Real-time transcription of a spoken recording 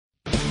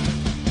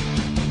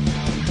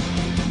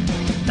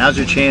Now's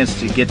your chance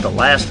to get the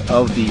last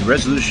of the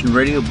Resolution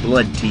Radio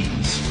Blood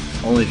Tees.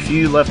 Only a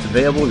few left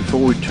available before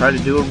we try to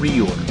do a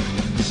reorder.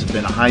 This has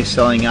been a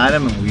high-selling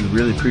item, and we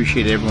really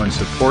appreciate everyone's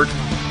support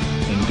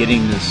in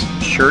getting this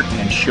shirt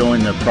and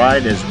showing their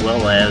pride as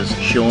well as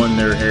showing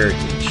their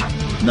heritage.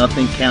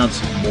 Nothing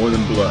counts more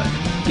than blood.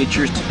 Get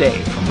yours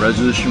today from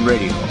Resolution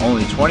Radio.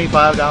 Only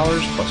 $25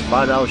 plus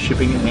 $5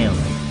 shipping and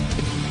handling.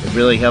 It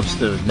really helps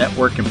the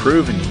network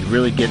improve, and you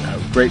really get a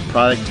great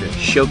product to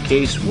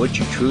showcase what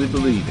you truly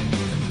believe in.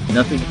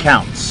 Nothing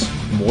counts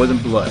more than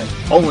blood.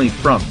 Only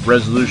from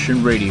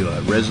Resolution Radio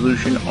at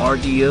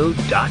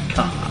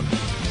resolutionrdo.com.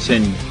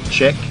 Send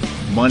check,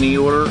 money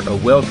order, or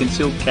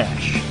well-concealed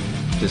cash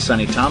to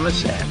Sonny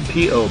Thomas at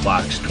P.O.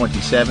 Box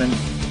 27,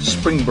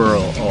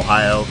 Springboro,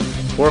 Ohio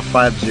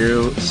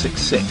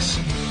 45066.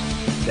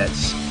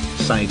 That's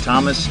Sonny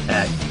Thomas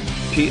at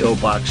P.O.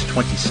 Box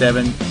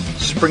 27,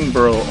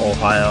 Springboro,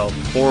 Ohio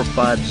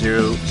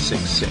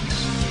 45066.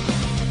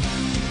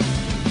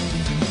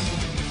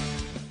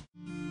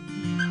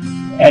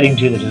 Adding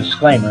to the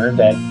disclaimer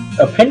that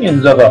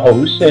opinions of a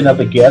host and of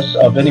the guests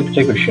of any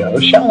particular show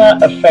shall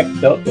not affect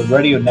the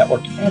radio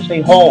network as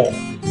a whole.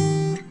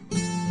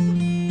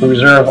 We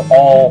reserve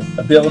all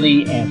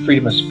ability and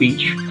freedom of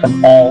speech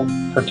from all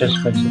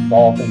participants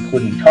involved,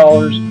 including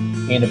callers,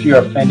 and if you're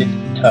offended,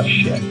 tough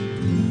shit.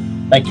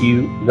 Thank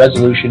you,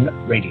 Resolution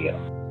Radio.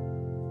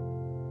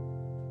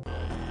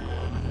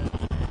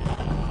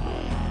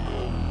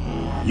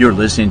 You're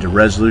listening to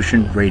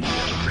Resolution Radio.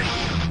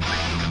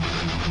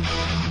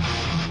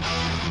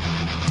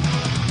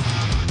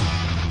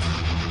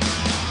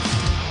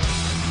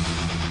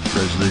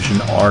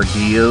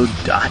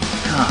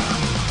 ResolutionRDO.com.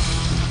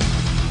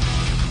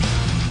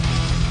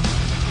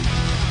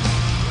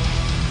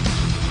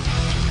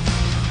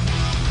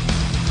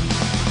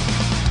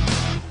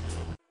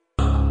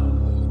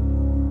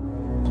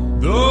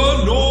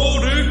 The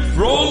Nordic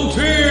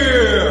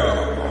Frontier!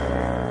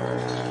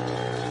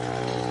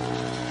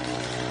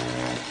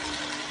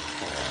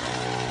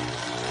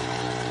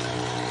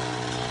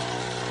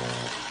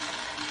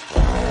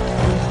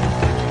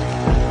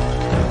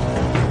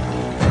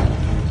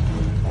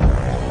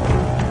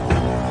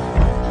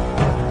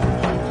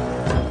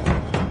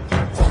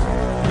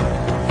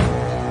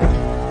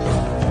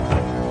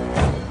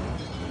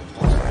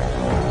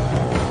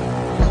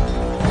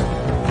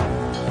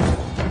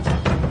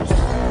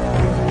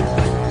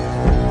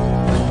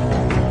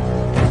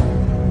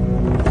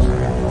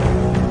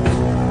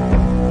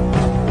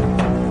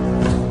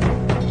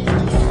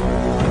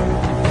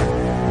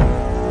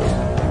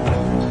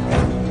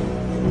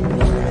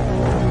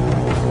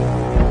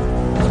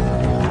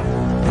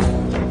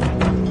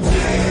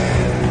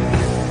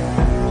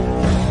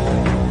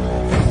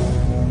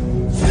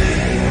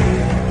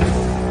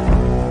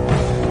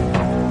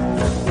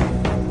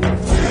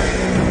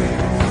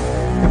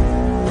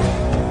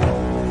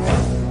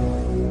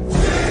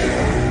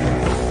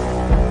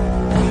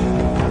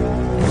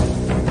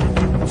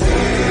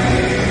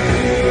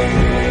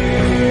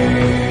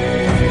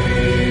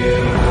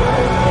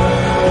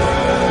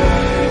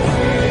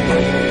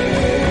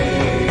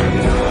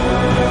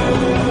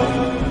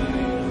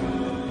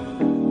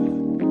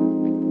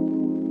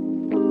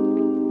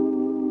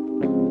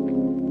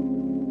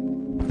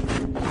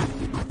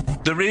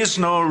 There is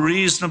no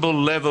reasonable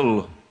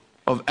level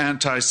of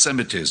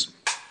anti-Semitism.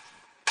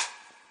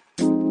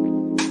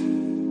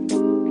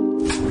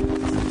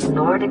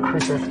 Nordic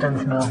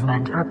resistance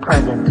movement are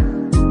present.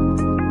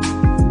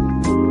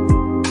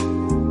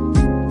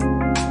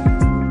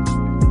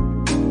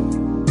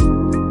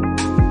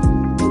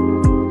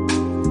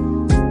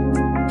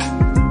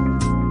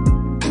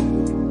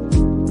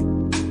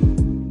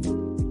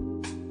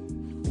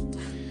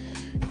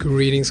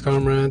 Greetings,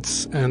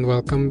 comrades, and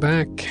welcome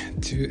back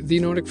to the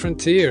Nordic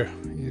Frontier.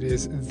 It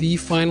is the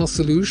final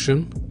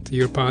solution to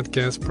your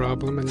podcast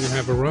problem, and you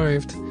have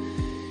arrived.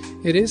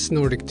 It is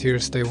Nordic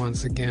Tuesday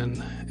once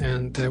again,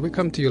 and we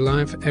come to you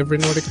live every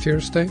Nordic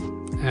Tuesday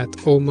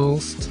at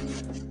almost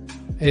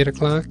 8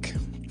 o'clock.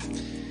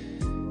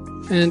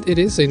 And it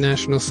is a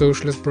National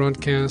Socialist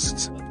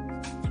broadcast,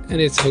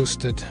 and it's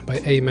hosted by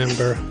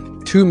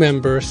two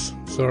members,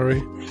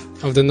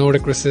 of the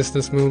Nordic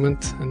Resistance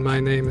Movement, and my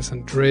name is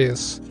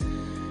Andreas.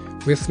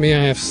 With me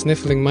I have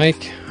Sniffling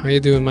Mike. How you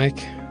doing, Mike?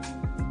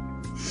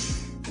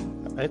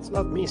 It's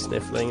not me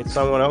sniffling, it's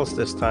someone else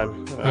this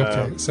time.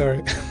 Okay,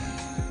 sorry.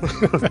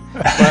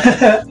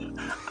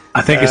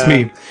 I think it's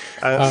me.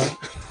 I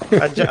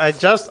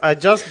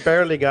just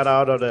barely got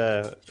out of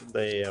the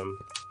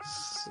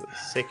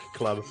sick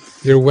club.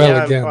 You're well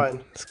yeah, again. I'm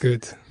fine. It's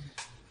good.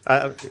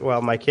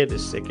 Well, my kid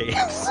is sick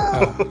again,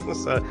 so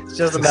it's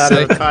just a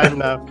matter of time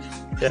now.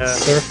 Yeah,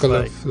 circle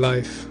of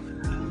life.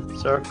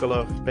 Circle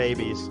of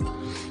babies.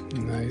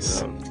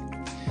 Nice.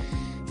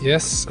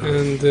 Yes,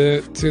 and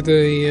to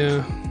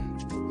the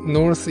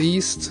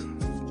northeast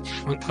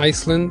on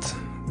Iceland,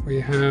 we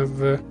have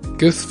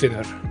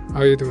Guðfinnur. How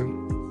are you doing?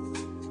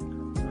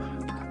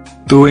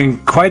 Doing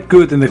quite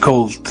good in the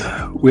cold.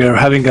 We are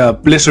having a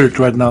blizzard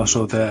right now,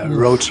 so the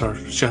roads are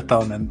shut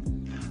down and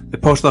the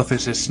post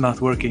office is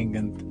not working,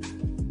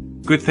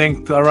 and good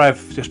thing to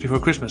arrive just before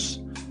Christmas.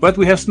 But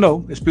we have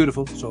snow. It's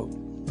beautiful. So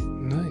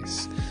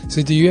Nice.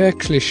 So do you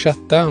actually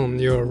shut down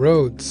your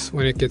roads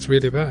when it gets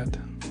really bad?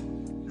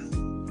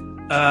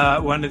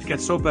 when it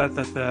gets so bad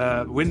that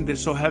the wind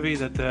is so heavy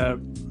that the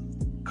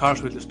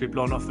cars will just be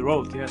blown off the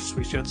road, yes,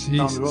 we shut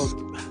down the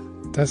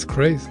road. That's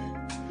crazy.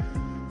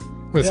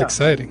 Well, it's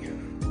exciting,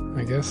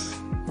 I guess.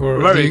 Or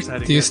very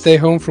exciting. Do you stay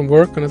home from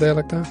work on a day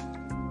like that?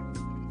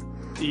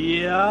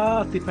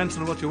 Yeah, depends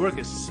on what your work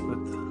is. But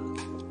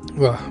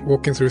well,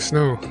 walking through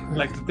snow.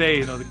 like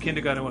today, the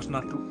kindergarten was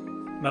not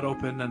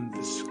open and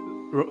the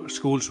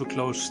schools were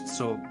closed.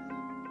 So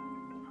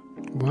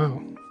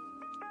wow,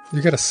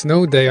 you got a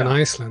snow day on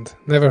Iceland.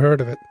 Never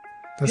heard of it.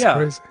 That's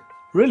crazy.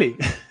 Really?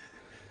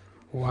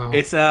 Wow.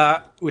 It's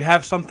we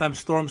have sometimes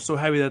storms so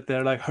heavy that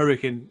they're like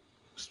hurricane,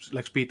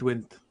 like speed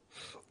wind.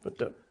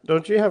 But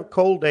don't you have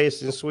cold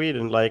days in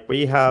Sweden? Like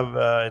we have,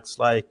 it's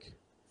like,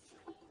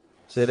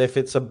 said if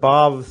it's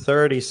above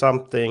 30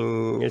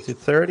 something, is it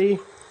 30?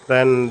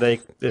 Then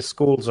the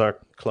schools are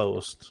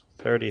closed.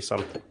 30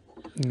 something.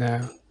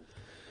 No,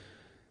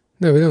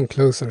 we don't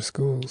close our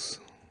schools.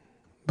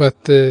 But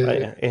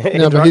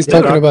no, but he's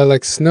talking about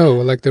like snow.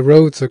 Like the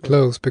roads are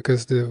closed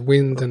because the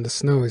wind and the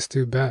snow is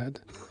too bad.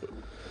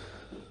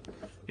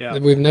 Yeah,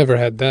 we've never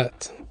had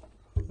that.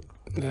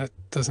 That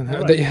doesn't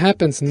happen. It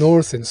happens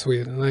north in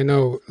Sweden. I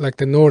know, like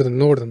the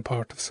northern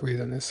part of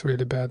Sweden is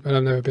really bad, but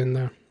I've never been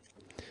there.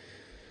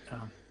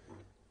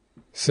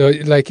 So,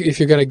 like, if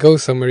you're gonna go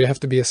somewhere, you have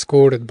to be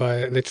escorted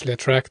by literally a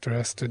tractor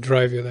has to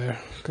drive you there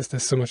because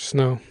there's so much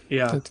snow.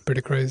 Yeah, that's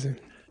pretty crazy.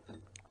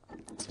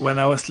 When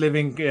I was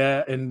living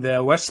in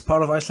the west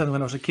part of Iceland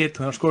when I was a kid,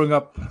 when I was growing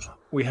up,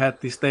 we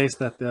had these days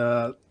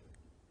that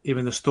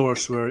even the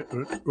stores were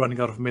running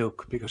out of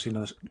milk because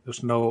there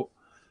was no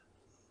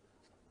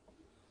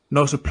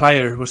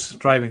supplier was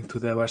driving to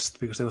the west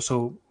because there was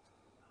so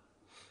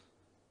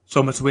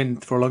much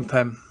wind for a long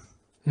time.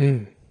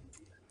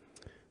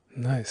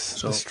 Nice.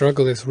 So the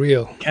struggle is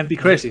real. Can be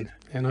crazy.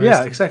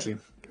 Yeah, exactly.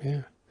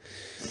 Yeah.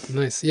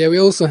 Nice. Yeah, we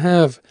also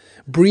have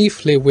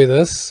briefly with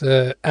us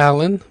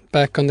Alan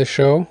back on the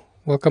show.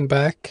 Welcome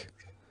back.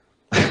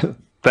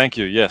 Thank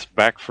you. Yes,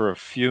 back for a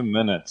few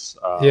minutes.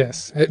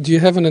 Yes. Do you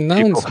have an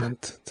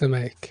announcement to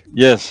make?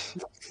 Yes,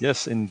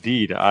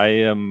 indeed. I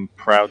am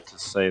proud to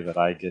say that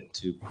I get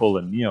to pull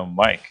a Neo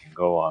mic and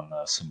go on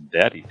some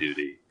daddy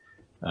duty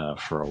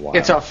for a while.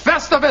 It's a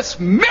Festivus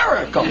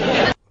miracle!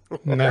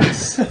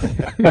 Nice.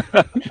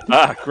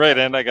 Great,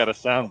 and I got a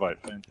soundbite.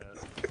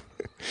 Fantastic.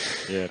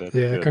 Yeah, that's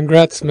good.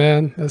 Congrats,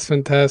 man. That's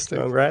fantastic.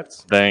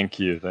 Congrats. Thank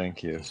you.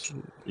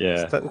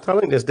 Yeah. I'm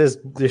telling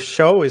this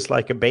show is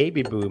like a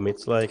baby boom.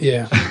 It's like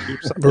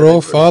we're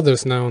all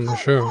fathers now on the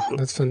show.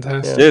 That's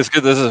fantastic. Yeah, it's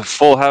good. This is a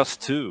Full House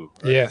too.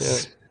 Right?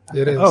 Yes,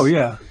 it is. Oh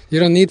yeah. You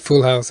don't need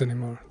Full House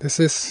anymore. This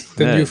is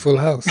the new Full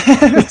House.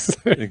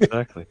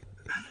 Exactly.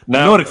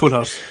 Now, Nordic Full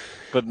House.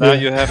 But now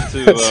you have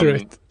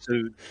to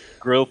to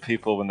grill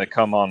people when they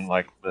come on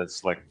like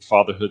this, like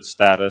fatherhood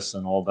status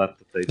and all that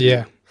they do.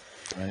 Yeah.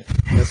 Right?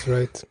 That's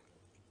right.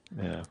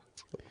 Yeah.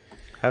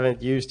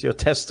 Haven't used your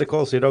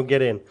testicles, you don't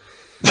get in.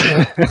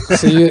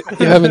 So you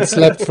haven't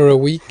slept for a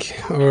week,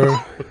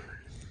 or?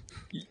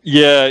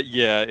 Yeah.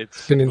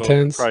 It's been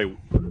intense. Try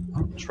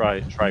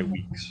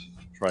weeks.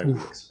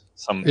 Weeks.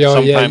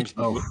 Sometimes.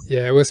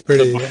 Yeah, it was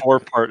pretty. The before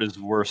part is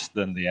worse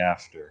than the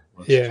after.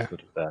 Let's just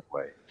put it that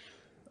way.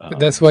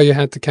 That's why you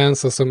had to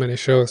cancel so many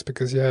shows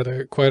because you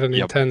had quite an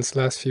intense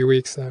last few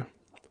weeks there.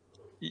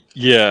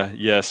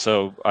 Yeah.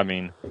 So I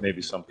mean,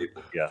 maybe some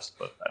people guessed,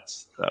 but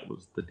that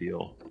was the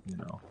deal.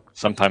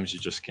 Sometimes you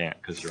just can't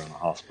because you're on the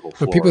hospital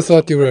floor. But people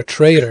thought you were a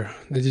traitor.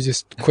 That you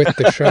just quit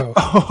the show.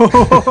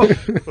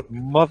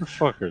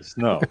 Motherfuckers!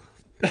 No,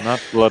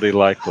 not bloody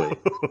likely.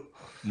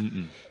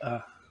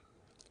 No.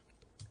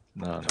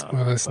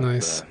 Well, that's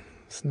nice.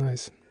 It's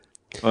nice.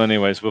 Well,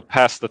 anyways, we'll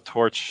pass the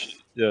torch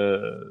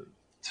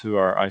to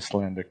our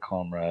Icelandic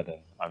comrade,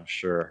 and I'm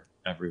sure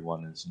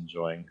everyone is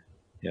enjoying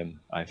him.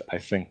 I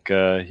think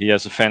he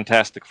has a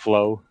fantastic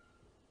flow,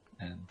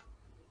 and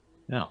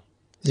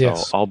so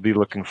I'll be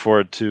looking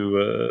forward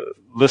to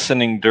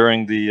listening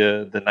during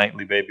the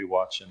nightly baby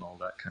watch and all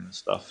that kind of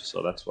stuff.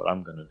 So that's what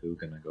I'm gonna do.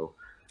 Gonna go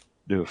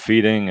do a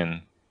feeding,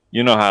 and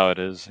you know how it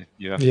is.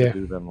 You have to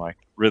do them like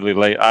really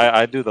late.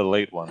 I do the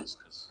late ones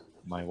because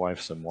my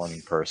wife's a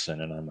morning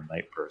person and I'm a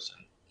night person.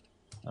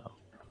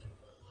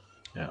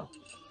 Yeah.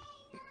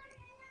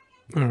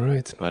 All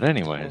right. But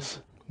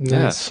anyways,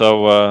 nice.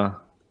 So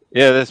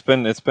it's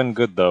been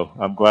good though.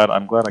 I'm glad I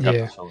got to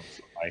fill in some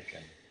mic,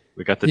 and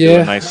we got to do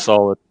a nice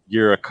solid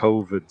year of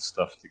COVID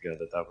stuff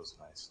together. That was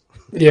nice.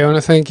 Yeah, I want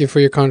to thank you for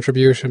your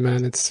contribution,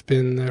 man. It's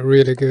been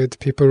really good.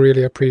 People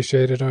really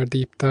appreciated our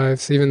deep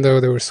dives, even though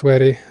they were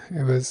sweaty.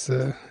 It was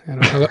a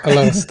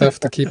lot of stuff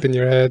to keep in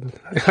your head.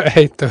 I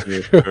hate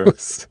those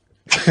shows.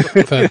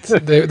 But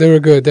they were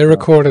good. They're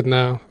recorded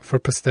now for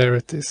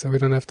posterity, so we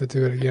don't have to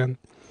do it again.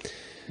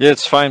 Yeah,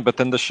 it's fine, but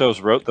then the shows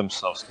wrote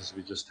themselves because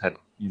we just had,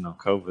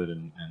 COVID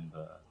and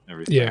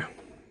everything.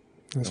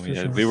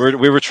 We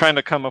were trying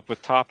to come up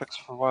with topics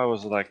for a while. It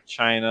was like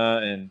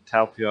China and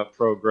Talpiot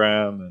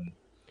program and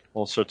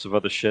all sorts of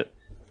other shit.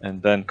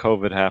 And then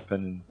COVID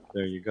happened, and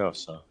there you go.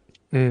 So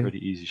pretty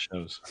easy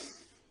shows.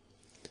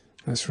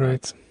 That's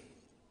right.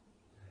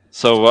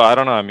 So I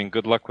don't know. I mean,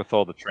 good luck with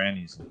all the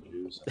trannies and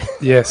Jews.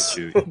 Yes,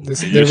 You're there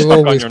will stuck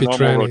always on be your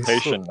normal trannies.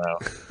 rotation now.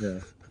 Yeah.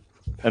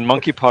 And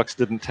monkeypox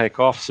didn't take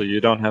off, so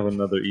you don't have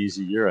another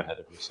easy year ahead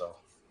of yourself.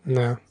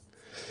 No,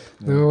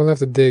 we'll have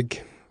to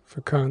dig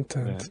for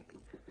content.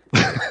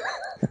 Yeah.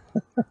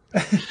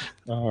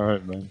 All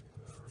right, man.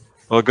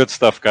 Well, good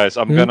stuff, guys.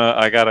 I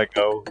gotta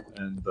go,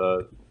 and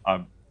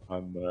I'm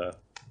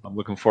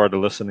looking forward to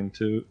listening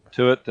to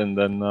it, and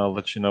then I'll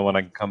let you know when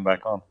I can come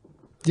back on.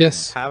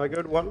 Yes. Have a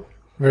good one.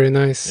 Very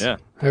nice. Yeah.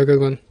 Have a good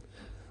one.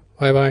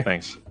 Bye-bye.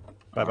 Thanks.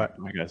 Bye-bye.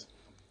 Bye, guys.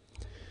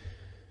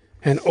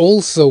 And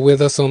also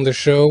with us on the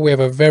show, we have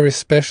a very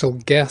special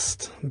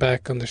guest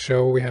back on the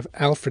show. We have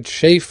Alfred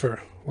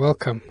Schaefer.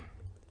 Welcome.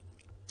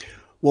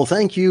 Well,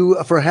 thank you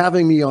for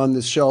having me on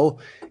this show.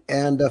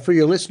 And for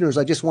your listeners,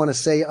 I just want to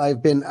say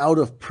I've been out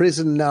of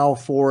prison now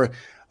for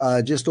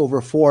just over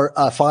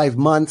 5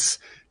 months.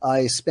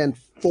 I spent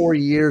 4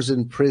 years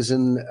in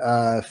prison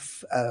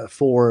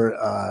for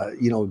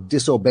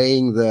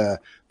disobeying the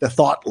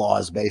thought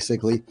laws,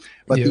 basically.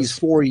 But these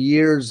 4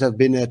 years have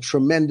been a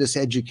tremendous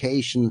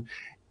education,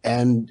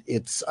 and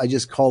I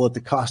just call it the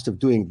cost of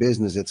doing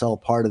business. It's all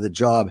part of the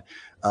job.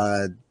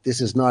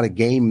 This is not a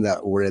game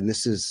that we're in.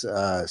 This is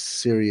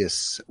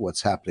serious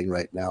what's happening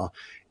right now.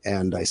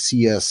 And I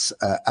see us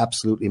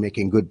absolutely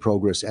making good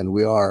progress, and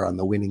we are on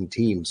the winning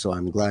team. So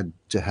I'm glad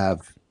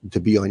to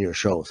be on your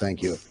show.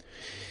 Thank you.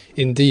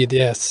 Indeed,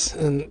 yes.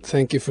 And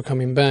thank you for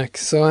coming back.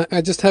 So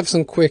I just have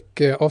some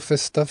quick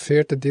office stuff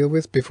here to deal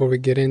with before we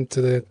get into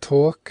the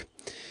talk.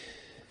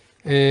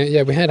 We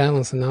had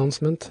Alan's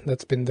announcement.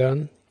 That's been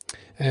done.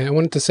 I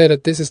wanted to say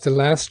that this is the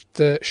last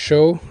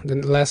show, the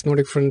last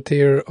Nordic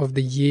Frontier of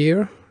the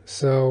year.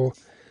 So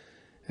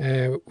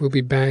we'll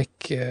be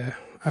back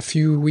a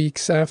few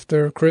weeks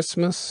after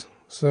Christmas.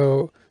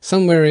 So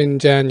somewhere in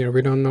January,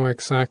 we don't know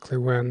exactly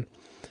when.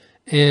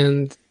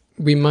 And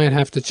we might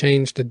have to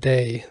change the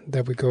day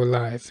that we go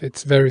live.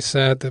 It's very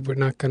sad that we're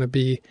not going to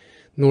be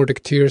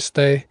Nordic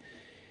Tuesday.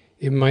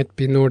 It might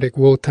be Nordic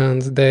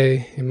Wotan's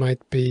Day. It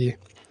might be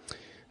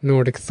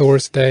Nordic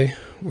Thor's Day.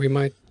 We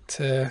might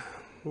have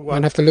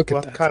to look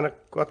at that.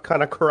 What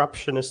kind of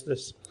corruption is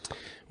this?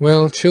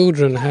 Well,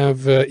 children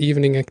have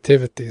evening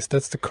activities.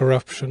 That's the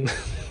corruption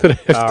that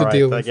I have to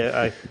deal with.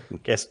 I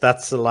guess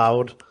that's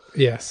allowed.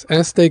 Yes,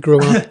 as they grow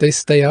up, they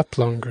stay up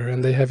longer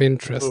and they have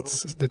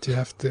interests that you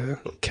have to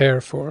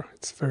care for.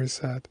 It's very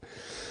sad.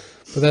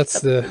 But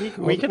that's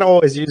we can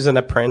always use an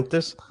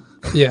apprentice.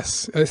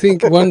 Yes, I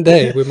think one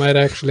day we might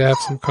actually have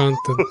some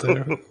content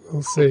there.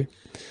 We'll see.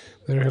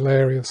 They're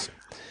hilarious.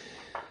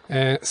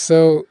 That's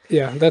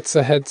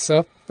a heads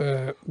up.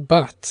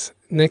 But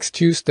next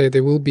Tuesday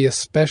there will be a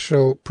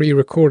special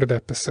pre-recorded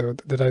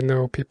episode that I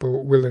know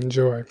people will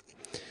enjoy.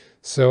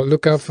 So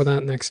look out for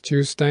that next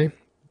Tuesday.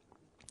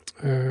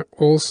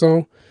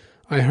 Also,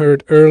 I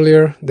heard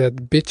earlier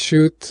that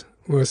BitChute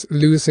was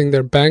losing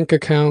their bank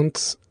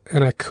accounts,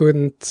 and I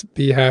couldn't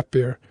be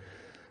happier.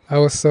 I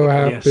was so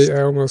happy,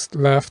 I almost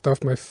laughed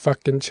off my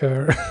fucking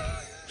chair.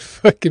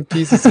 Fucking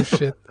pieces of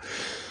shit.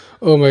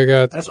 Oh my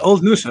god. That's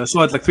old news. I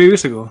saw it like 3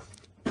 weeks ago.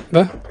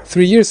 What?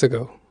 3 years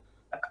ago?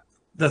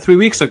 3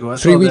 weeks ago.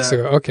 3 weeks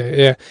ago,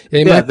 okay, yeah.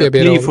 It might be a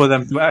bit old. For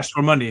them to ask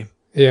for money.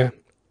 Yeah.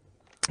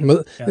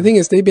 Well, the thing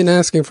is, they've been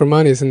asking for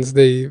money since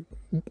they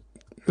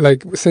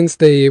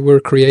were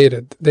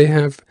created. They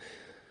have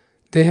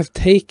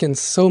taken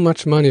so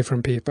much money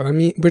from people. I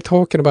mean, we're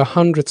talking about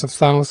hundreds of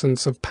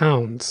thousands of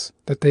pounds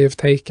that they have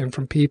taken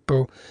from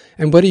people.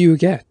 And what do you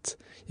get?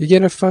 You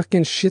get a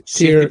fucking shit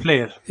tier,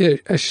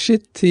 a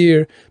shit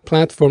tier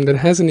platform that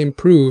hasn't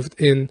improved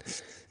in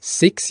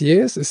 6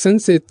 years.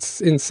 Since its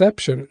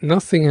inception,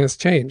 nothing has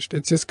changed.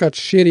 It's just got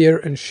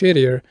shittier and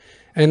shittier.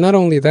 And not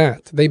only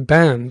that, they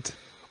banned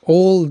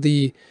all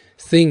the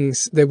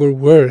things that were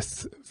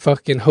worth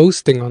fucking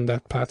hosting on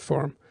that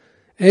platform.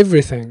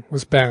 Everything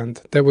was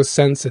banned that was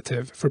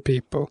sensitive for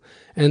people,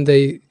 and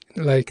they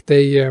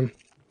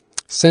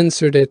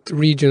censored it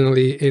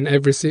regionally in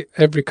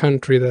every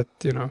country that,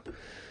 you know.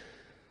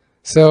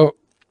 So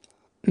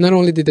not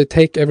only did they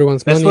take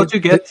everyone's money, that's what you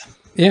get.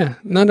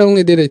 Not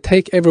only did they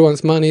take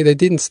everyone's money, they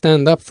didn't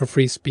stand up for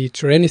free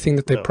speech or anything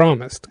that they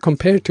promised,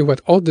 compared to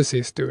what Odyssey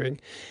is doing.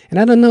 And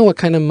I don't know what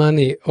kind of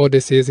money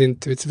Odyssey is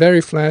into. It's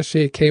very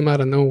flashy, it came out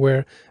of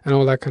nowhere, and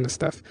all that kind of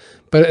stuff.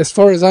 But as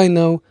far as I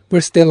know,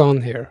 we're still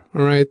on here,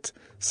 all right?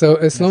 So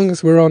as long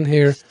as we're on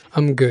here,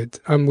 I'm good.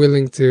 I'm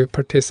willing to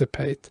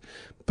participate.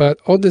 But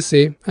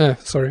Odyssey,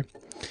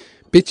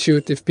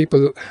 BitChute, if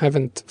people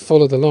haven't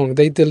followed along,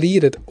 they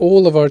deleted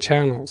all of our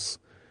channels,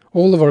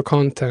 all of our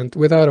content,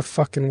 without a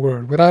fucking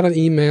word, without an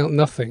email,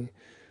 nothing.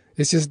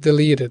 It's just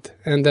deleted,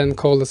 and then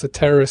called us a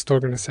terrorist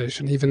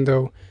organization, even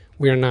though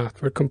we are not.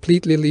 We're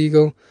completely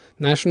legal,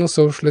 National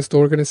Socialist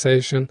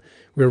organization.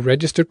 We're a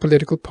registered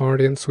political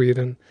party in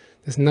Sweden.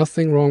 There's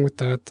nothing wrong with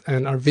that.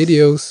 And our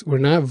videos were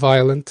not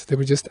violent. They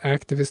were just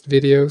activist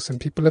videos, and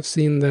people have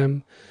seen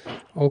them.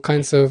 All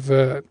kinds of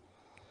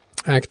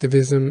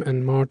activism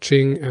and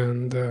marching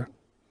and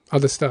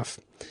other stuff.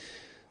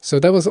 So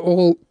that was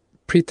all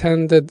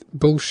pretended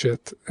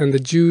bullshit. And the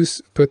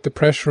Jews put the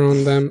pressure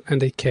on them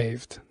and they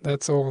caved.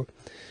 That's all.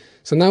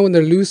 So now when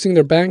they're losing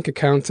their bank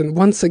accounts, and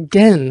once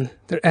again,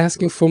 they're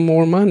asking for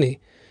more money.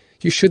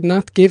 You should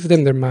not give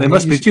them their money. They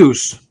must be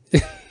Jews.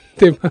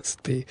 They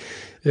must be,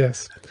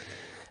 yes.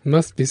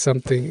 Must be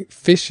something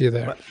fishy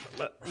there.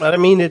 But I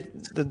mean,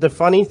 the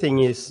funny thing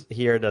is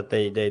here that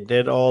they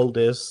did all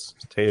this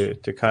to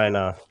kind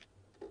of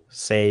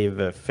save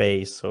a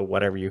face or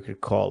whatever you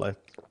could call it,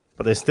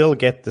 but they still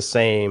get the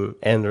same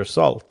end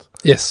result.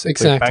 Yes,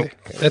 exactly.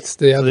 That's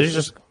the other.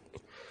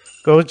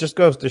 So just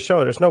goes to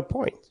show there's no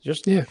point.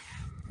 Just yeah,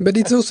 but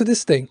it's also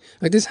this thing.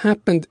 Like this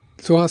happened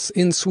to us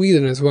in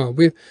Sweden as well.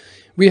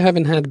 We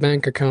haven't had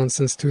bank accounts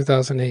since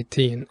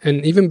 2018,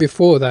 and even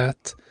before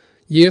that.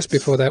 Years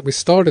before that, we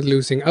started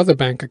losing other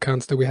bank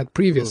accounts that we had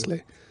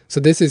previously.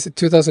 So this is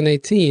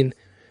 2018.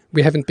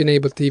 We haven't been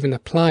able to even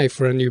apply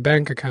for a new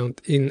bank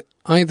account in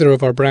either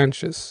of our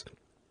branches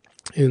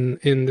in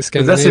the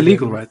Scandinavia. But that's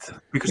illegal, right?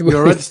 Because we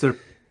are a registered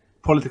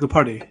political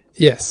party.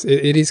 Yes,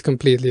 it is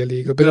completely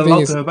illegal. But the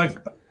thing is,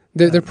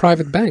 they're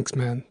private banks,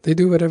 man. They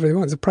do whatever they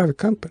want. It's a private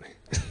company.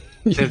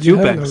 you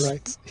have banks. No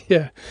rights.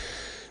 Yeah.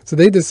 So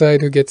they decide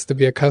who gets to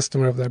be a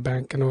customer of their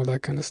bank and all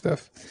that kind of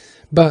stuff.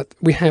 But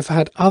we have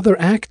had other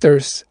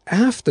actors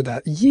after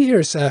that,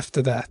 years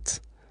after that,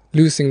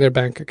 losing their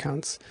bank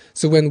accounts.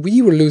 So when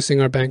we were losing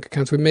our bank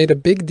accounts, we made a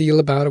big deal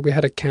about it. We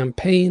had a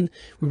campaign.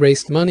 We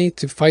raised money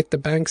to fight the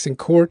banks in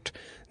court.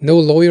 No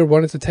lawyer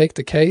wanted to take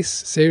the case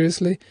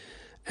seriously.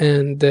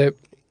 And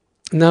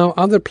now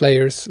other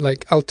players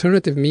like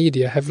alternative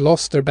media have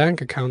lost their bank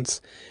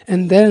accounts.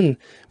 And then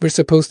we're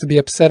supposed to be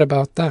upset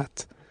about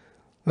that.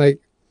 Like,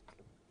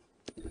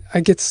 I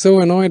get so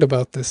annoyed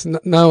about this.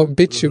 Now,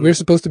 BitChute, we're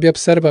supposed to be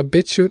upset about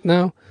BitChute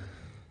now?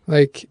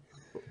 Like,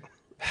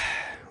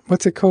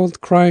 what's it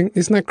called? Crying?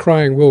 It's not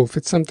Crying Wolf,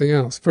 it's something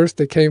else. First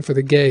they came for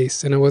the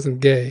gays, and I wasn't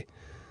gay.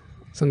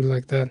 Something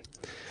like that.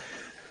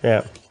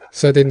 Yeah.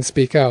 So I didn't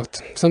speak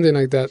out. Something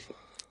like that.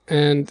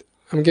 And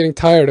I'm getting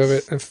tired of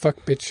it, and fuck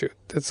BitChute.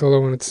 That's all I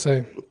wanted to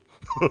say.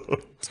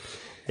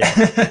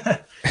 Yeah.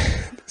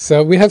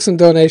 So we have some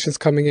donations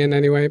coming in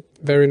anyway.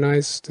 Very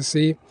nice to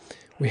see.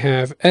 We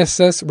have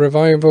SS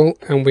Revival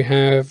and we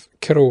have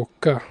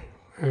Kroka.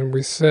 And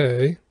we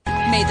say...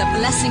 May the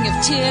blessing of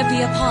Tyr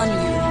be upon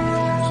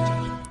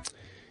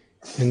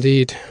you.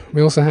 Indeed.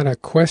 We also had a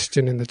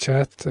question in the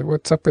chat.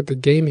 What's up with the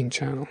gaming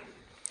channel?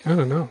 I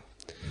don't know.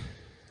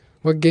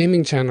 What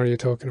gaming channel are you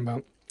talking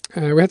about?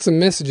 We had some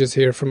messages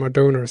here from our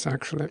donors,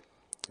 actually.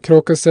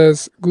 Kroka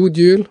says, God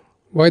jul.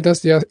 Why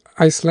does the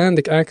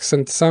Icelandic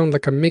accent sound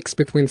like a mix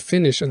between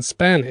Finnish and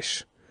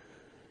Spanish?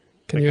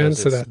 Can you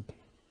answer that?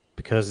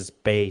 Because it's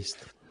based.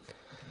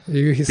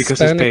 You Hispanic?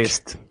 Because it's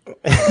based.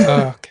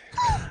 Oh,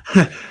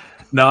 okay.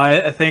 No,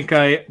 I think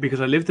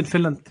because I lived in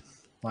Finland,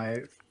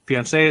 my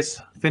fiancé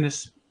is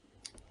Finnish.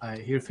 I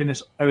hear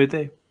Finnish every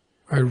day.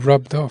 I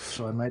rubbed off.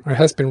 So I might... Or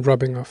has been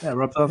rubbing off. Yeah,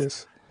 rubbed off.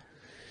 Yes.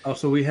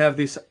 Also, we have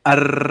this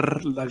R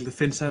like the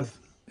Finns have.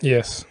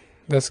 Yes,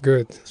 that's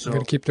good. So I'm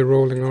going to keep the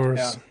rolling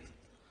R's.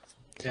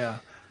 Yeah.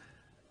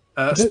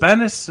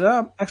 Spanish,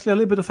 actually a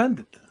little bit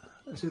offended.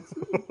 I should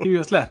give you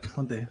a slap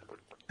one day.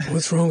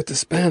 What's wrong with the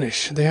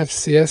Spanish? They have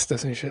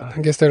siestas and shit.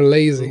 I guess they're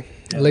lazy.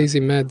 Yeah. Lazy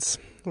meds.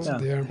 Yeah.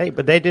 They are. Hey,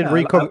 but they did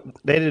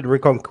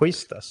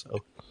Reconquista, so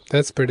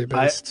that's pretty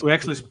best. We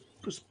actually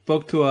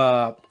spoke to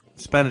a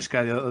Spanish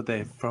guy the other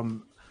day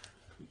from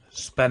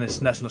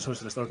Spanish National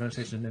Socialist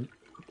Organization in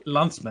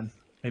Landsman.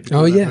 Maybe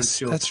oh yes,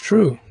 that's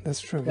true.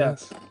 That's true. Yeah.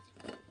 Yes.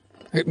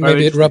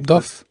 Maybe it rubbed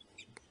off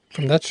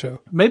from that show.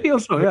 Maybe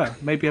also, yeah.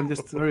 Maybe I'm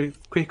just very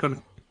quick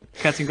on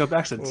catching up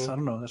accents. I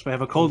don't know. That's why I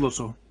have a cold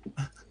also.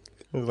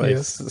 Like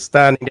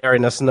standing there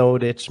in a snow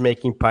ditch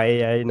making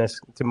paella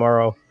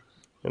tomorrow,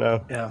 you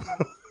know. Yeah.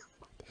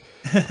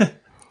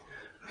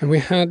 And we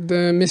had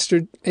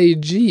Mr.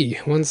 AG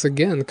once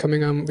again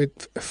coming on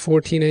with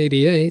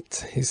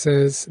 1488. He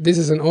says, "This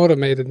is an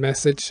automated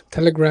message.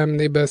 Telegram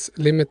Nibbas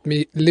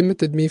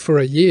limited me for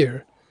a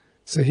year.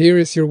 So here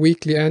is your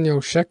weekly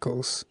annual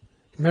shekels.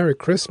 Merry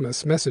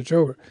Christmas. Message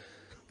over."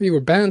 We were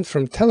banned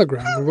from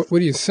Telegram. What are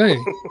you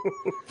saying?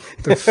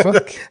 The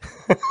fuck?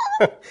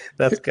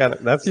 That's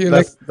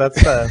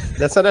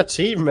an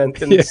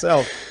achievement in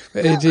itself.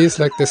 AG is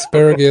like the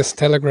spurious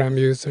Telegram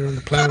user on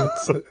the planet.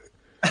 So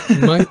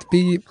it might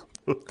be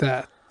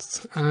that.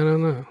 I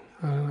don't know.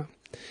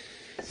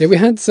 Yeah, we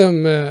had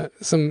some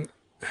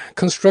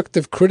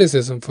constructive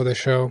criticism for the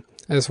show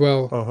as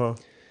well.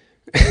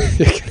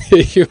 You can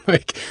hear you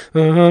like,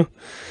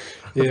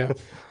 yeah.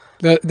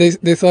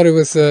 They thought it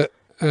was a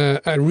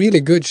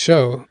really good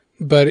show,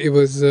 but it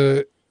was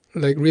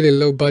like really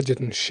low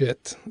budget and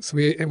shit. So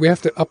we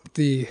have to up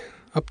the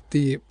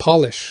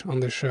polish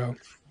on the show.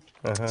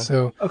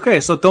 So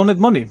so donate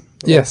money.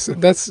 Yes,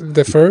 that's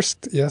the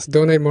first. Yes,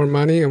 donate more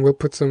money, and we'll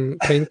put some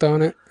paint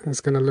on it.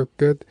 It's gonna look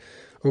good.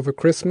 over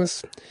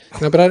Christmas.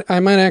 No, but I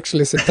might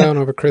actually sit down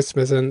over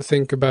Christmas and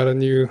think about a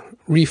new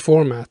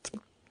reformat,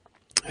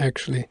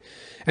 actually.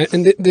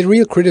 And the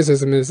real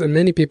criticism is, and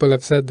many people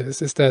have said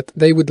this, is that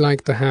they would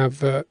like to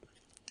have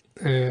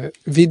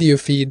video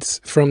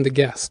feeds from the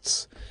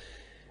guests.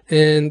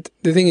 And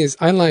the thing is,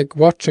 I like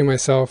watching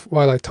myself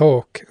while I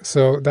talk,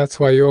 so that's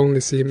why you only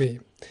see me.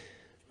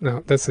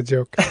 No, that's a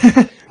joke.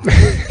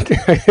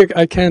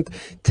 I can't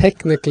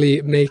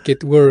technically make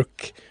it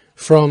work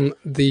from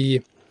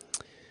the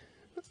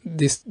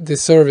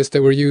service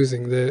that we're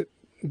using,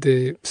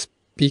 the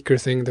speaker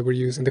thing that we're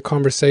using, the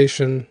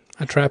conversation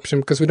attraction,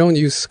 because we don't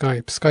use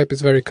Skype. Skype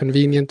is very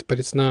convenient, but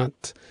it's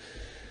not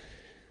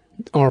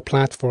our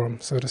platform,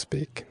 so to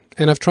speak.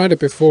 And I've tried it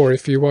before.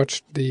 If you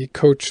watched the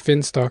Coach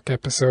Finstock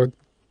episode,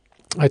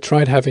 I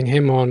tried having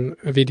him on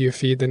a video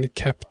feed and it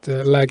kept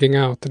lagging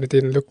out and it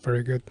didn't look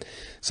very good.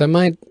 So I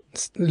might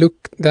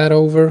look that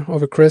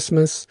over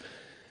Christmas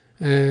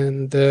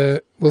and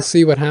we'll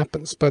see what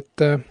happens. But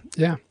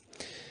yeah,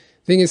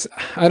 thing is,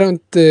 I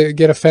don't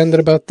get offended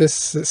about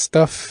this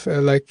stuff.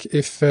 Like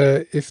if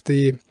the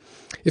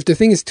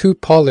thing is too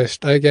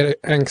polished, I get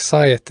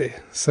anxiety.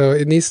 So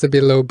it needs to be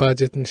low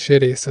budget and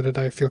shitty so that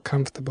I feel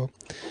comfortable.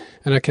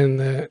 And I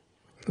can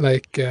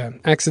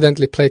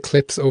accidentally play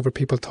clips over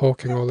people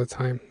talking all the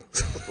time.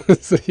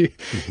 So you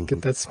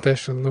get that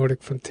special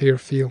Nordic Frontier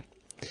feel.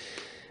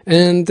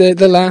 And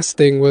the last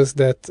thing was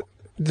that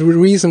the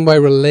reason why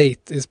we're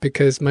late is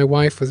because my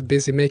wife was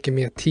busy making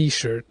me a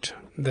t-shirt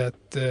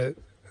that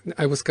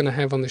I was going to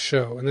have on the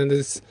show. And then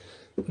there's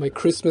my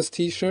Christmas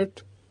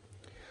t-shirt.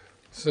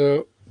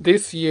 So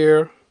this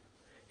year,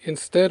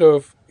 instead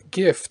of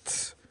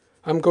gifts,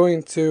 I'm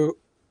going to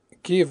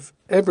give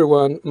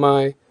everyone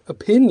my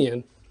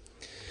opinion.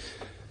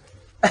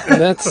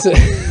 And that's and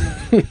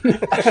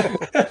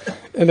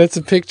that's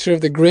a picture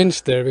of the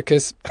Grinch there,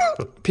 because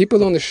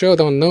people on the show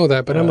don't know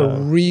that, but I'm a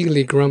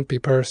really grumpy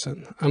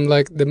person. I'm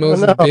like the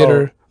most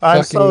bitter,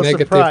 fucking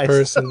negative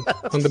person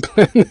on the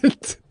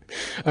planet.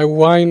 I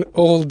whine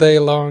all day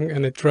long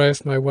and it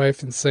drives my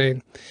wife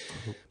insane.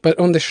 But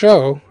on the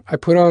show, I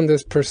put on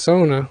this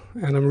persona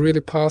and I'm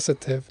really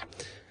positive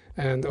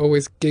and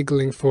always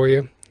giggling for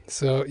you.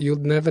 So you'll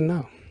never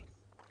know.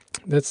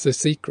 That's the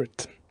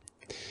secret.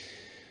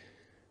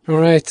 All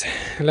right,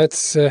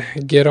 let's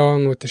get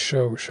on with the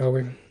show, shall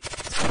we?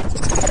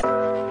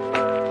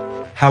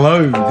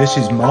 Hello, this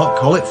is Mark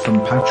Collett from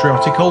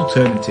Patriotic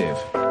Alternative,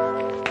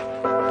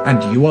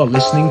 and you are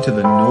listening to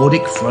the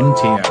Nordic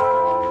Frontier,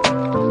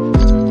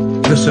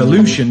 the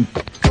solution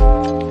to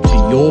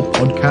your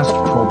podcast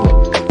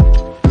problem.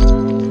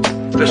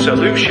 The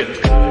solution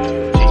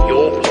to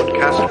your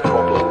podcast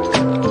problem.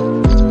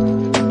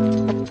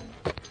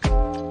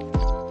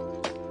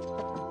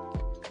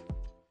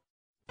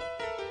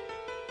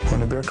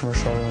 When a beer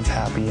commercial, everyone's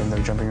happy and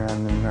they're jumping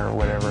around in or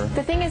whatever.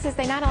 The thing is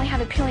they not only have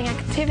appealing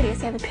activities,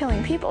 they have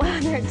appealing people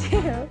out there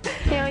too.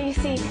 You know, you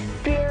see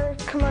beer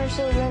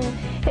commercials and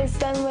it's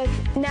done with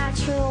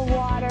natural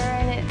water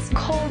and it's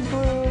cold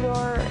brewed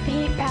or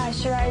heat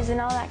pasteurized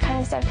and all that kind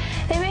of stuff.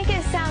 They make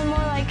it sound more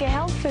like a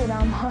health food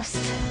almost,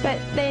 but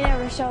they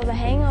never show the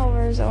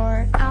hangovers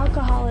or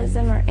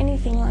alcoholism or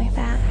anything like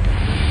that.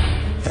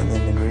 And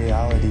then in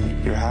reality,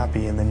 you're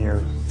happy and then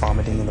you're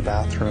vomiting in the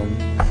bathroom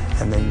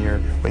and then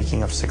you're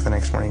waking up sick the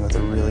next morning with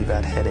a really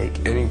bad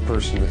headache. Any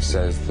person that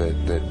says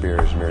that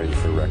beer is merely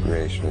for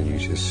recreational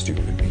use is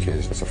stupid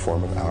because it's a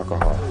form of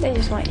alcohol. They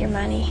just want your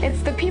money.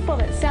 It's the people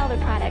that sell the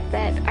product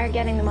that are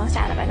getting the most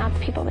out of it, not the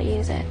people that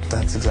use it.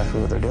 That's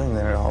exactly what they're doing.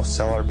 They're all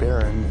sell our beer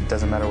and it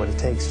doesn't matter what it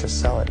takes, just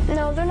sell it.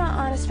 No, they're not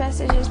honest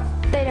messages.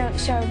 They don't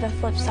show the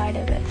flip side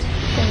of it,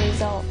 the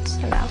results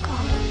of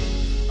alcohol.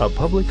 A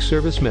public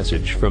service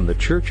message from The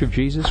Church of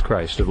Jesus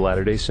Christ of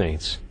Latter-day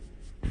Saints.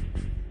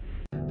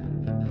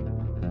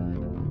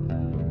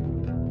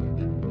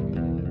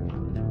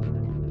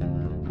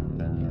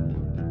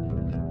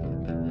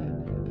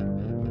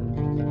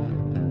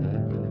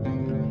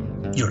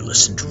 You're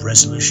listening to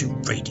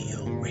Resolution Radio.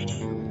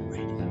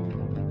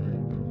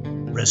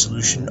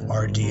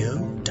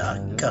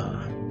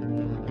 ResolutionRDO.com.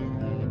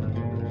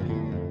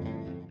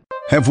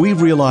 Have we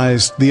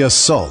realized the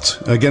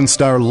assault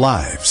against our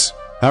lives,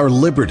 our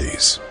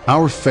liberties,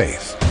 our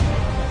faith?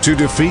 To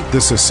defeat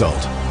this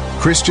assault,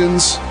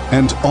 Christians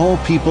and all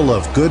people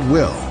of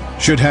goodwill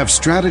should have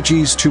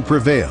strategies to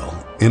prevail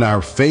in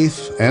our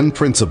faith and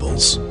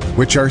principles,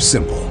 which are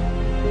simple.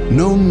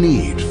 No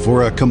need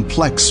for a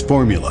complex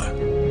formula.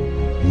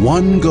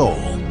 One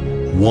goal,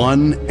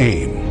 one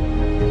aim.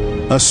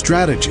 A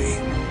strategy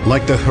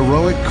like the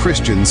heroic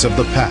Christians of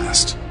the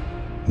past.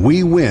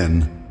 We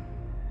win,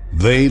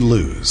 they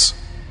lose.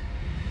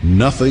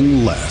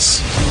 Nothing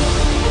less.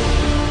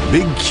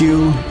 Big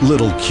Q,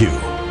 Little Q.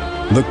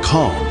 The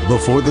Calm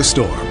Before the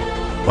Storm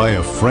by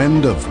a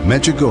friend of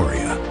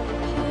Medjugorje.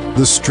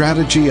 The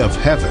Strategy of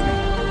Heaven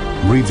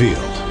Revealed.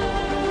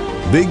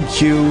 Big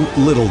Q,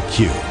 Little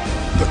Q.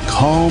 The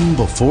Calm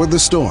Before the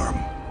Storm.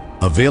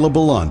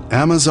 Available on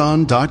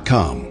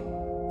Amazon.com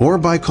or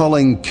by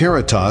calling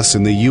Caritas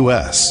in the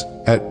U.S.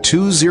 at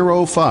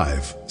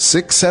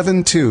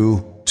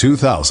 205-672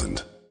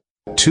 2000.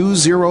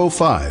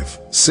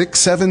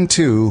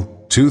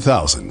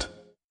 205-672-2000.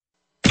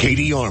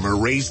 Katie Armor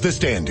raised the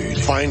standard.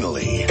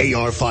 Finally,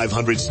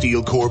 AR-500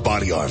 steel core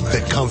body armor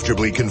that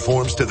comfortably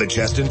conforms to the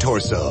chest and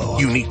torso.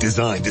 Unique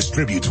design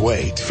distributes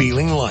weight,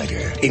 feeling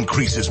lighter,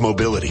 increases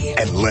mobility,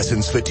 and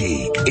lessens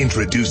fatigue.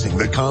 Introducing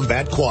the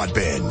Combat Quad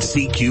Bend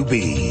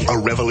CQB, a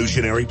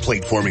revolutionary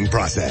plate forming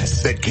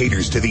process that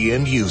caters to the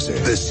end user.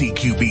 The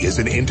CQB is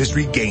an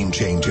industry game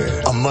changer,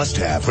 a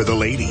must-have for the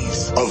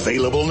ladies.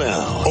 Available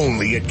now,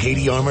 only at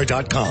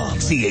katiearmor.com,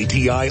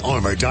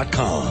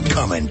 CATIarmor.com.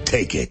 Come and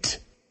take it.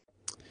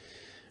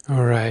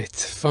 All right,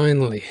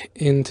 finally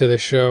into the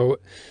show.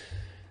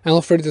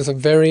 Alfred is a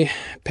very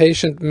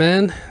patient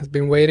man. Has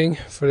been waiting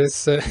for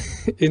this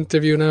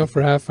interview now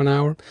for half an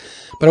hour.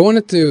 But I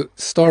wanted to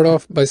start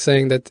off by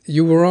saying that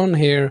you were on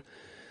here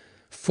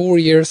 4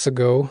 years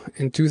ago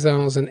in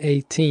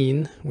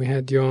 2018. We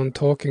had you on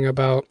talking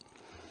about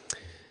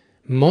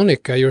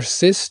Monica, your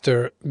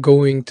sister,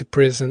 going to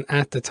prison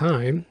at the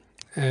time.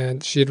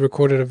 And she had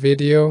recorded a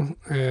video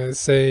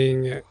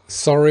saying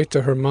sorry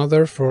to her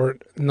mother for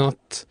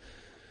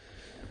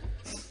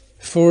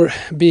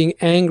being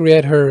angry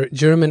at her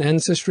German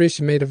ancestry.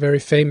 She made a very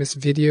famous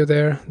video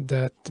there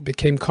that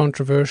became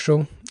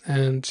controversial,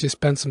 and she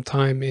spent some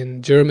time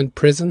in German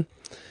prison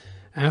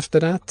after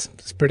that.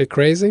 It's pretty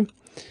crazy.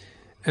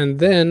 And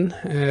then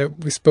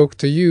we spoke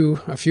to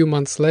you a few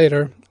months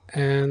later,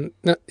 we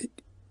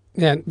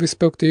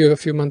spoke to you a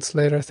few months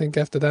later, I think,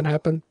 after that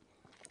happened.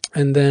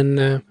 And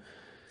then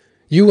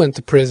you went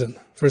to prison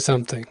for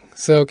something.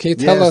 So can you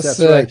tell us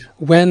right.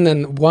 When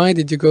and why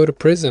did you go to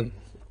prison?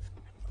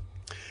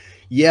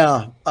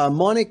 Yeah,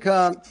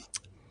 Monica,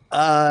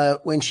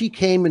 when she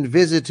came and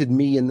visited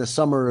me in the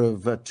summer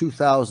of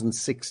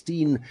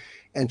 2016,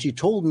 and she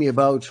told me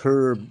about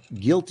her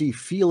guilty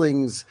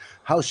feelings,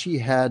 how she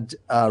had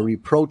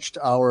reproached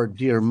our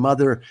dear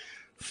mother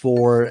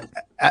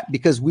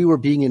because we were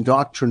being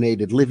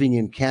indoctrinated. Living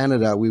in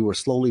Canada, we were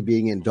slowly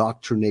being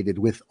indoctrinated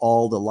with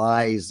all the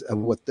lies of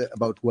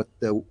about what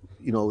the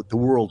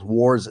world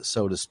wars,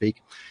 so to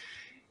speak.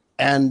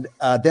 And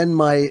then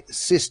my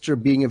sister,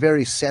 being a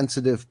very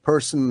sensitive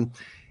person,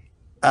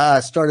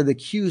 started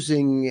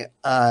accusing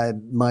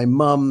my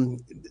mom,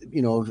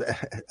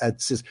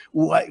 says,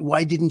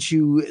 why didn't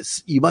you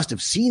must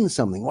have seen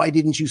something. Why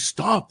didn't you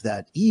stop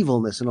that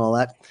evilness and all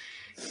that?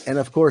 And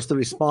of course, the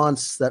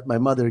response that my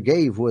mother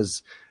gave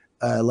was,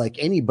 like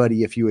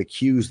anybody, if you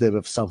accuse them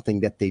of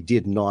something that they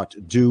did not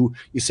do,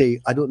 you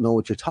say, I don't know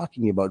what you're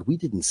talking about. We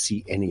didn't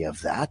see any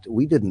of that.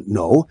 We didn't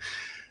know.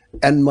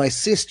 And my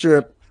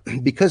sister,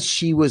 because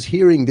she was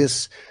hearing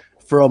this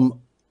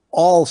from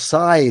all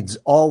sides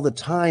all the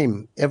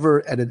time,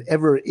 at an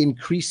ever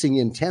increasing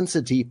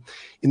intensity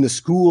in the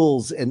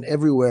schools and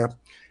everywhere,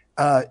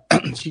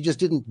 she just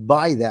didn't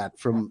buy that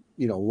from,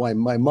 why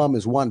my mom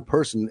is one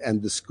person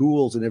and the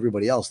schools and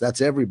everybody else,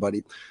 that's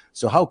everybody.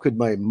 So how could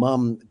my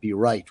mom be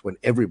right when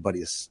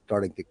everybody is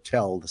starting to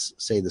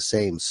say the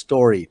same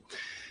story?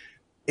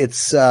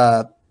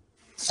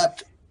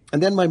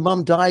 And then my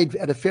mom died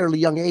at a fairly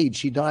young age.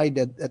 She died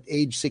at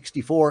age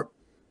 64.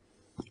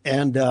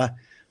 And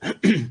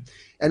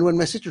and when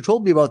my sister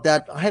told me about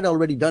that, I had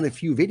already done a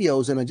few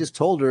videos, and I just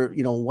told her,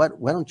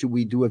 why don't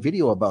we do a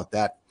video about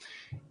that?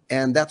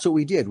 And that's what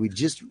we did. We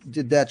just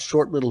did that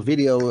short little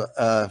video.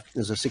 It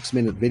was a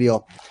 6-minute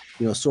video.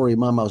 Sorry,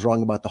 Mom, I was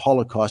wrong about the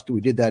Holocaust.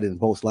 We did that in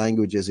both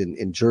languages,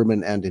 in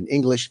German and in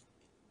English.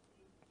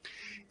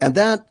 And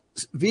that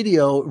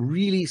video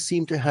really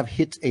seemed to have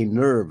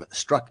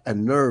struck a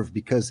nerve,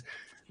 because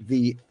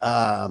it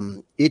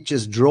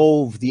just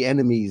drove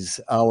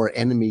our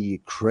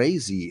enemy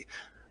crazy,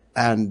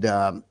 and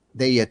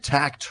they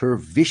attacked her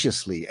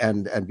viciously.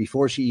 And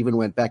before she even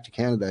went back to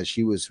Canada,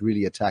 she was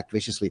really attacked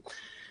viciously.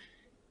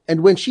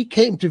 And when she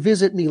came to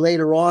visit me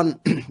later on,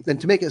 and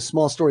to make a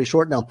small story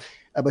short now,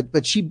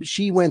 but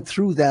she went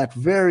through that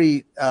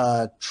very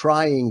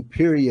trying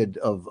period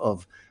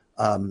of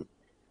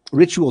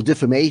ritual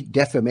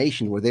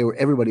defamation, where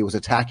everybody was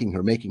attacking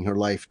her,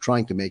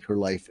 trying to make her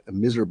life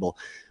miserable.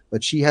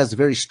 But she has a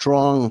very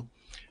strong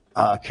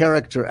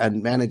character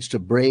and managed to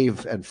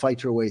brave and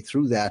fight her way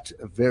through that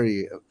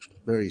very,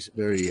 very,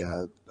 very,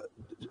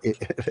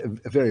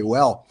 very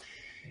well.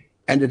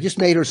 And it just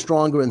made her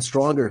stronger and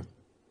stronger.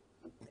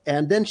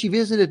 And then she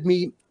visited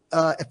me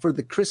for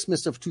the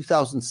Christmas of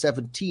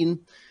 2017,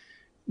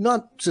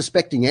 not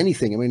suspecting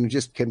anything. I mean,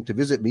 just came to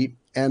visit me.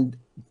 And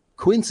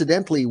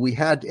coincidentally, we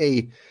had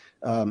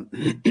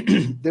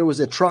there was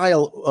a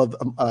trial of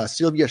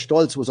Sylvia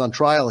Stolz was on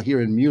trial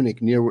here in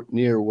Munich,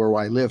 near where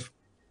I live,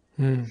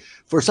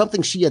 for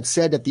something she had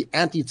said at the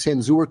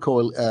Anti-Censur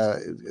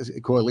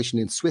Coalition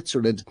in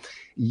Switzerland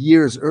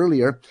years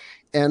earlier.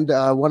 And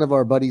one of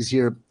our buddies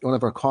here, one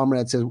of our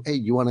comrades, said, "Hey,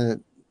 you want to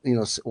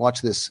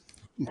watch this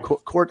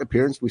court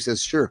appearance?" We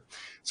says, "Sure."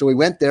 So we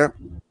went there.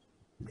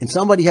 And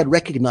somebody had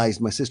recognized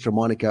my sister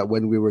Monica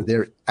when we were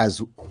there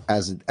as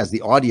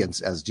the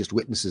audience, as just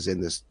witnesses in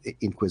this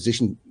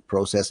inquisition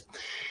process,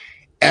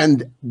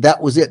 and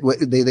that was it.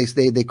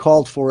 They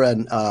called for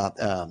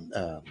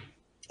a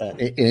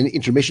an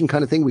intermission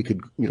kind of thing. We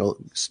could,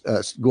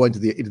 go into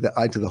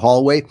the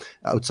hallway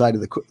outside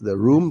of the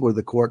room where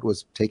the court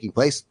was taking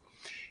place.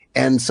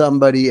 And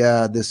somebody,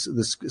 this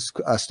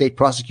state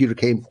prosecutor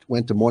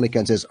went to Monica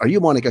and says, "Are you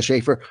Monica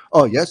Schaefer?"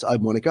 "Oh, yes,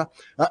 I'm Monica."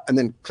 And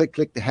then click,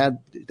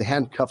 the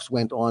handcuffs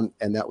went on,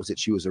 and that was it.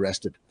 She was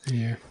arrested.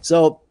 Yeah.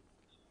 So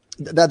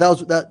that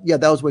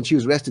was when she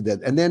was arrested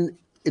then. And then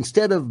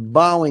instead of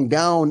bowing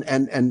down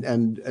and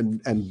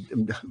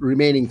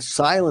remaining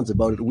silent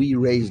about it, we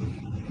raised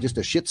just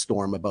a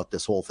shitstorm about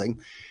this whole thing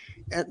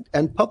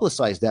and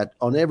publicized that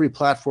on every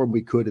platform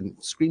we could and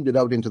screamed it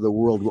out into the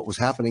world what was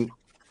happening.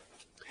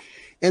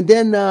 And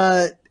then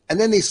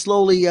they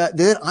slowly.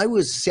 Then I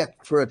was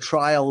set for a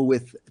trial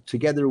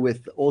together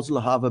with Ursula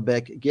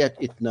Haverbeck, Gert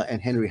Ittner,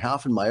 and Henry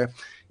Hafenmeier.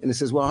 And it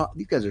says, "Well,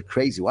 these guys are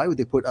crazy. Why would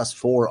they put us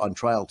four on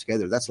trial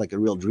together? That's like a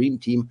real dream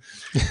team."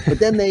 But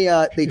then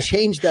they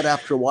changed that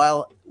after a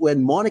while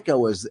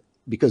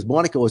because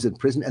Monica was in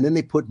prison, and then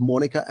they put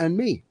Monica and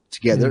me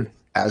together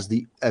as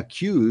the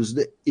accused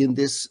in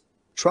this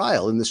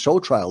trial, in this show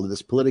trial, in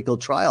this political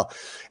trial.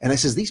 And I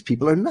says, these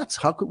people are nuts.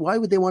 Why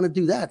would they want to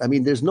do that? I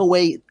mean, there's no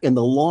way in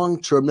the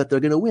long term that they're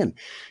going to win.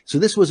 So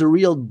this was a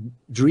real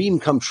dream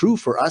come true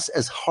for us,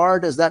 as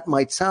hard as that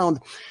might sound.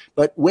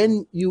 But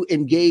when you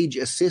engage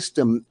a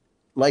system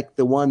like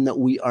the one that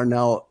we are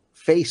now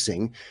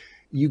facing,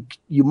 you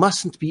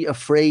mustn't be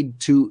afraid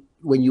to,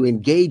 when you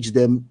engage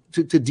them,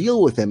 to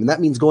deal with them. And that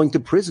means going to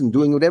prison,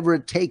 doing whatever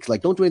it takes.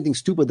 Like, don't do anything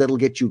stupid that'll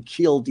get you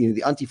killed.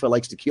 The Antifa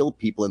likes to kill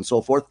people and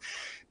so forth.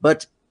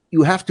 But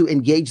you have to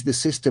engage the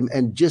system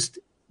and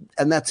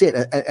that's it.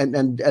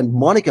 And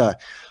Monica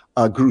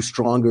grew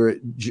stronger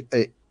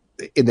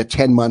in the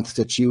 10 months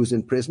that she was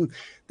in prison.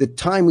 The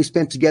time we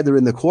spent together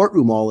in the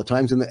courtroom all the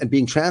times and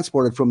being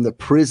transported from the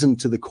prison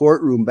to the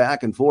courtroom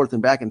back and forth.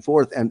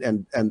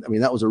 And I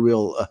mean, that was a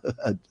real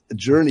a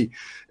journey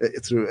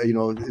through, it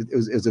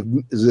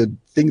was a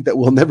thing that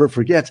we'll never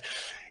forget.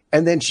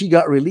 And then she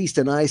got released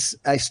and I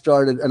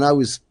started, and I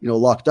was,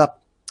 locked up.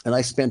 And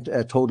I spent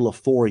a total of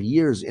 4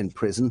 years in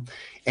prison.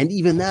 And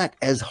even that,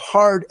 as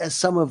hard as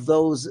some of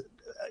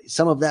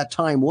that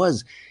time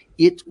was,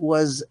 it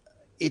was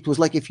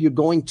like if you're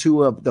going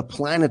to the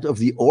planet of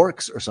the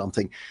orcs or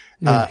something,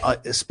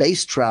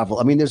 space travel.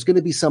 I mean, there's going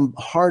to be some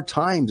hard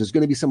times. There's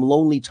going to be some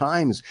lonely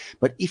times.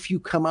 But if you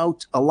come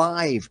out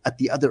alive at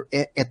the other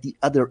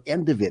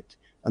end of it,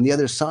 on the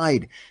other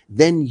side,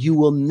 then you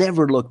will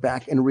never look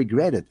back and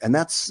regret it. And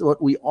that's what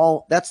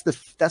that's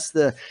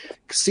the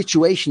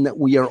situation that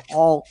we are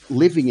all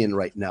living in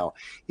right now,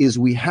 is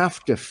we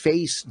have to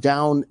face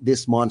down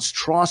this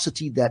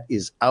monstrosity that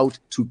is out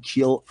to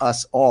kill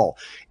us all.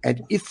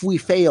 And if we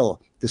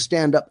fail to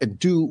stand up and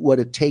do what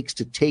it takes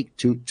to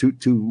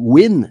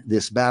win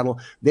this battle,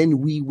 then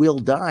we will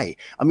die.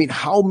 I mean,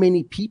 how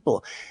many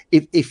people,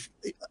 if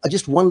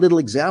just one little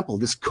example,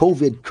 this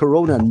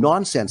corona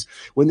nonsense,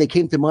 when they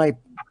came to my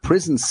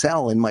prison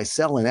cell, in my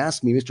cell, and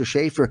asked me, "Mr.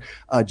 Schaefer,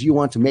 do you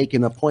want to make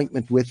an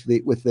appointment with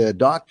the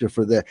doctor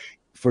for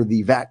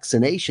the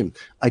vaccination?"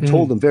 I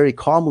told them very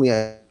calmly,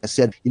 I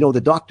said,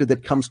 "The doctor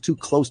that comes too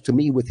close to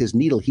me with his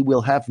needle, he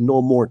will have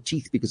no more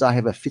teeth because I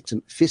have a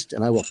fist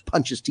and I will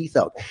punch his teeth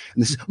out."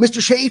 And this is,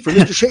 "Mr.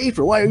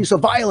 Schaefer, why are you so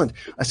violent?"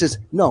 I says,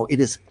 "No, it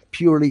is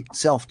purely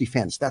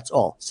self-defense. That's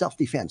all.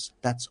 Self-defense.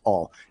 That's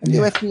all." And they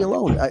left me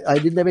alone. I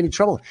didn't have any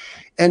trouble.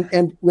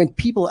 And when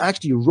people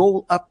actually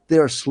roll up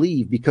their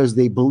sleeve because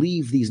they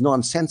believe these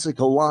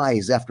nonsensical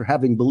lies after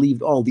having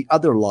believed all the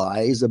other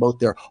lies about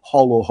their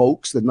hollow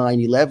hoax, the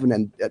 9/11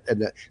 and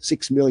the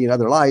 6 million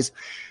other lies,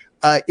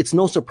 it's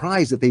no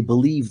surprise that they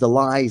believe the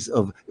lies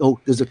of,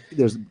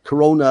 there's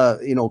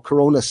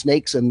corona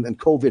snakes and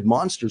COVID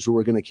monsters who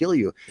are going to kill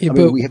you. Yeah, I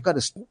mean, we have got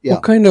to. Yeah.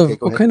 What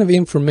kind of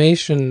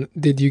information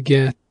did you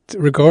get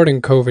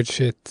regarding COVID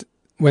shit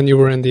when you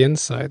were in the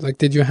inside? Like,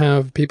 did you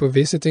have people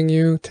visiting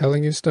you,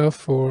 telling you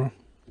stuff, or?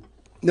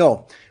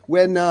 No.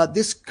 When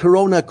this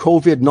corona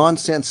COVID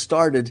nonsense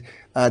started,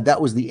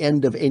 that was the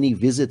end of any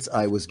visits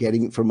I was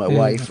getting from my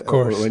wife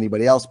or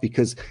anybody else,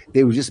 because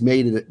they were just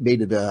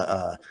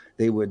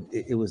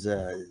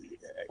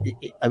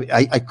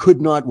I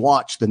could not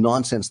watch the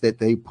nonsense that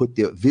they put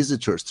the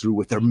visitors through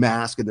with their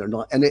mask and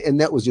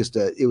and that was just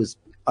it was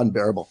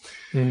unbearable.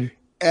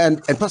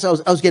 And plus I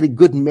was getting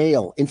good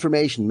mail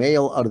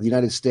out of the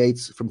United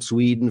States, from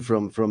Sweden,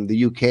 from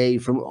the UK,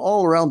 from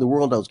all around the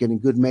world. I was getting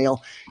good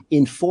mail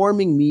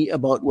informing me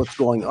about what's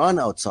going on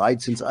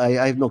outside, since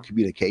I have no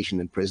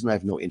communication in prison. I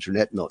have no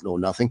internet, no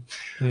nothing.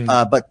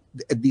 But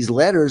these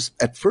letters,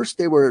 at first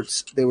they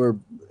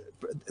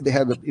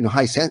had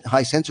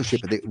high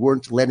censorship, and they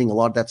weren't letting a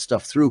lot of that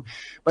stuff through.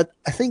 But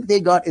I think they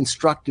got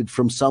instructed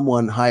from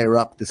someone higher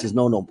up that says,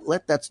 no,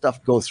 let that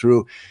stuff go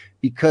through,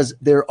 because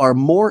there are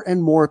more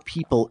and more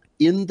people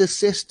in the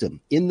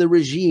system, in the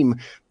regime,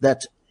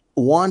 that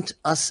want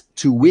us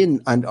to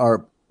win and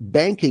are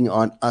banking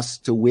on us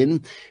to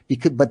win,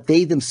 but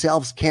they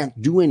themselves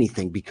can't do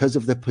anything because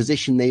of the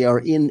position they are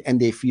in, and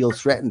they feel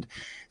threatened.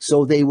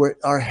 So they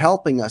are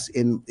helping us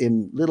in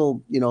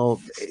little,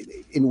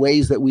 in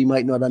ways that we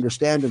might not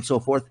understand and so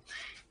forth.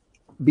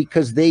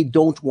 because they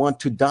don't want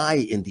to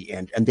die in the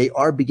end, and they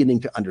are beginning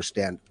to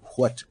understand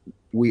what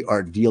we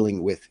are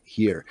dealing with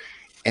here.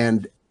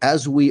 And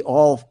as we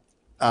all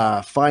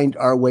find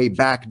our way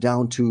back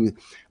down to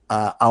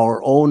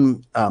our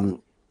own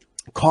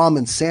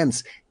common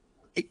sense,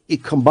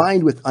 it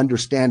combined with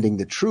understanding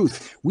the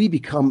truth, we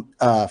become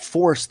a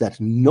force that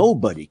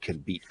nobody can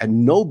beat.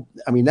 And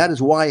that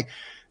is why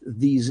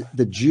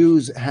the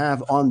Jews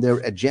have on their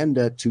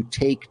agenda to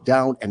take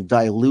down and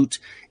dilute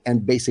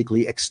and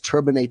basically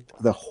exterminate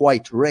the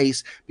white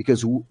race,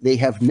 because they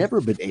have never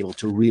been able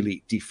to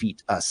really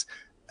defeat us.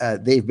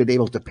 They've been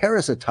able to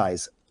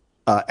parasitize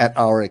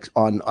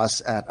on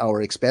us at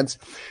our expense,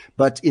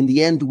 but in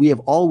the end, we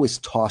have always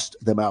tossed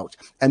them out,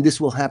 and this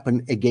will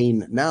happen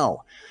again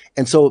now.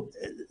 And so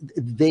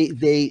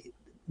the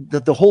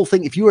whole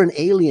thing, if you were an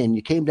alien,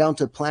 you came down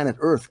to planet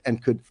Earth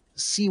and could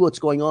see what's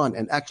going on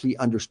and actually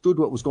understood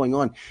what was going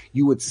on,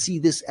 you would see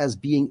this as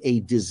being a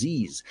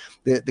disease.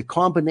 The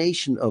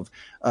combination of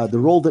the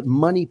role that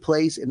money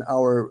plays in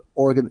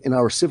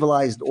our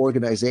civilized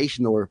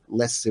organization, or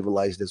less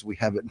civilized as we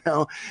have it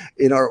now,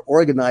 in our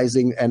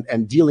organizing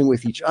and dealing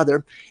with each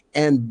other,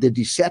 and the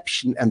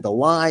deception and the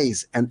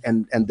lies and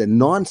the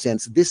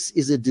nonsense, this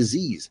is a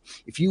disease.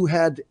 If you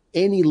had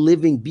any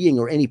living being,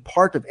 or any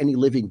part of any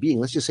living being,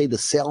 let's just say the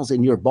cells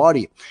in your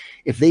body,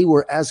 if they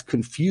were as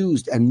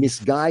confused and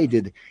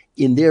misguided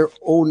in their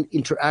own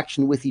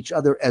interaction with each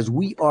other as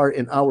we are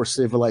in our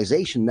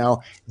civilization now,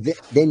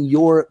 then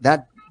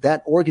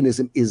that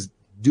organism is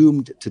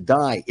doomed to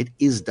die. It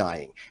is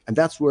dying. And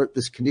that's where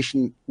this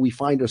condition we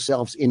find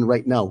ourselves in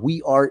right now.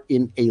 We are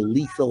in a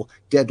lethal,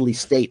 deadly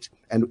state.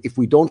 And if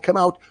we don't come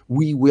out,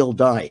 we will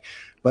die.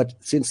 But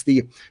since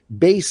the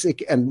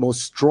basic and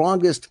most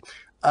strongest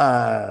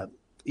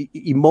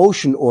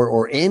emotion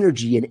or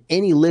energy in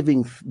any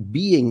living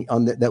being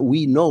that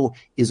we know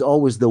is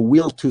always the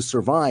will to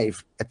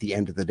survive at the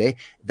end of the day,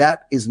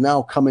 that is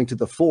now coming to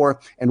the fore.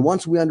 And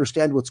once we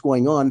understand what's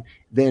going on,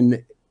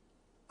 then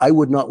I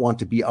would not want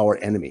to be our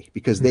enemy,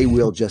 because they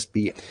will just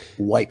be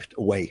wiped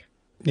away.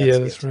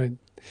 That's right.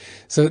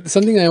 So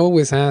something I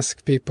always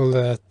ask people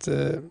that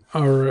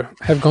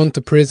have gone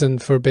to prison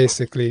for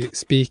basically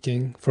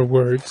speaking for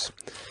words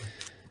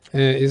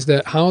is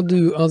that how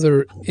do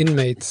other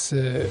inmates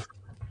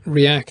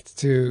react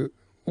to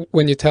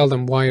when you tell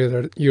them why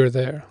you're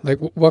there? Like,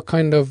 what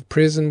kind of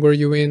prison were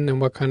you in,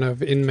 and what kind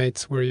of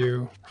inmates were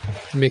you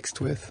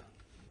mixed with?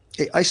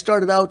 I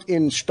started out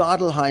in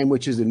Stadelheim,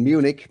 which is in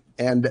Munich,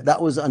 and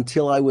that was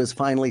until I was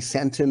finally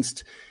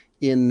sentenced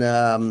in,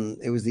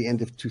 it was the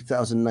end of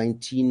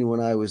 2019 when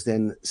I was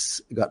then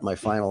got my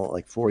final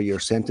 4-year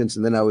sentence.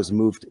 And then I was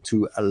moved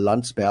to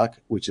Landsberg,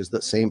 which is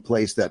the same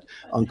place that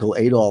Uncle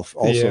Adolf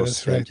also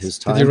spent his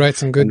time. Did you write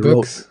some good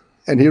books?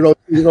 He wrote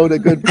a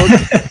good book,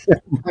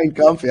 Mein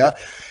Kampf, yeah.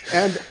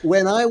 And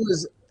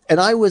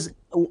I was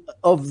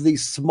of the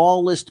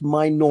smallest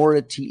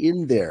minority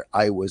in there.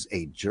 I was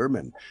a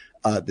German.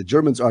 The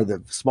Germans are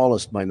the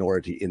smallest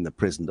minority in the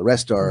prison. The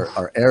rest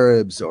are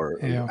Arabs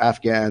or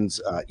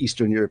Afghans,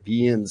 Eastern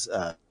Europeans.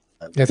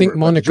 I think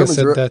Monica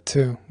said that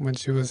too when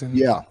she was in.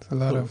 Yeah, a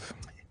lot of.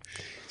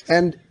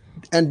 And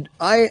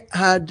I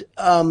had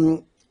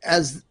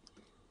as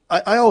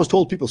I always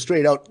told people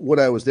straight out what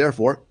I was there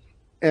for,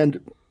 and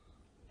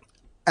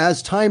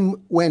as time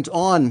went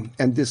on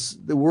and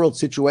the world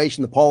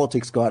situation, the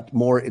politics got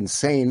more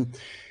insane,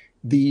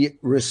 the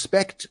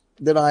respect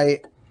that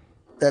I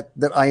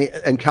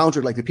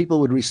encountered, the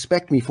people would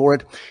respect me for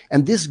it.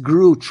 And this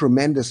grew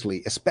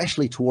tremendously,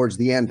 especially towards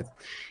the end.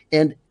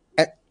 And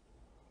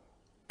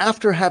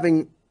after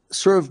having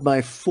served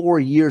my 4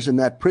 years in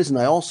that prison,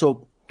 I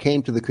also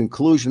came to the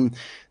conclusion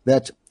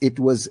that it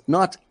was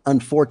not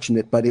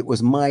unfortunate, but it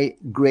was my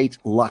great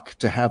luck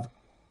to have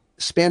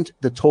spent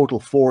the total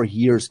 4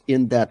 years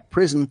in that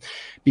prison,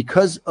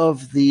 because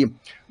of the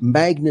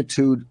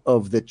magnitude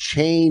of the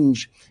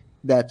change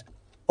that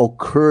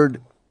occurred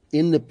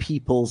in the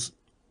people's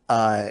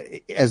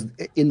as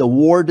in the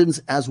wardens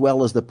as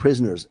well as the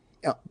prisoners,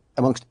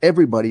 amongst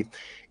everybody.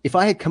 If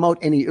I had come out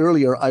any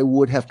earlier, I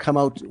would have come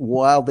out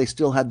while they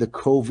still had the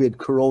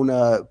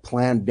corona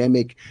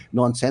pandemic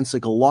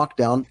nonsensical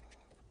lockdown.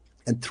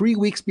 And 3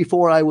 weeks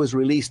before I was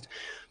released,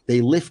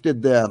 they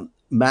lifted the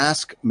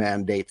mask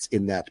mandates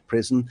in that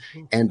prison,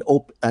 and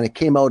I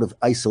came out of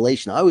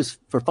isolation. I was,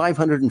 for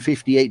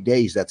 558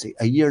 days, that's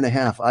a year and a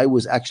half, I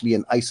was actually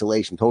in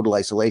isolation, total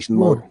isolation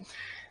mode.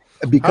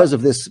 Because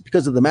of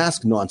the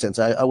mask nonsense.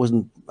 I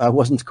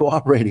wasn't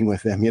cooperating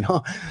with them,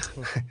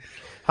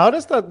 How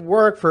does that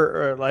work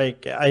for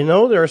I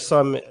know there's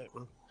some,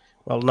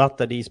 well, not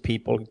that these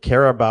people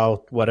care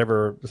about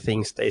whatever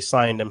things they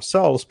sign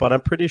themselves, but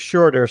I'm pretty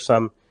sure there's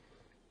some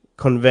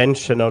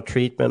conventional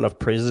treatment of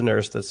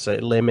prisoners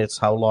that limits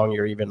how long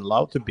you're even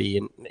allowed to be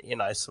in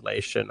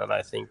isolation. And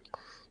I think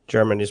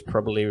Germany is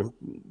probably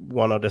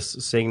one of the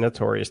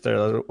signatories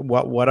there.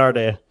 What are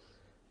the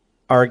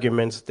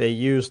arguments they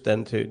use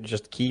then to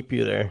just keep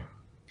you there?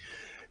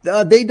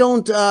 They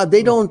don't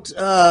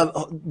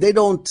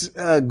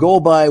go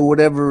by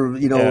whatever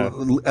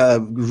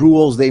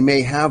rules they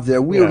may have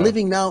there. We are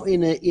living now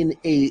in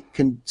a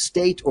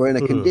state or in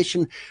a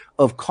condition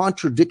of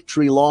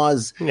contradictory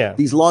laws. Yeah.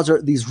 These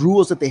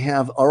rules that they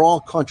have are all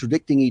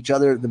contradicting each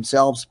other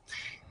themselves.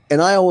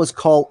 And I always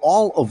call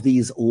all of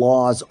these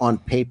laws on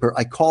paper,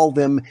 I call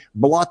them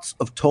blots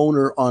of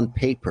toner on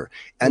paper.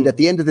 And at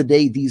the end of the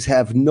day, these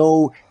have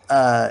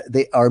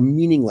they are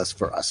meaningless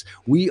for us.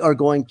 We are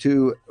going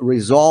to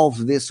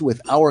resolve this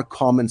with our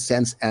common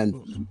sense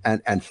and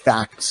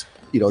facts,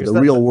 the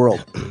real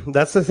world.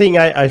 That's the thing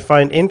I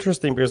find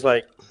interesting, because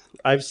like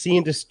I've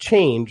seen this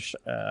change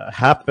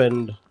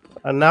happen.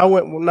 And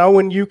now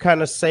when you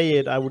kind of say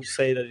it, I would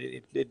say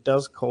that it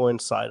does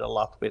coincide a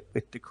lot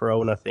with the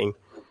Corona thing.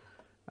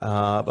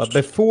 But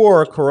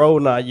before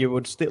Corona, you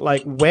would still,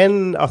 like,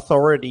 when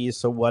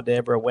authorities or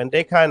whatever, when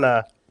they kind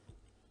of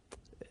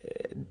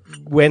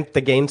went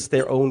against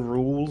their own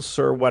rules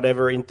or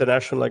whatever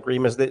international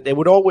agreements, they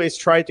would always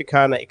try to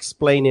kind of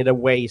explain it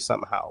away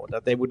somehow,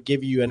 that they would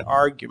give you an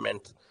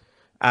argument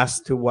as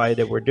to why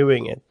they were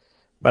doing it.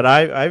 But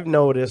I've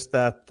noticed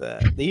that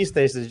these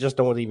days they just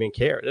don't even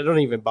care. They don't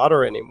even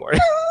bother anymore.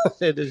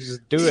 They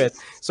just do it.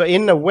 So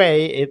in a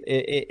way,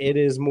 it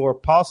is more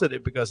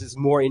positive, because it's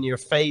more in your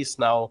face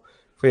now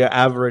for your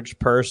average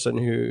person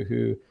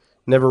who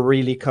never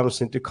really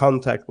comes into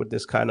contact with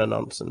this kind of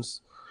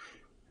nonsense.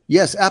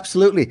 Yes,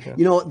 absolutely.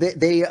 Yeah.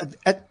 They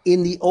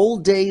in the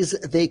old days,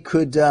 they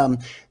could the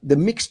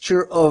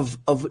mixture of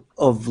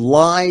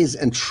lies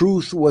and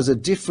truth was a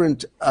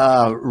different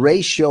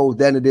ratio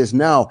than it is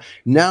now.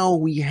 Now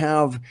we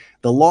have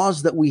the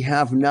laws that we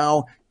have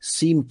now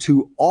seem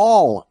to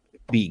all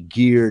be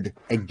geared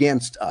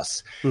against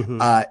us.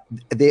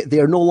 They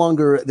are no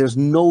longer, there's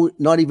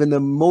not even the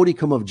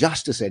modicum of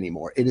justice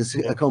anymore. It is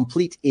a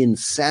complete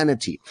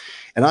insanity.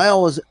 And I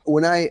always,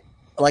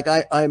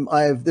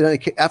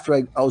 after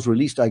I was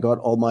released, I got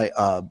all my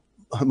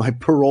my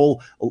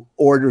parole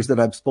orders that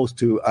I'm supposed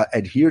to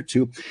adhere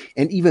to,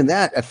 and even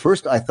that, at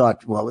first I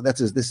thought, well,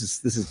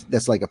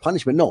 that's like a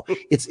punishment. No,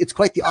 it's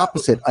quite the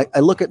opposite. I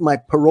look at my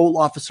parole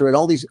officer and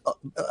all these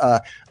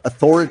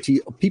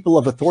people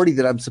of authority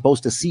that I'm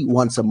supposed to see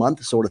once a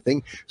month, sort of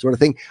thing.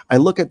 I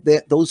look at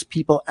those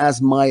people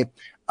as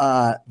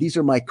these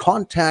are my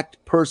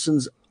contact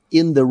persons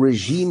in the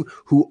regime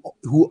who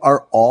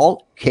are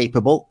all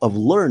capable of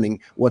learning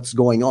what's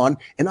going on,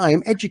 and I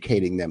am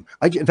educating them.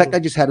 In fact, I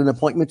just had an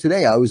appointment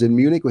today. I was in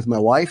Munich with my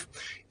wife,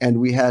 and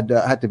we had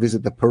to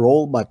visit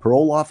my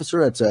parole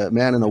officer. It's a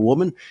man and a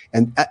woman,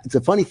 and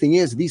the funny thing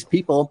is, these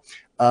people.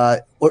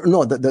 Not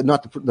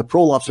the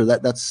parole officer.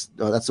 That's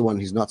the one.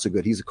 He's not so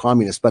good. He's a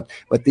communist. But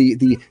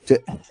the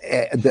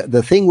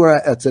thing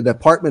where it's a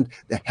department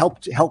that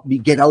helped me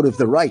get out of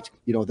the right,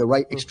 the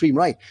right, extreme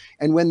right.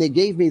 And when they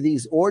gave me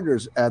these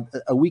orders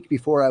a week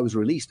before I was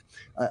released,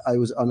 I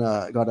was on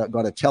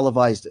got a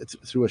televised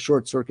through a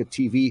short circuit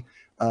TV,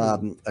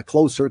 a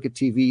closed circuit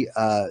TV.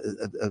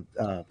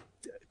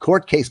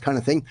 Court case kind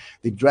of thing.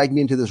 They dragged me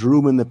into this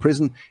room in the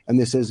prison, and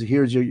they says,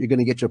 "Here's you're going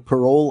to get your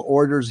parole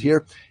orders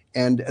here."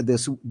 And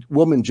this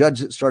woman judge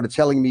started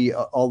telling me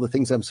all the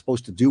things I'm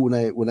supposed to do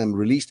when I'm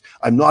released.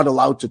 I'm not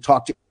allowed to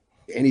talk to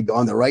anybody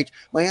on the right.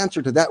 My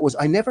answer to that was,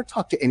 I never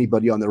talk to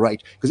anybody on the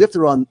right, because if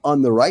they're on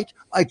the right,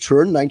 I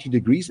turn 90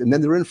 degrees and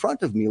then they're in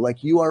front of me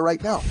like you are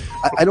right now.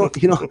 I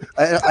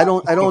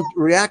don't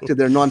react to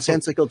their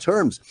nonsensical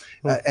terms.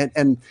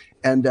 And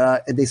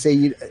they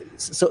say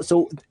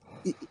so.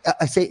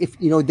 I say, if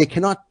they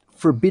cannot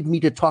forbid me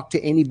to talk to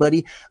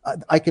anybody,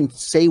 I can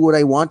say what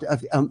I want.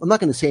 I'm not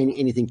going to say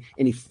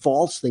any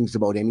false things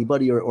about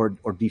anybody or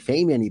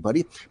defame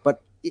anybody,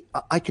 but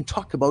I can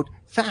talk about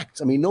facts.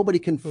 I mean, nobody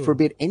can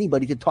forbid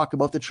anybody to talk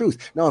about the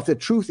truth. Now, if the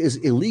truth is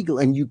illegal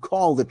and you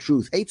call the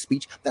truth hate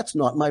speech, that's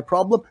not my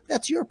problem.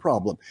 That's your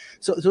problem.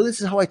 So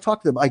this is how I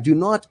talk to them. I do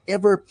not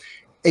ever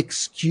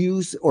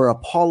excuse or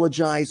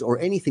apologize or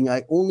anything.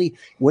 I only,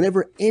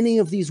 whenever any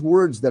of these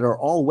words that are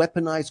all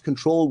weaponized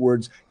control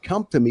words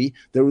come to me,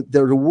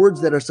 they're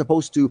words that are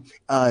supposed to,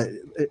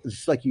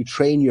 it's like you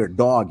train your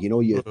dog,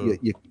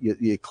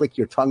 you click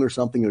your tongue or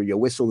something, or you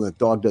whistle and the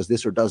dog does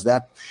this or does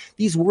that.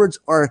 These words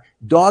are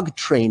dog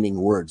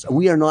training words.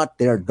 We are not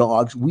their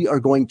dogs. We are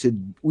going to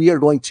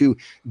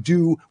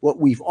do what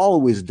we've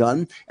always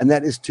done, and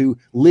that is to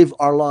live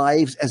our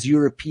lives as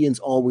Europeans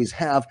always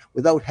have,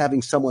 without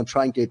having someone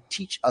trying to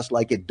teach us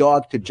like a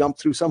dog to jump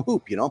through some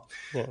hoop,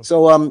 Yeah.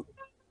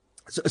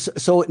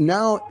 So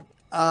now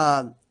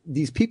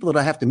these people that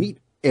I have to meet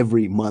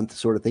every month,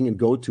 sort of thing, and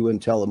go to and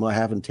tell them I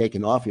haven't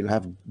taken off,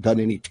 haven't done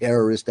any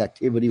terrorist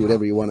activity,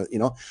 whatever you want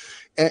to,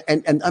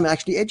 and I'm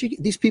actually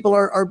educating. These people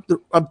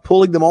I'm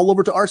pulling them all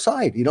over to our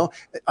side.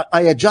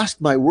 I adjust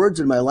my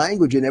words and my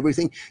language and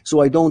everything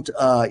so I don't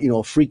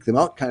freak them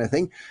out, kind of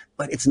thing.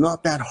 But it's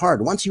not that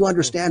hard. Once you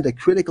understand a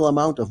critical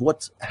amount of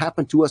what's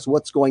happened to us,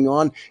 what's going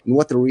on, and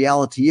what the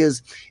reality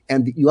is,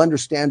 and you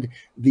understand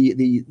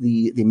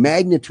the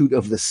magnitude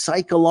of the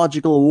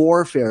psychological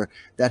warfare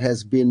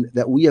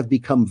that we have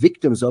become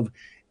victims of,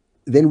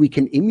 then we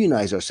can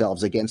immunize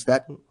ourselves against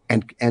that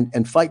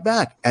and fight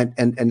back. And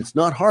it's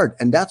not hard.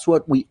 And that's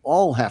what we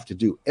all have to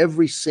do.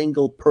 Every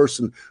single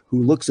person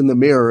who looks in the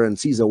mirror and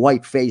sees a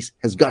white face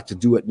has got to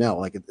do it now.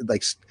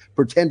 Like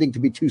pretending to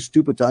be too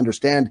stupid to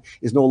understand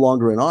is no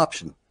longer an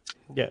option.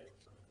 Yeah,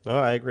 no,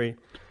 I agree.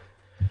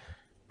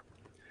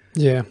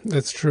 Yeah,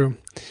 that's true.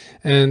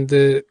 And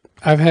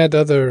I've had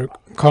other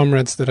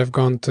comrades that have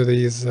gone to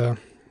these, I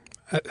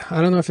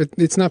don't know if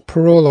it's not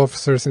parole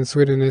officers in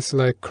Sweden, it's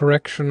like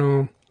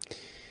correctional,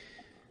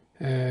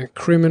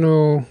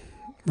 criminal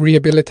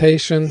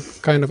rehabilitation,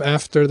 kind of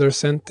after their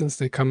sentence,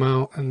 they come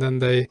out and then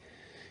they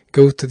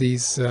go to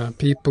these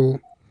people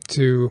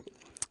to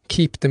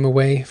keep them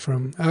away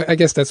from, I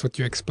guess that's what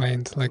you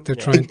explared, like they're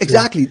trying to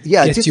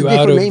get you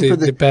out of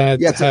the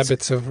bad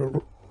habits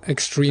of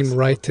extreme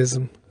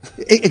rightism.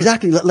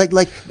 Exactly,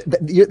 like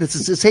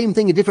it's the same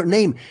thing, a different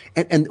name,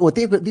 and what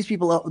these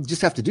people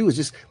just have to do is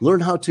just learn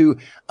how to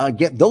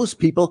get those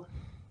people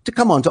to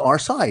come onto our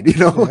side. You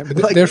know,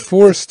 they're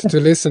forced to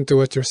listen to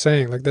what you're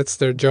saying. Like that's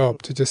their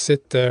job, to just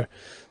sit there.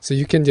 So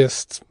you can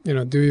just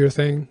do your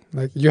thing.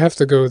 Like you have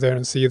to go there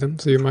and see them.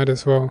 So you might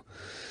as well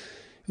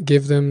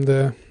give them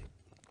the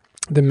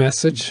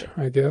message,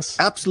 I guess.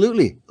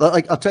 Absolutely.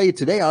 Like I'll tell you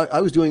today, I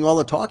was doing all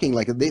the talking.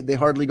 Like they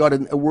hardly got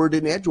a word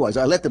in edgewise.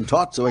 I let them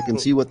talk so I can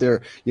see what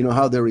they're,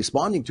 how they're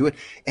responding to it.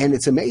 And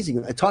it's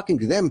amazing. Talking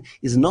to them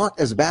is not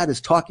as bad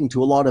as talking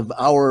to a lot of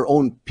our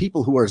own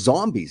people who are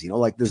zombies.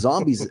 Like the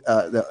zombies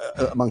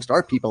amongst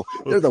our people,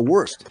 they're the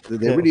worst.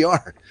 They really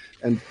are.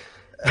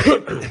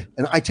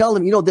 And I tell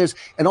them,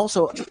 and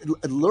also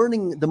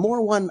learning, the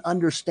more one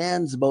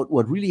understands about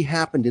what really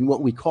happened in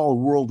what we call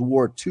World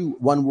War II,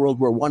 World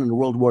War I and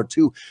World War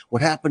II,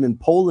 what happened in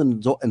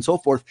Poland and so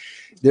forth,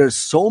 there's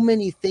so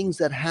many things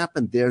that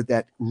happened there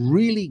that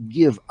really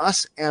give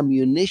us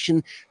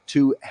ammunition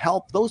to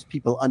help those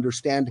people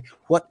understand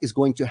what is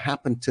going to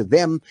happen to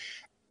them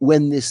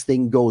when this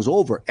thing goes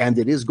over, and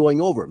it is going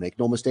over, make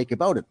no mistake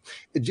about it.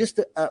 Just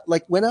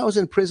like when I was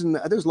in prison,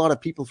 there's a lot of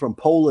people from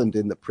Poland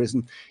in the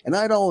prison, and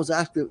I'd always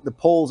ask the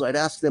Poles, I'd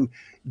ask them,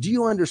 do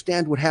you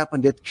understand what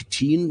happened at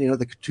Katyn,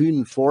 the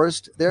Katyn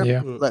forest there?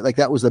 Yeah. Like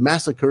that was the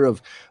massacre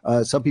of,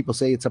 some people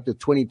say it's up to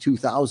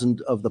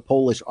 22,000 of the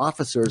Polish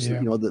officers,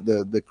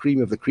 the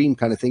cream of the cream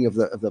kind of thing of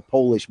the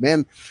Polish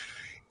men.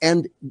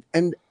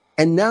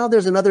 And now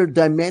there's another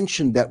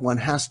dimension that one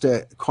has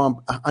to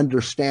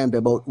understand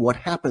about what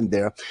happened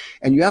there.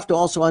 And you have to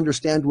also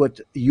understand what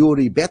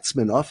Yuri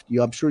Bezmenov,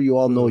 I'm sure you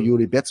all know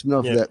Yuri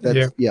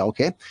Bezmenov. Yeah.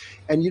 Okay.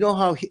 And you know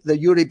how the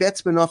Yuri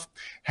Bezmenov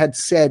had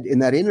said in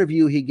that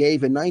interview he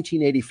gave in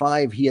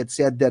 1985, he had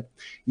said that,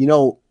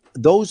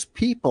 those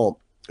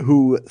people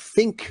who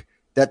think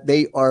that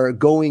they are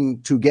going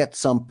to get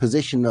some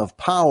position of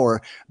power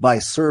by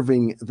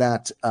serving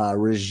that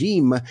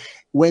regime,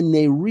 when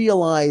they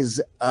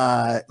realize,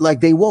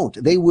 they won't,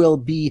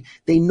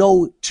 they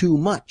know too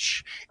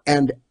much.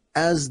 And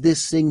as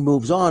this thing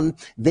moves on,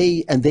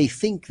 they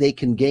think they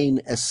can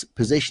gain a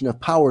position of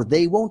power.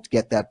 They won't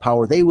get that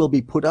power. They will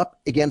be put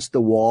up against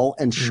the wall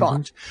and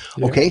shot.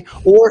 Yeah. Okay.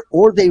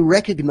 Or they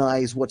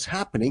recognize what's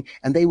happening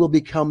and they will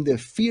become the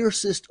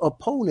fiercest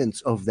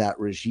opponents of that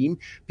regime,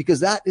 because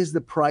that is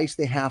the price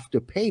they have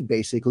to pay,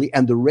 basically,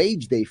 and the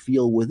rage they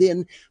feel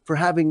within for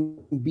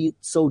having been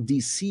so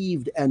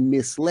deceived and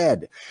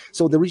misled.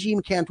 So the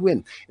regime can't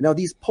win. Now,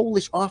 these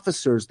Polish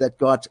officers that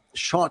got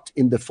shot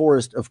in the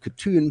forest of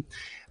Katyn,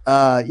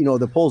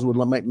 the Poles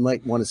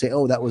might want to say,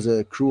 oh, that was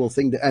a cruel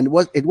thing. And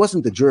it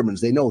wasn't the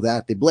Germans. They know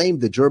that. They blamed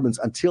the Germans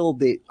until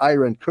the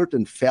Iron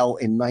Curtain fell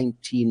in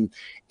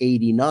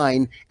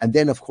 1989. And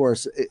then, of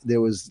course,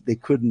 they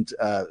couldn't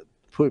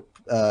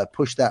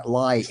push that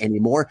lie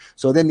anymore.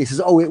 So then he says,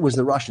 oh, it was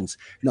the Russians.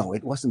 No,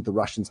 it wasn't the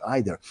Russians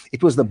either.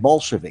 It was the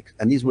Bolsheviks,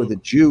 and these were the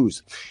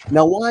Jews.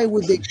 Now, why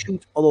would they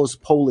shoot all those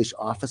Polish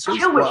officers?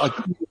 Well,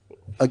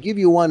 I'll give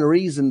you one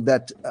reason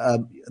that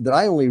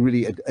I only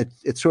really,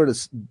 it sort of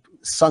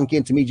sunk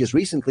into me just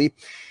recently,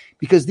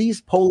 because these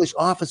Polish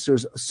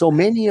officers, so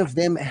many of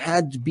them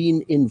had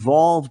been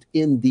involved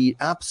in the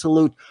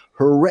absolute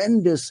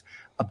horrendous,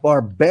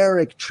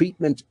 barbaric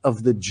treatment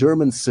of the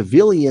German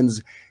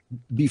civilians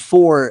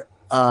before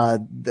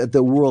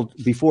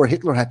before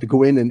Hitler had to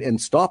go in and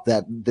stop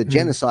the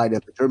genocide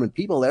of the German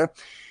people there.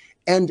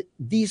 And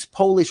these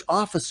Polish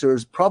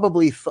officers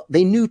probably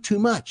they knew too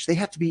much. They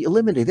had to be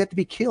eliminated. They had to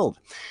be killed,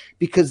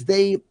 because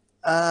they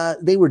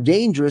were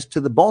dangerous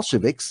to the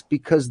Bolsheviks,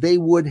 because they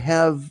would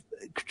have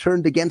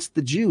turned against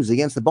the Jews,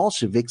 against the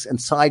Bolsheviks, and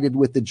sided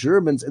with the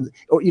Germans,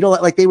 or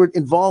like they were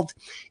involved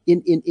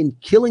in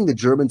killing the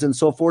Germans and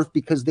so forth,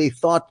 because they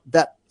thought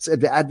that's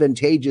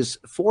advantageous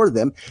for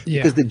them,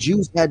 because the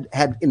Jews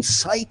had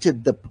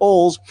incited the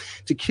Poles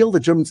to kill the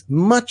Germans,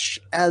 much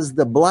as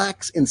the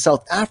blacks in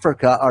South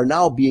Africa are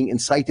now being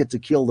incited to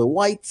kill the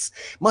whites,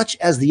 much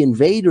as the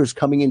invaders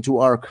coming into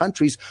our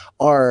countries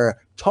are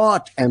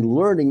taught and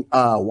learning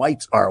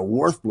whites are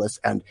worthless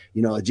and,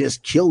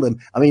 just kill them.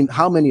 I mean,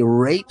 how many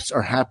rapes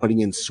are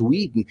happening in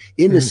Sweden?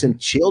 Innocent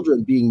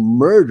children being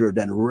murdered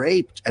and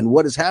raped. And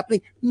what is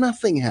happening?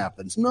 Nothing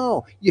happens.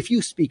 No, if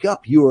you speak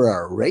up, you're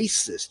a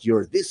racist.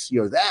 You're this,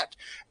 you're that.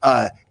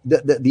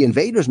 The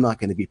invader's not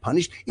going to be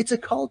punished. It's a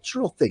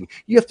cultural thing.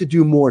 You have to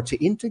do more to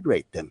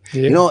integrate them.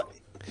 Yeah.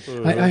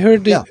 I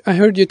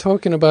heard you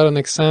talking about an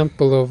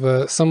example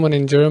of someone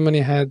in Germany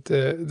had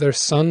their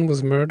son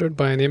was murdered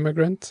by an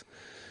immigrant.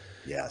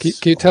 Yes.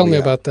 Can you tell me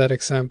about that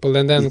example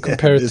and then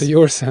compare it to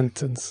your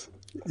sentence?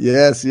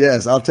 Yes.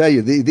 I'll tell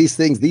you, these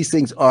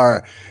things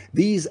are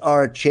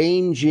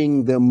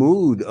changing the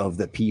mood of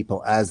the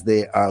people as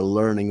they are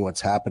learning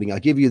what's happening. I'll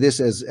give you this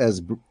as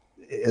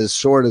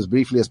short, as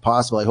briefly as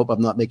possible. I hope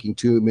I'm not making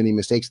too many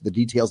mistakes with the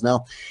details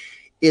now.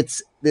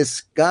 It's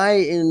this guy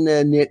in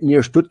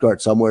near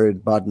Stuttgart, somewhere in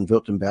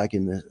Baden-Württemberg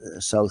in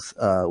the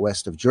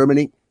southwest of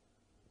Germany.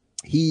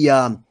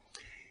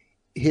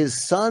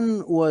 His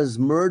son was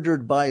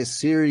murdered by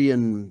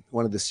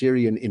one of the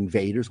Syrian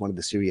invaders, one of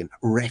the Syrian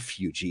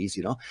refugees,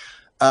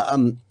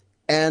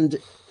 and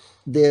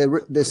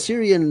the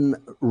Syrian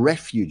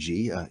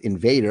refugee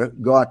invader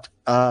got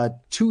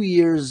 2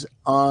 years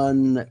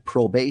on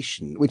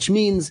probation, which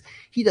means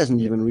he doesn't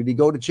even really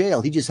go to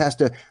jail. He just has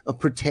to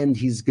pretend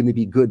he's going to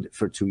be good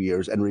for 2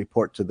 years and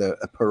report to the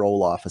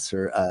parole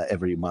officer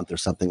every month or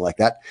something like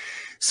that.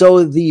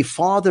 So the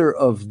father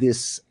of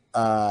this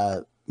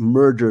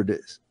murdered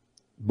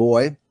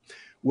boy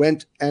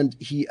went and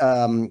he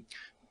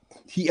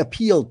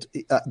appealed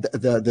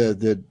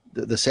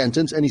the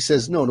sentence, and he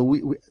says, no,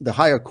 the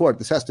higher court,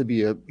 this has to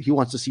be he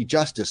wants to see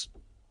justice.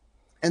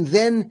 And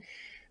then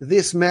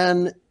this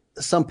man,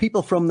 some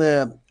people from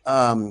the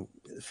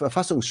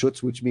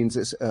Verfassungsschutz, which means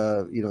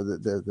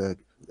the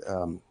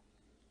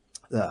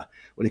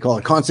what do you call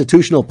it,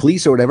 constitutional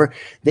police or whatever,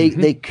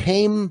 they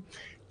came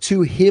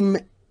to him,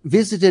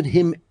 visited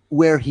him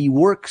where he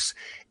works,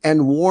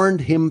 and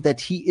warned him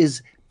that he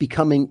is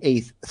becoming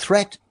a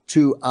threat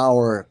to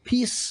our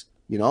peace,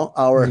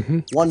 our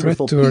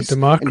wonderful threat to peace. our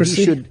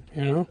democracy,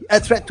 a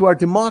threat to our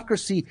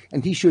democracy,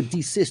 and he should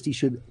desist. He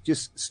should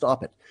just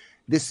stop it.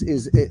 This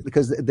is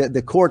because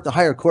the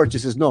higher court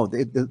just says no.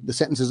 The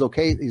sentence is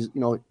okay. He's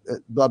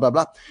blah blah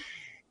blah,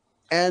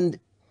 and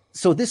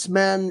so this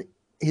man,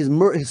 his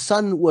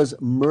son was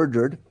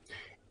murdered,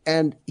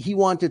 and he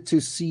wanted to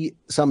see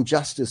some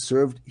justice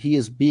served. He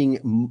is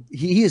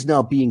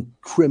now being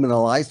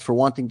criminalized for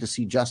wanting to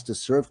see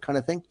justice served, kind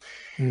of thing.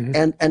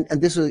 Mm-hmm.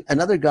 And this was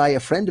another guy, a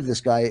friend of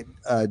this guy,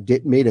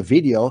 made a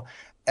video,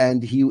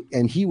 and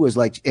he was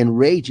like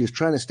enraged. He was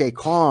trying to stay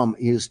calm.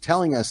 He was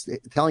telling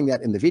that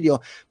in the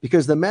video,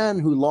 because the man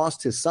who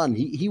lost his son,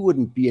 he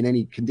wouldn't be in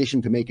any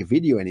condition to make a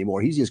video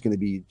anymore. He's just going to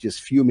be just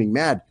fuming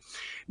mad.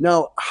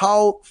 Now,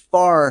 how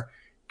far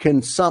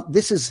can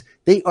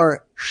they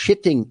are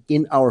shitting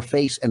in our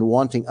face and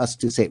wanting us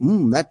to say,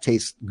 that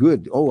tastes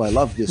good. Oh, I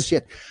love this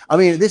shit. I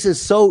mean, this is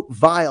so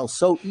vile,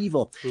 so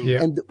evil.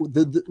 Yeah. And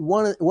the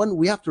one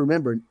we have to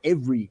remember, and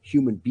every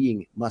human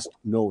being must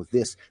know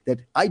this,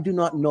 that I do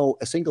not know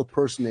a single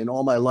person in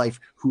all my life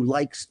who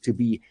likes to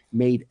be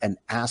made an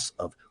ass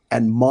of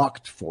and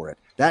mocked for it.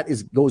 That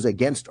goes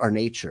against our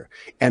nature.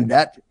 And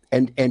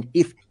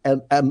if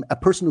a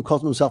person who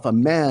calls himself a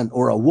man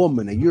or a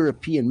woman, a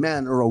European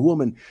man or a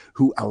woman,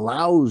 who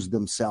allows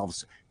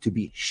themselves to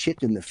be shit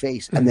in the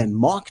face and then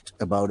mocked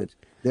about it,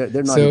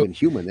 they're not even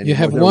human anymore. You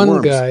have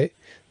one guy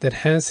that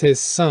has his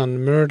son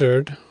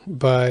murdered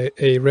by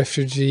a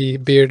refugee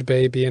beard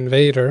baby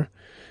invader,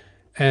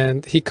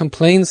 and he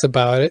complains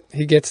about it.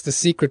 He gets the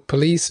secret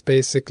police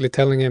basically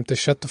telling him to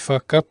shut the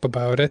fuck up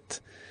about it.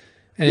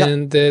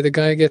 And the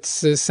guy gets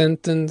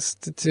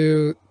sentenced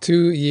to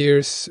 2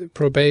 years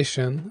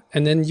probation,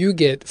 and then you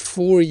get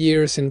 4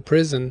 years in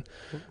prison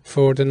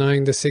for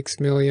denying the 6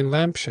 million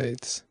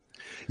lampshades.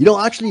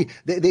 Actually,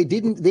 they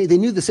didn't. They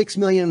knew the 6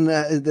 million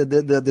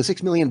the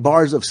 6 million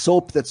bars of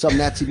soap that some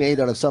Nazi made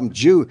out of some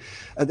Jew.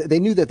 They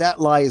knew that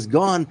lie is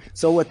gone.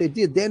 So what they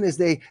did then is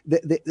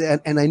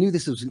and I knew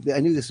this was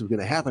going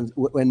to happen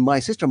when my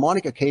sister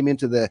Monica came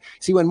into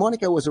when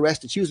Monica was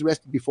arrested. She was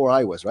arrested before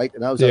I was, right,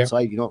 and I was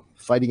outside,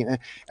 fighting it.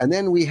 And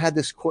then we had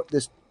this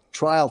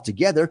trial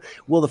together.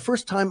 Well, the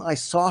first time I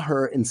saw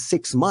her in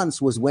 6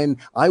 months was when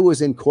I was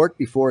in court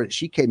before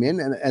she came in,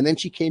 and then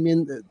she came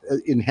in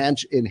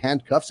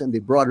handcuffs, and they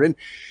brought her in,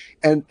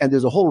 and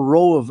there's a whole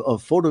row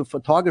of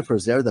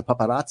photographers there, the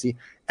paparazzi,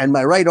 and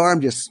my right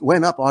arm just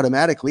went up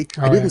automatically.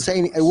 I didn't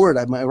say a word.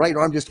 My right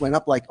arm just went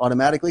up like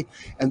automatically,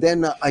 and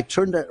then I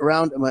turned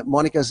around, and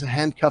Monica's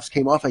handcuffs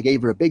came off. I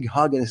gave her a big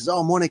hug, and I says,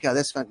 "Oh, Monica,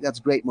 that's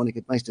great,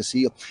 Monica. Nice to see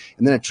you."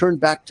 And then I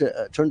turned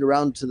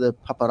around to the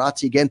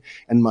paparazzi again,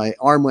 and my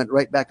arm went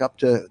right back up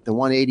to the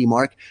 180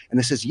 mark. And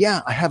I says,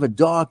 "Yeah, I have a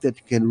dog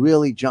that can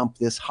really jump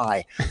this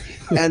high."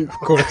 And of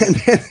course.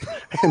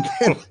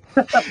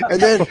 And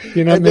then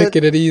you're not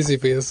making it easy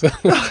for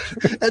yourself.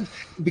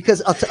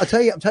 Because I'll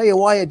tell you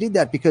why I did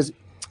that. Because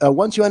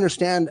once you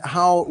understand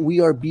how we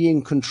are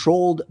being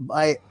controlled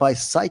by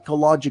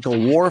psychological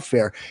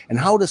warfare, and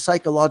how does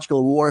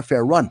psychological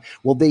warfare run?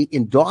 Well, they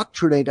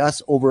indoctrinate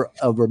us over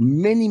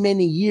many,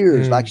 many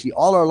years, actually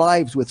all our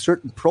lives, with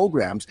certain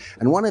programs.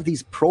 And one of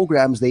these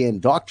programs they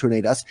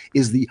indoctrinate us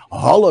is the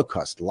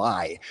Holocaust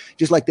lie.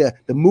 Just like the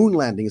moon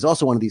landing is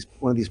also one of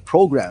these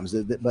programs.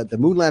 But the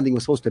moon landing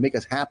was supposed to make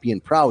us happy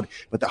and proud,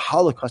 but the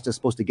Holocaust is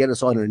supposed to get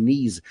us on our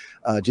knees.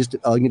 I'm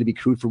going to be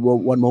crude for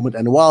one moment,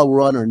 and while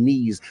we're on our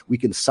knees, we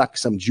can suck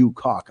some Jew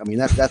cock. I mean,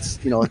 that's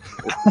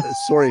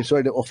sorry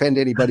to offend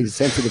anybody's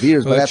sensitive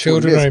ears, but that's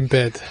children what it is. are in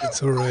bed.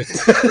 It's all right.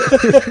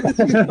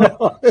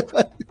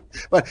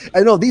 But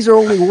I know these are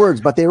only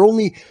words, but they're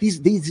only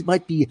these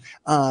might be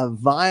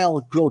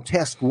vile,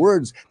 grotesque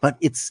words, but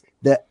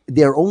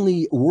they're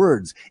only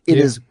words. It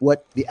is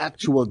what the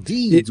actual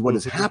deeds, what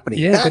is happening.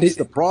 Yeah, that's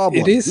the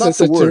problem. It is not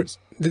the words.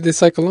 The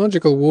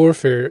psychological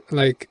warfare,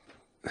 like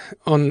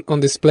on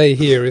display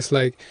here, is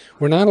like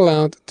we're not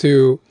allowed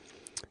to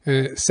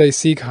say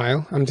Sieg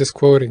Heil. I'm just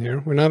quoting here.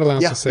 We're not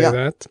allowed to say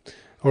that.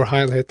 Or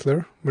Heil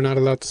Hitler. We're not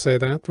allowed to say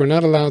that. We're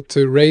not allowed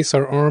to raise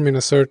our arm in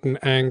a certain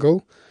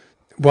angle.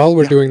 While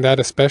we're doing that,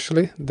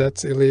 especially,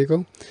 that's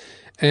illegal.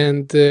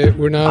 And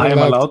we're not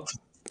allowed.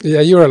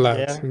 Yeah, you're allowed.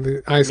 Yeah.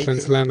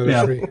 Iceland's land of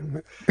the free.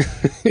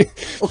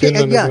 Okay,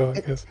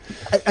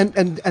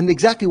 and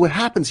exactly what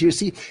happens here.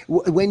 See,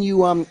 when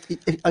you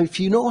if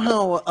you know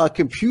how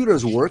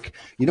computers work,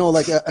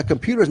 like a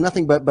computer is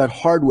nothing but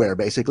hardware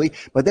basically.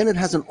 But then it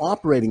has an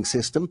operating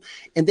system,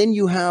 and then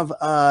you have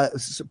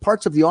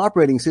parts of the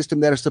operating system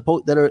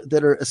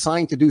that are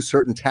assigned to do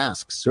certain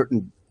tasks,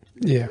 certain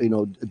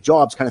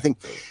jobs, kind of thing.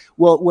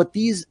 Well, what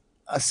these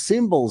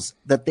symbols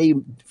that they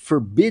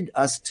forbid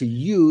us to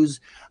use,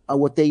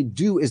 what they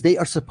do is they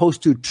are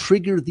supposed to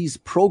trigger these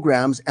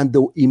programs and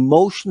the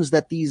emotions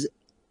that these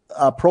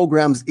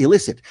programs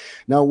elicit.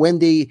 Now, when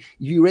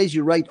you raise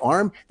your right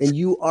arm, then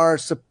you are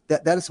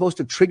that is supposed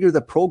to trigger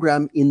the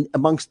program in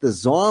amongst the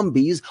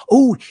zombies.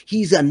 Oh,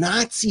 he's a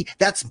Nazi.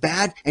 That's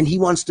bad, and he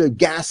wants to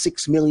gas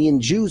 6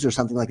 million Jews or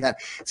something like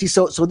that. See,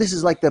 so this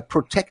is like the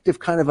protective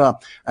kind of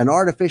an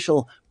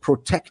artificial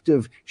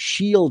protective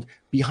shield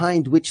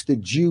behind which the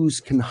Jews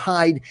can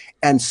hide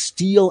and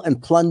steal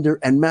and plunder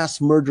and mass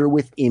murder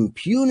with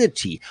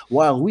impunity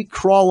while we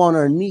crawl on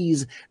our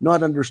knees,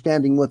 not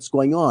understanding what's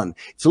going on.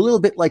 It's a little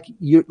bit like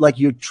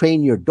you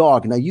train your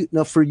dog.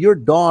 Now for your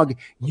dog,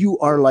 you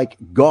are like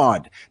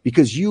God,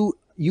 because you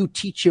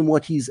teach him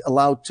what he's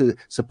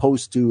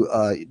supposed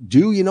to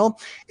do.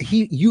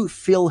 You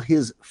fill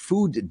his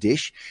food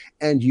dish,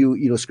 and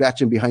you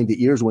scratch him behind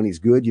the ears when he's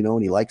good,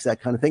 and he likes that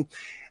kind of thing.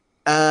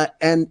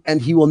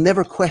 And he will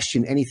never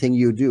question anything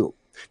you do.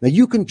 Now,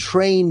 you can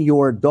train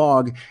your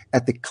dog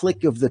at the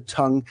click of the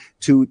tongue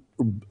to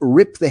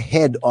rip the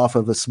head off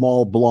of a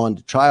small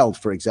blonde child,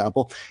 for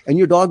example, and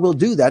your dog will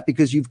do that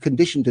because you've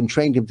conditioned and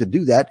trained him to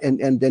do that,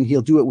 and then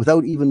he'll do it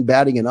without even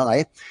batting an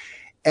eye.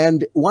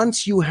 And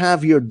once you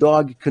have your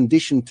dog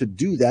conditioned to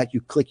do that, you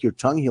click your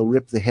tongue, he'll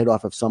rip the head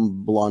off of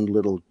some blonde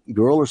little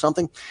girl or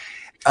something.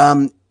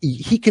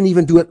 He can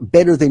even do it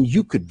better than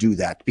you could do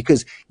that,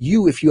 because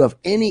if you have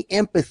any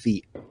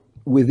empathy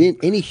within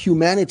any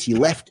humanity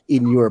left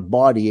in your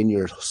body, in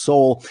your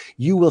soul,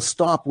 you will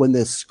stop when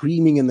the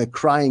screaming and the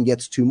crying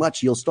gets too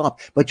much. You'll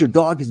stop. But your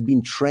dog has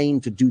been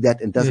trained to do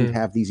that and doesn't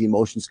have these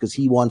emotions because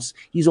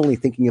he's only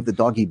thinking of the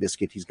doggy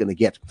biscuit he's going to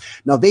get.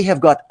 Now, they have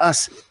got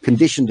us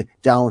conditioned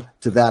down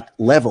to that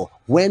level.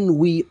 When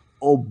we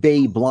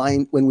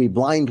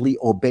blindly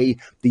obey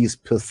these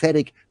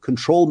pathetic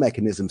control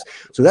mechanisms.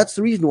 So that's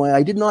the reason why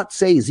I did not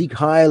say Sieg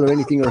Heil or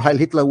anything, or Heil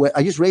Hitler.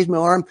 I just raised my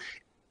arm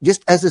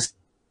just as a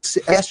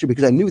gesture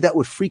because I knew that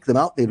would freak them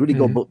out. They'd really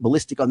go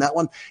ballistic on that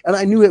one. And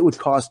I knew it would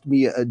cost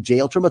me a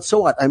jail term, but so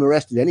what? I'm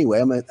arrested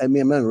anyway. I'm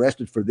not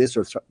arrested for this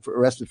or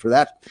arrested for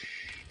that.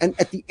 And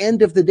at the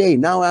end of the day,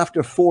 now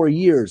after 4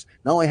 years,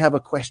 now I have a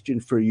question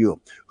for you.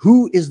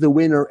 Who is the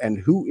winner and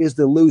who is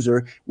the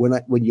loser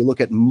when you look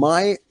at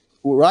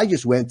where I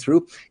just went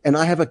through? And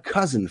I have a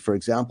cousin, for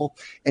example,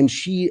 and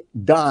she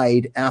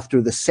died after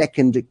the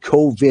second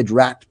COVID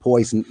rat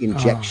poison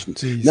injection.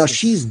 Now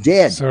she's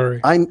dead.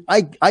 Sorry.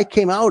 I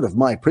came out of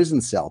my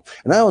prison cell,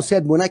 and I always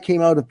said when I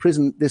came out of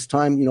prison this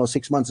time,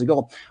 6 months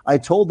ago, I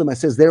told them, I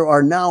says, there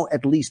are now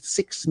at least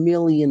 6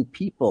 million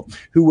people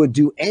who would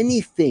do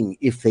anything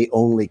if they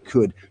only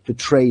could to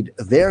trade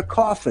their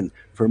coffin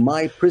for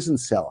my prison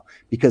cell,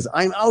 because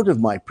I'm out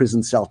of my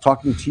prison cell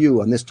talking to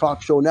you on this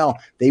talk show now.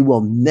 They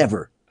will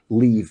never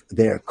leave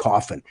their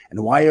coffin.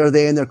 And why are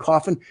they in their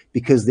coffin?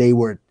 Because they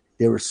were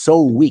so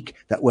weak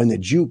that when the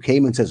Jew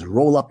came and says,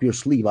 roll up your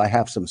sleeve, I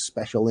have some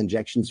special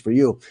injections for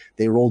you,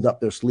 they rolled up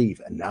their sleeve,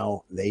 and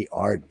now they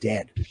are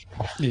dead.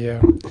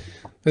 Yeah.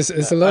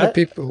 There's a lot of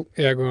people.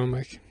 Yeah, go on,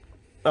 Mike.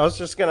 I was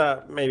just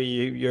maybe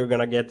you're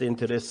gonna get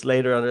into this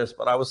later on this,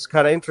 but I was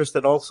kind of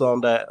interested also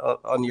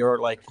on your,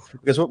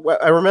 because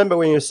I remember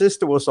when your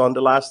sister was on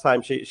the last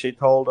time, she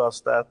told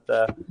us that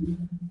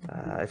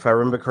if I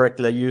remember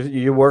correctly,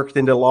 you worked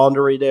in the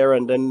laundry there,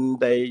 and then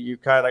you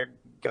kind of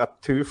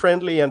got too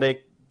friendly and they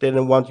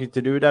didn't want you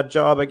to do that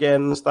job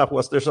again and stuff.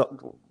 Was this?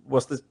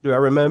 Do I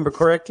remember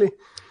correctly?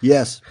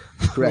 Yes,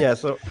 correct. Yeah.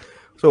 So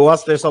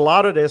there's a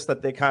lot of this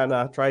that they kind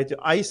of try to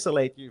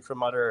isolate you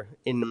from other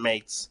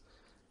inmates,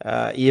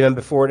 even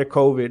before the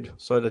COVID,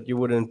 so that you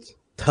wouldn't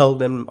tell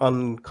them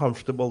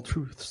uncomfortable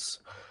truths.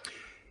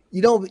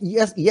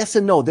 Yes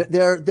and no.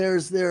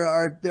 There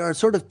are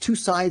sort of two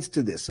sides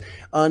to this.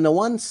 On the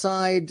one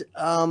side,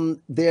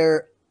 they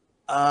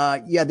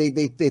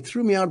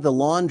threw me out of the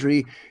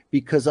laundry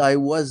because I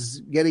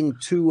was getting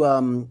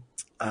too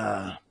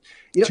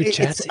too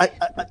chatty.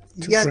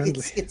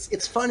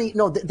 It's funny.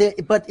 No,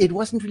 but it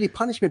wasn't really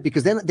punishment,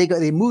 because then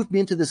they moved me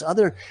into this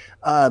other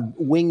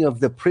wing of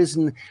the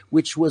prison,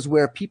 which was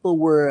where people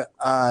were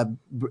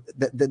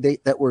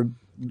that were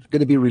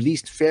going to be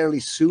released fairly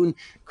soon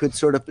could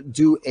sort of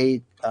do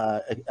a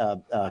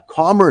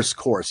commerce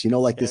course,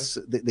 this,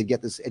 they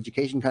get this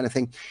education kind of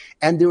thing.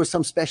 And there were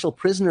some special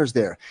prisoners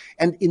there.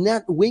 And in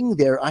that wing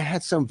there, I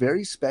had some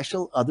very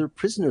special other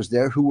prisoners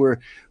there who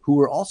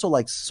were also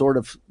like sort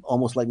of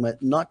almost like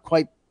not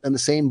quite in the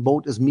same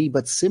boat as me,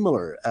 but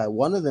similar.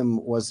 One of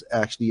them was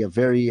actually a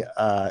very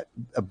a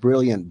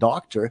brilliant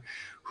doctor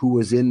who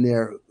was in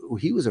there.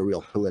 He was a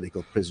real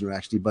political prisoner,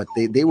 actually, but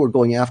they were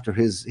going after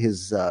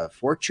his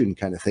fortune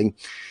kind of thing.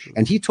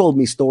 And he told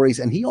me stories,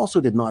 and he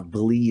also did not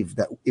believe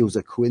that it was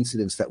a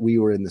coincidence that we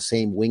were in the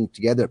same wing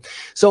together.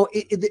 So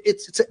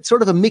it's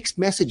sort of a mixed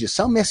messages.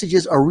 Some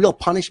messages are real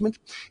punishment,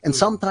 and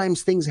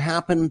sometimes things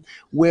happen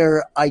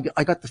where I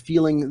got the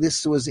feeling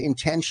this was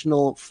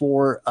intentional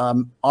for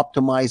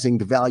optimizing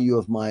the value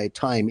of my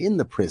time in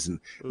the prison,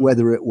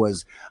 whether it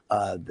was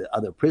the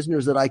other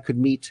prisoners that I could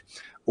meet,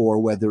 or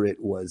whether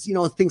it was,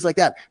 things like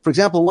that. For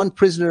example, one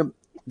prisoner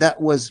that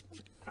was,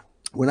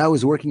 when I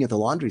was working at the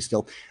laundry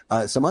still,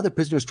 some other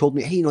prisoners told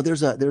me, hey,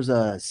 there's a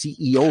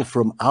CEO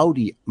from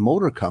Audi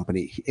Motor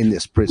Company in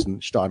this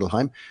prison,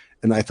 Stadelheim.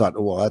 And I thought,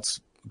 well,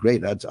 that's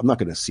great. I'm not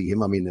going to see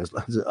him. I mean, there's,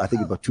 I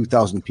think, about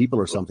 2,000 people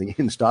or something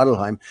in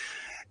Stadelheim.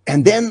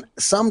 And then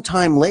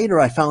sometime later,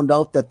 I found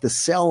out that the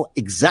cell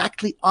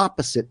exactly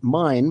opposite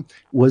mine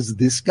was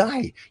this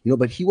guy,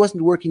 but he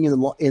wasn't working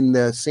in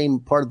the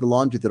same part of the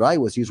laundry that I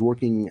was. He was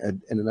working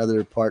in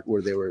another part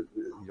where they were,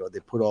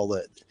 they put all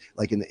the,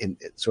 like in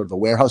sort of a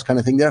warehouse kind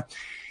of thing there.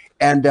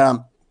 And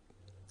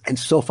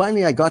so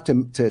finally I got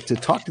to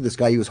talk to this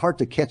guy. He was hard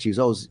to catch. He was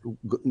always,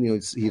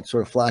 he'd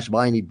sort of flash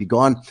by and he'd be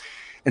gone.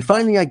 And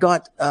finally I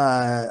got,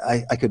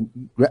 I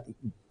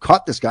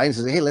caught this guy and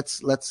says, hey,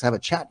 let's have a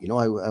chat.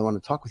 I want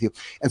to talk with you.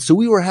 And so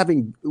we were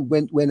having,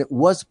 when it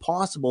was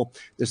possible,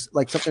 there's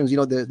like sometimes,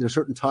 there's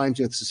certain times,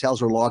 the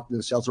cells are locked and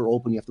the cells are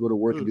open. You have to go to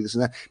work and do this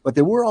and that. But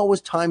there were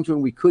always times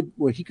when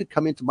he could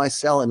come into my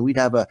cell and we'd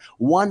have a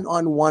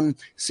one-on-one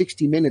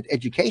 60-minute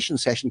education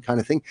session kind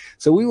of thing.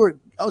 So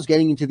I was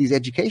getting into these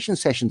education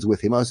sessions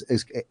with him. I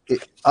was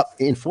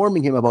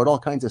informing him about all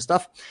kinds of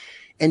stuff.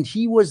 And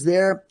he was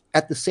there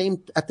at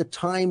the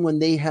time when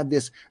they had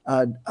this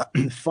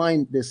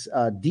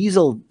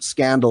diesel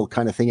scandal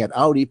kind of thing at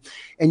Audi.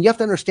 And you have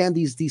to understand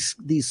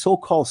these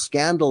so-called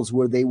scandals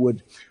where they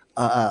would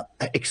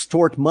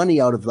extort money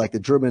out of like the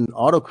German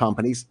auto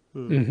companies.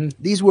 Mm-hmm.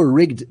 These were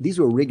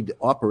rigged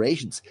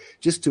operations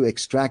just to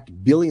extract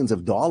billions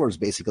of dollars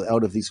basically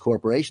out of these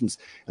corporations.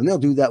 And they'll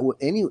do that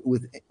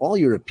with all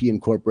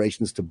European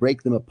corporations to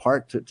break them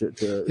apart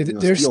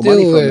they're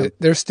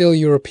still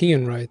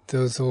European, right?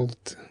 Those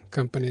old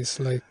companies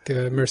like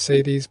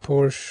Mercedes,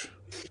 Porsche.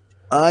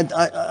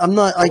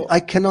 I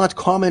cannot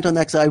comment on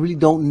that because I really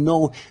don't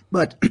know.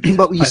 But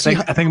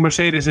I think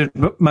Mercedes is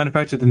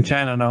manufactured in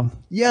China now.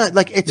 Yeah,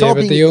 like it's all.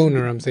 Yeah, but the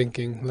owner, I'm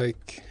thinking,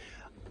 like.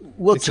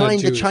 Well, the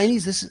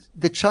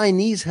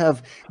Chinese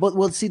have.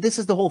 Well, see, this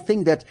is the whole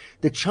thing, that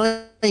the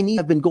Chinese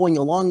have been going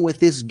along with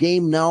this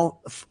game now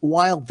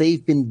while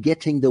they've been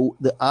getting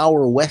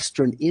our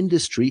Western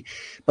industry,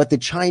 but the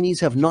Chinese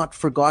have not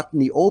forgotten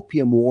the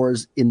Opium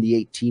Wars in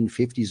the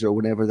 1850s or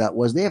whenever that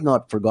was. They have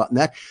not forgotten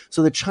that.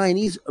 So the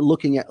Chinese are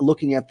looking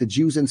at the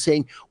Jews and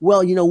saying,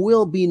 well,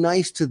 we'll be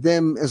nice to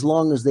them as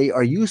long as they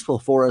are useful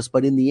for us,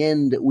 but in the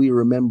end, we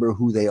remember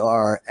who they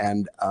are,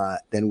 and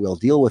then we'll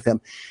deal with them.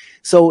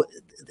 So.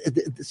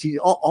 See,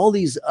 all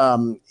these,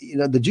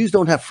 the Jews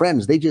don't have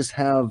friends. They just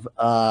have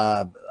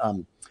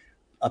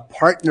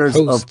partners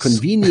hosts. Of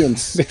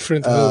convenience.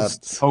 Different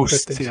hosts.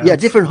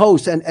 Different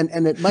hosts.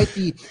 And it might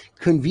be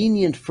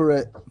convenient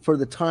for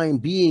the time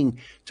being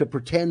to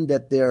pretend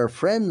that they're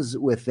friends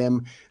with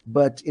them,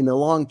 but in the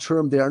long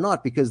term they are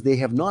not, because they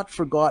have not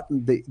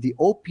forgotten the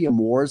Opium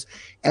Wars.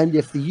 And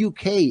if the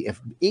UK,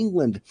 if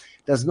England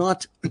does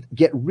not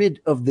get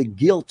rid of the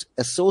guilt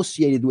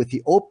associated with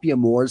the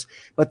Opium Wars,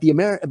 but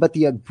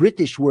the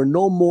British were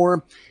no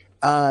more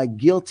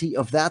guilty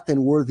of that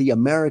than were the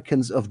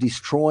Americans of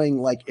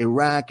destroying like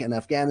Iraq and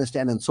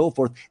Afghanistan and so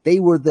forth. They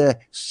were the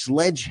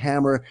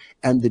sledgehammer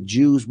and the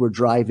Jews were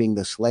driving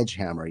the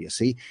sledgehammer, you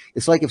see.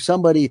 It's like if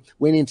somebody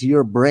went into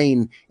your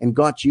brain and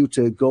got you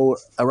to go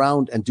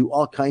around and do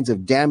all kinds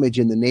of damage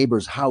in the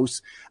neighbor's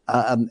house,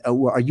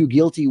 Are you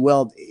guilty?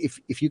 Well,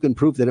 if you can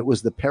prove that it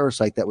was the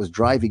parasite that was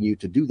driving you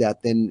to do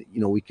that, then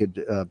we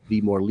could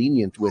be more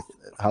lenient with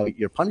how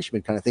your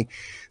punishment kind of thing.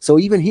 So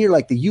even here,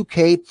 like the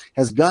UK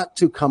has got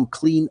to come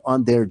clean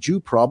on their Jew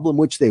problem,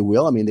 which they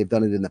will. I mean, they've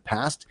done it in the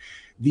past.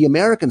 The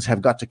Americans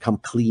have got to come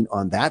clean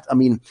on that. I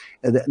mean,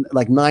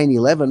 like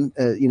 9/11,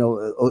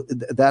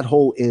 that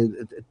whole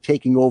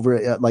taking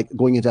over, like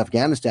going into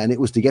Afghanistan, it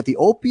was to get the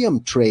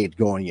opium trade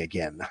going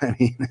again. I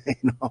mean,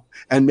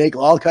 and make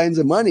all kinds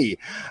of money.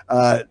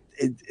 I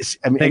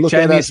think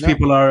Chinese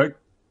people are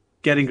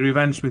getting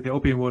revenge with the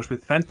opium wars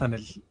with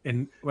fentanyl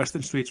in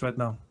Western streets right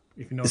now.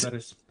 If you know what that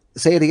is.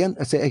 Say it again.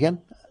 Say it again.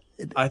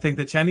 I think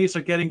the Chinese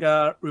are getting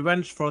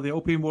revenge for the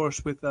opium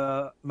wars with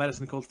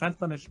medicine called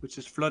fentanyl, which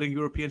is flooding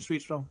European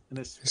streets now. And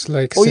it's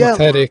like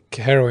synthetic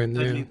heroin.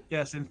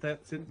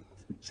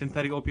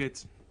 Synthetic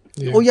opiates.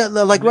 Yeah. Oh yeah,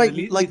 like right,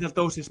 lethal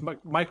doses,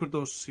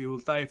 microdose, you will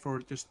die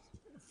for just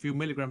a few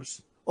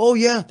milligrams. Oh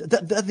yeah,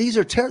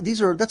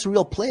 that's a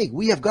real plague.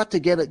 We have got to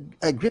get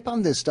a grip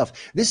on this stuff.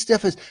 This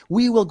stuff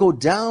we will go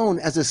down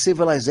as a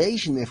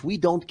civilization if we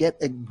don't get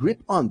a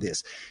grip on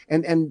this.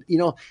 And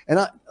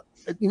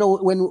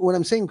when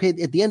I'm saying, okay,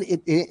 at the end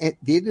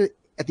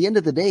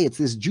of the day, it's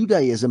this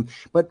Judaism.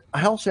 But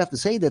I also have to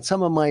say that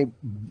some of my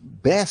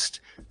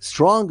best,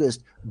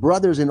 strongest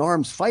brothers in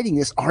arms fighting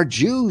this are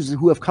Jews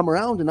who have come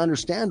around and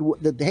understand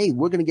that, hey,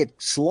 we're going to get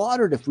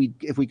slaughtered if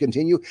we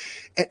continue.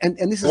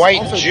 And this is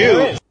white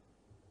Jew.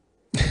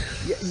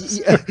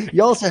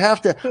 You also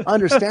have to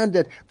understand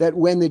that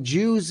when the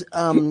Jews,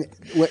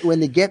 when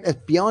they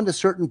get beyond a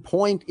certain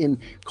point in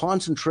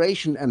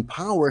concentration and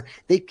power,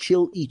 they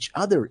kill each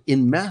other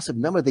in massive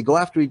number. They go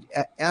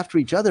after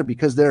each other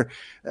because they're,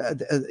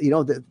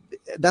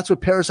 that's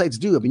what parasites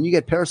do. I mean, you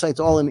get parasites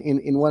all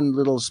in one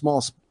little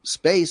small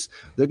space.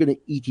 They're going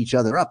to eat each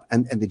other up,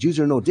 and the Jews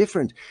are no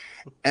different.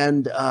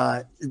 And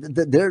I'd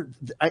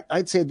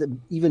say that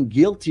even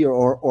guiltier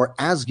or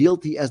as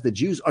guilty as the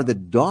Jews are the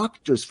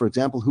doctors, for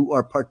example, who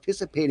are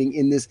participating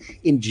in this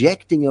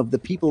injecting of the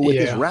people with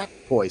this rat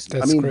poison.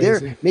 That's crazy.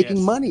 They're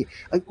making money.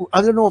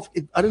 I don't know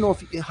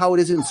if how it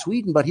is in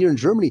Sweden, but here in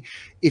Germany,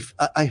 if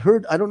I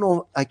heard, I don't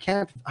know, I'd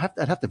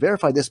have to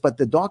verify this, but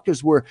the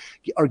doctors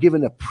are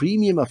given a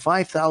premium of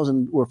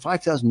 5,000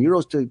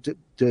 euros to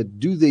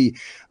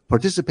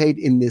participate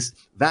in this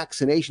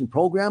vaccination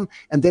program,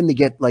 and then they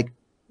get like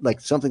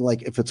something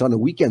like, if it's on a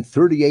weekend,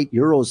 38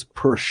 euros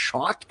per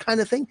shot kind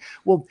of thing.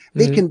 Well,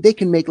 they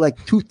can make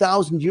like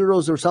 2,000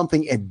 euros or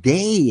something a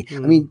day. I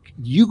mean,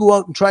 you go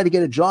out and try to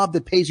get a job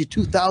that pays you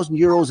 2,000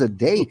 euros a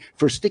day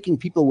for sticking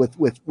people with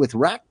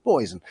rat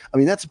poison. I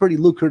mean, that's a pretty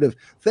lucrative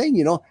thing,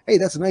 Hey,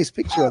 that's a nice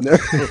picture on there.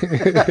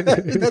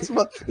 That's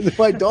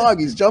my dog.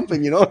 He's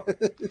jumping,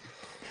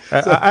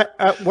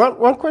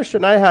 One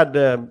question I had,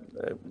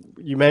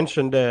 you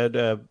mentioned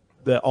the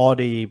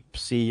Audi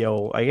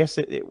CEO. I guess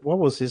what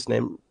was his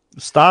name?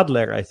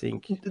 Stadler, I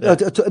think.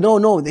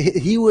 No.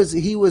 He was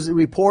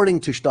reporting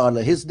to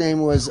Stadler. His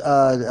name was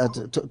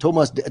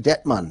Thomas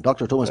Detman,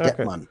 Dr. Thomas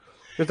Detman.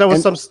 Because there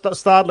was some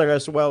Stadler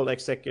as well,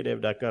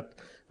 executive that got.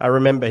 I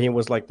remember he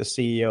was like the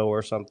CEO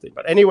or something.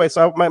 But anyway,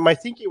 so my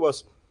thinking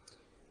was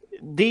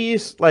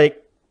these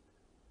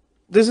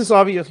this is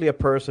obviously a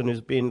person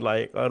who's been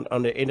like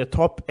in the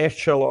top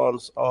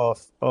echelons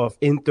of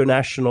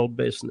international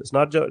business,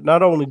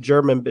 not only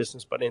German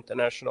business but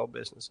international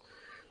business.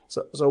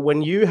 So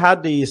when you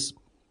had these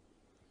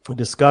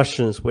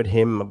discussions with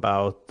him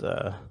about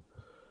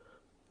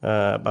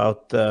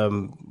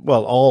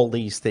all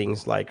these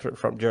things, like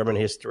from German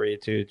history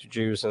to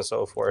Jews and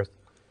so forth,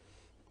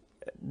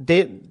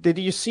 did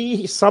you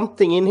see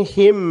something in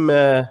him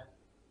that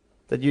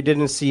you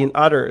didn't see in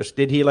others?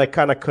 Did he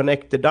kind of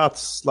connect the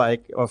dots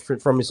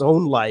from his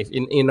own life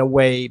in a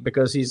way,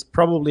 because he's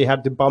probably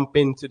had to bump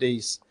into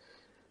these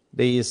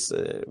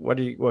what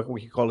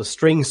we call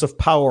strings of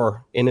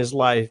power in his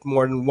life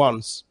more than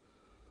once?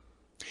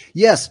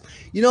 Yes,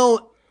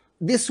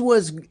 this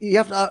was, you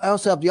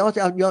also have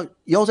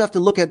to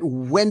look at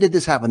when did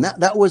this happen.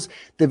 That was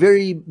the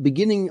very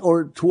beginning,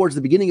 or towards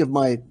the beginning of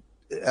my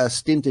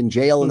stint in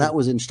jail, and that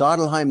was in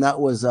Stadelheim. That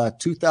was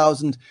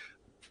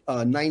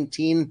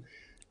 2019.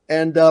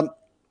 And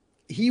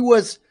he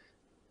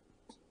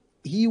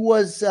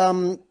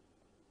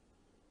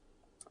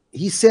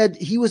said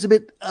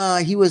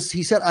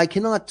I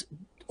cannot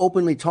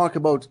openly talk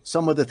about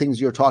some of the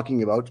things you're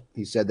talking about.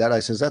 He said that.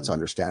 I says, that's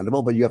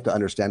understandable, but you have to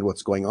understand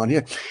what's going on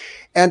here.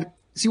 And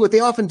see, what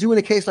they often do in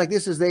a case like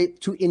this is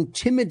to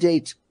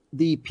intimidate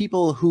the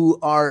people who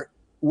are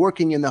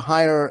working in the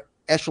higher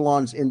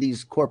echelons in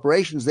these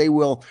corporations. They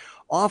will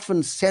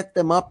often set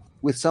them up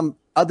with some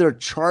other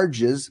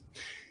charges,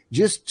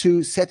 just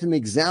to set an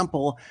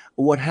example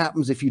of what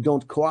happens if you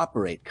don't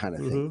cooperate, kind of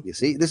thing. You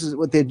see, this is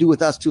what they do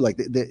with us too. Like,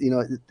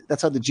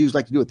 that's how the Jews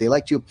like to do it. They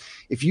like to,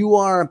 if you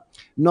are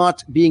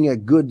not being a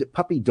good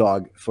puppy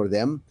dog for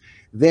them,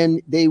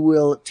 then they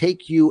will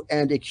take you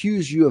and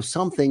accuse you of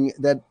something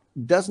that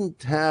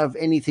doesn't have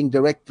anything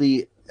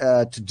directly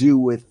to do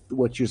with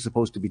what you're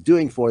supposed to be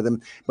doing for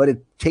them, but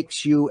it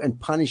takes you and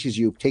punishes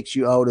you, takes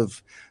you out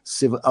of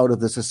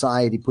the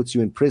society, puts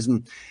you in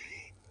prison.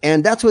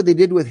 And that's what they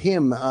did with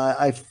him.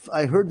 I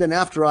heard then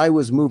after I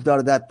was moved out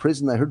of that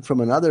prison, I heard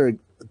from another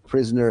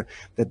prisoner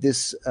that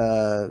this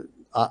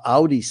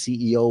Audi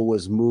CEO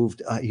was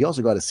moved. He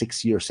also got a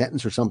 6-year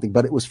sentence or something,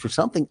 but it was for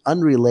something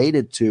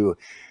unrelated to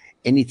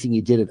anything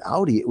he did at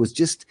Audi. It was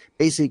just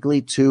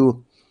basically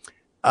to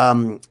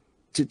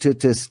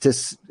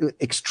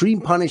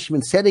extreme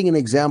punishment, setting an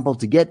example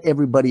to get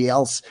everybody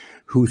else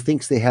who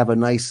thinks they have a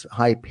nice,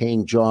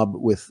 high-paying job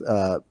with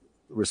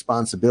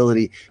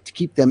responsibility to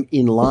keep them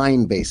in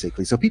line,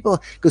 basically. So people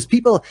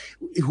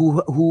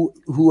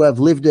who have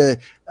lived the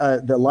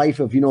life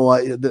of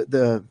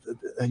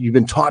you've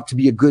been taught to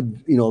be a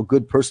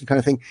good person kind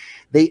of thing.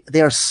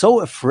 They are so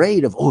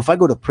afraid of, if I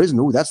go to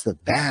prison, that's the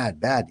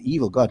bad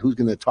evil God. Who's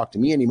going to talk to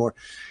me anymore?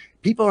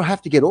 People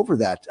have to get over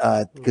that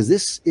because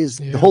this is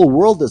the whole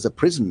world is a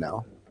prison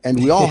now,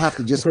 and we all have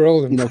to just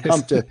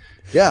come to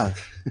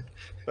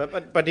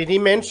But did he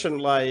mention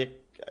like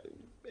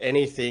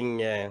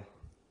anything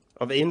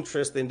of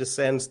interest in the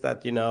sense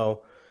that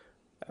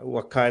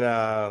what kind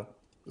of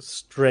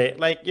straight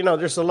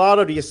there's a lot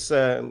of these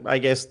I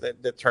guess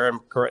the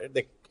term correct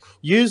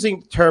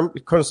using the term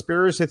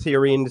conspiracy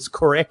theory in its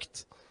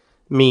correct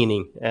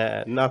meaning,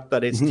 not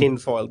that it's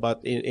tinfoil,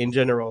 but in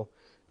general.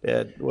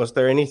 Was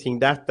there anything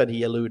that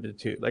he alluded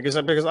to? Like I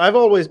said, because I've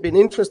always been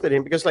interested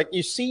in, because like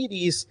you see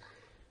these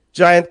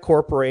giant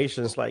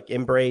corporations like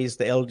embrace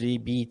the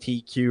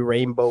LGBTQ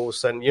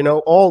rainbows and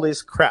all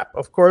this crap.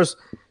 Of course,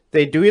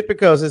 they do it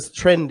because it's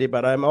trendy,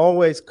 but I'm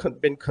always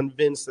been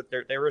convinced that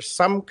there is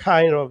some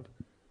kind of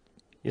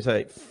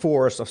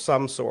force of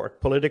some sort,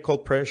 political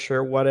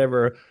pressure,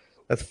 whatever,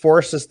 that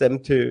forces them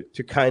to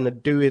kind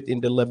of do it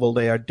in the level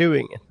they are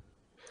doing it.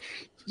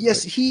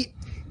 Yes, he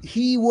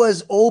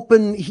was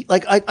open.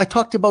 I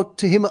talked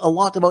to him a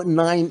lot about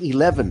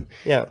 9/11.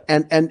 Yeah,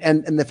 and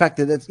the fact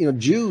that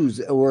Jews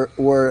were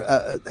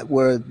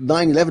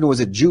 9/11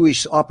 was a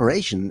Jewish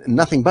operation,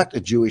 nothing but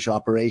a Jewish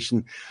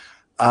operation.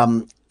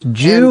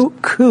 Jew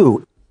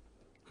coup.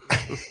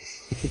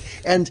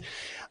 And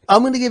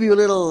I'm going to give you a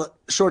little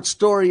short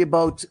story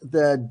about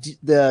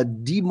the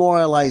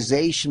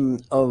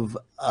demoralization of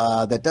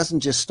that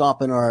doesn't just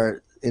stop in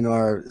our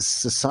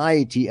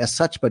society as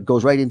such, but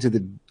goes right into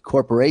the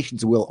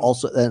corporations.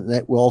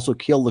 That will also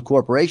kill the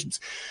corporations.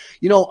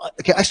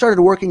 I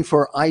started working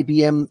for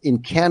IBM in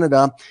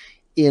Canada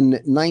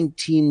in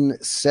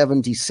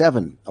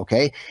 1977.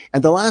 Okay,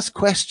 and the last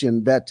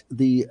question that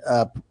the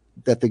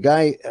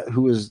guy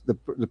who was the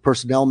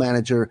personnel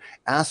manager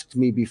asked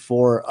me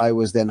before I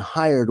was then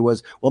hired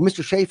was, well,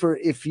 Mr. Schaefer,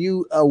 if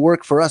you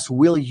work for us,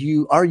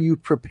 are you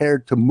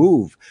prepared to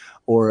move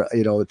or,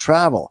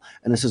 travel?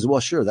 And I says, well,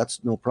 sure, that's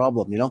no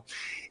problem,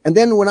 And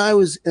then when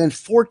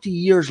 40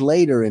 years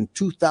later in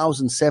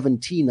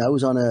 2017, I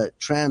was on a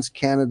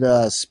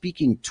Trans-Canada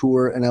speaking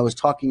tour and I was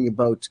talking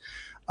about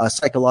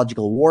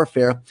psychological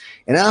warfare.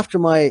 And after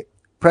my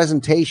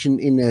presentation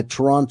in a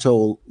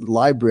Toronto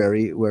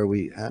library where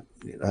we had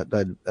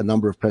a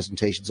number of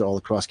presentations all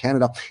across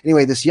Canada.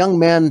 Anyway, this young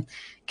man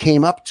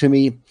came up to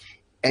me,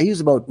 and he was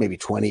about maybe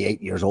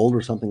 28 years old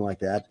or something like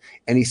that.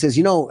 And he says,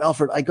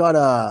 Alfred,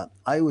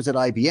 I was at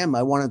IBM.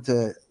 I wanted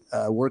to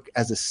work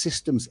as a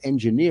systems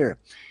engineer.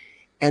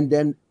 And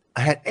then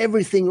I had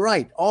everything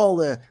right.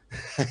 I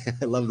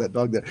love that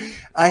dog there.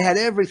 I had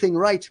everything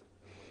right.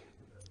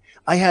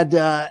 I had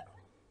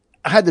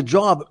the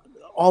job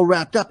all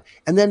wrapped up.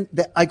 And then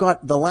I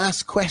got the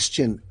last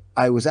question.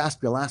 I was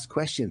asked the last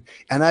question,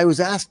 and I was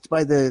asked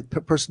by the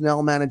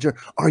personnel manager,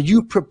 are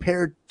you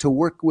prepared to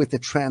work with a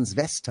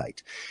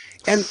transvestite?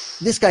 And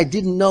this guy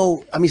didn't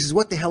know. He says,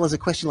 what the hell has a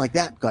question like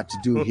that got to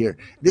do here?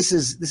 This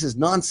is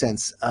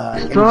nonsense.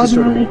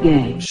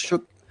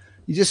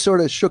 He just sort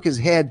of shook his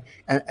head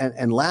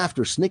and laughed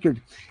or snickered.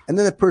 And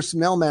then the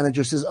personnel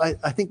manager says,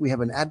 I think we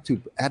have an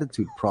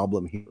attitude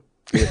problem here.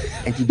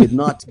 And he did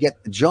not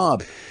get the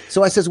job.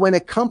 So I says, when a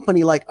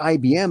company like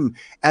IBM,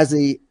 as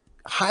a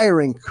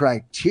hiring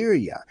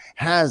criteria,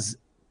 has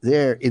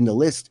there in the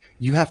list,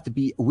 you have to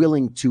be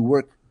willing to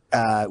work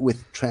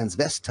with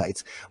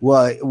transvestites.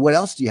 Well, what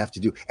else do you have to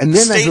do? And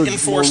then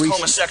state-enforced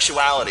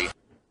homosexuality.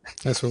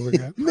 That's what we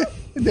got. And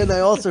then I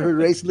also heard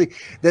recently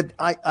that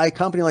a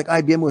company like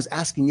IBM was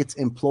asking its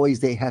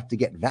employees they have to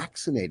get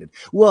vaccinated.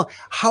 Well,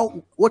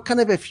 what kind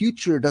of a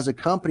future does a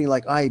company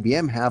like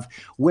IBM have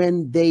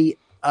when they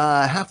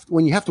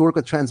when you have to work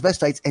with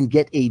transvestites and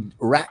get a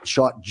rat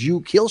shot,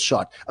 Jew kill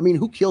shot?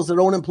 Who kills their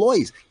own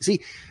employees? You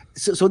see,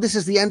 so this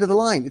is the end of the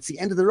line. It's the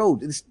end of the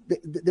road.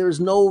 There is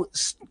no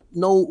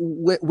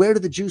where do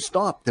the Jews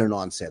stop their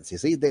nonsense? You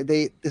see,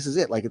 this is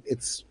it. Like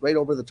it's right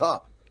over the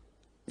top.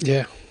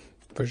 Yeah,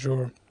 for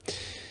sure.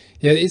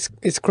 Yeah,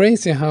 it's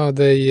crazy how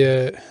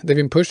they've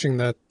been pushing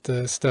that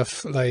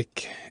stuff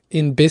like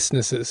in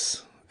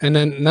businesses, and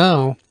then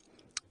now,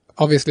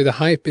 obviously the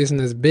hype isn't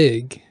as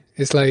big.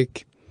 It's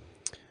like,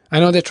 I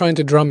know they're trying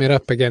to drum it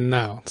up again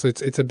now, so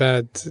it's a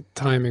bad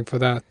timing for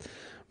that.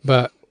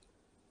 But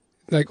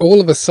like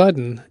all of a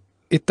sudden,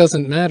 it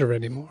doesn't matter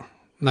anymore.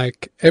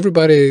 Like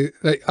everybody,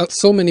 like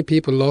so many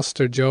people lost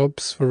their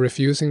jobs for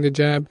refusing the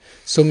jab.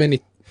 So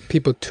many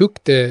people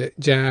took the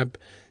jab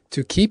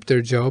to keep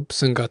their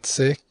jobs and got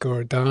sick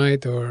or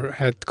died or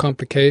had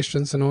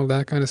complications and all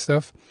that kind of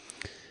stuff.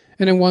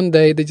 And then one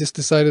day they just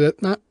decided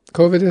that, nah,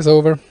 COVID is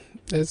over.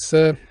 It's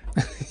you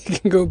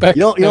can go back.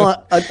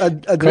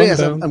 Andreas,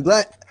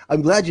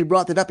 I'm glad you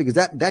brought that up, because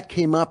that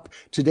came up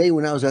today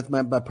when I was at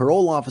my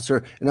parole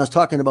officer, and I was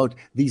talking about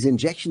these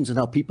injections and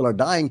how people are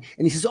dying.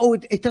 And he says, "Oh,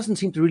 it doesn't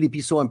seem to really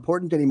be so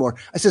important anymore."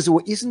 I says,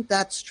 "Well, isn't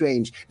that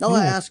strange?" Now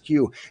I ask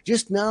you,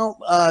 just now,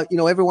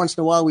 every once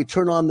in a while we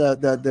turn on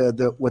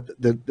the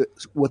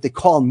what they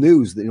call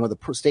news, the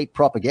state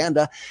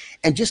propaganda,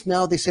 and just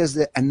now they says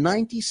that a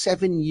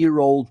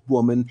 97-year-old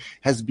woman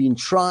has been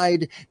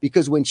tried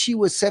because when she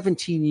was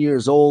 17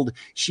 years old,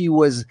 she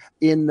was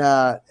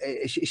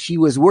she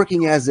was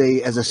working as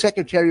a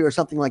secretary or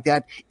something like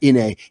that in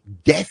a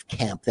death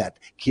camp that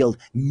killed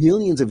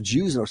millions of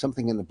Jews or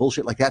something in the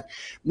bullshit like that.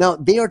 Now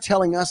they are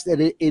telling us that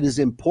it is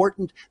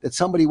important that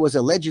somebody was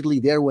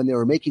allegedly there when they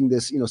were making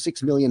this,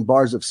 6 million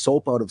bars of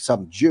soap out of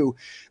some Jew.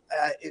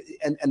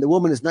 And the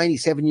woman is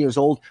 97 years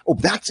old. Oh,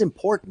 that's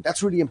important.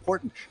 That's really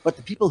important. But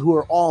the people who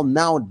are all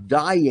now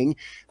dying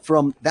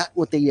from that,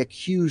 what they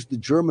accused the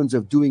Germans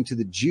of doing to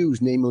the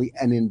Jews, namely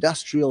an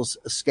industrial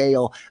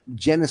scale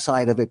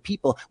genocide of a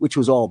people, which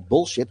was all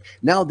bullshit.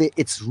 Now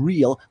it's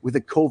real with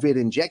the COVID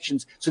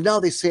injections. So now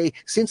they say,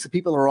 since the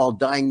people are all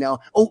dying now,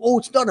 oh,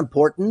 it's not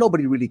important.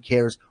 Nobody really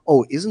cares.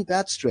 Oh, isn't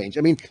that strange?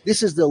 I mean,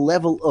 this is the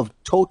level of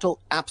total,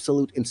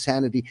 absolute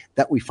insanity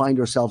that we find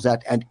ourselves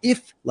at. And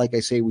if, like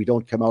I say, we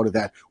don't come out of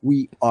that,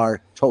 we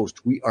are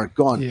toast. We are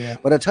gone. Yeah.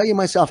 But I tell you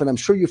myself, and I'm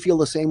sure you feel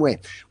the same way,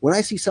 when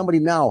I see somebody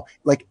now,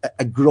 like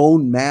a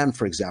grown man,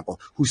 for example,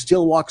 who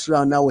still walks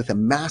around now with a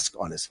mask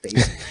on his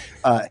face,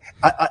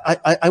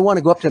 I want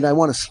to go up to him and I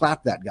want to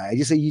slap that guy. I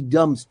just say, you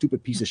dumb,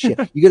 stupid piece of shit.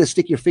 You got to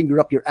stick your finger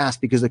up your ass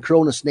because the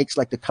corona snakes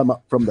like to come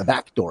up from the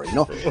back door,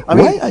 I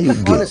mean,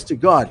 honest to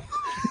God.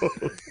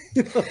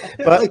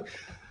 But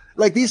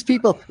like these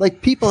people,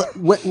 if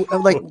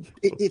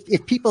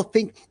people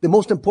think the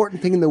most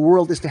important thing in the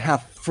world is to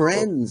have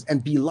friends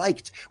and be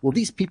liked, well,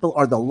 these people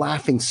are the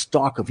laughing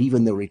stock of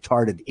even the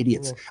retarded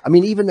idiots. Yeah. I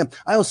mean, even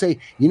I will say,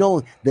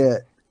 you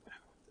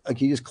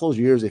just close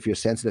your ears if you're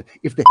sensitive.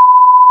 If the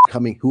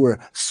coming who are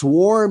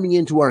swarming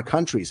into our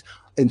countries,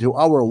 into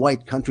our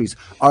white countries,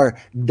 are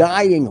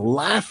dying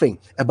laughing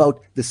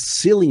about the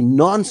silly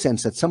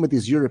nonsense that some of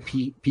these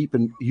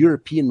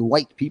European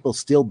white people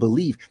still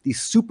believe, these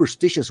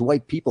superstitious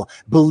white people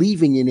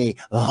believing in a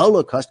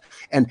Holocaust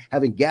and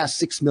having gassed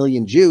 6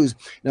 million Jews.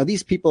 Now,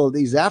 these people,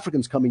 these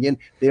Africans coming in,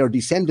 they are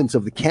descendants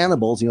of the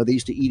cannibals. They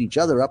used to eat each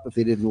other up if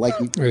they didn't like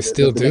each other. They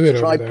still do it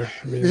over there.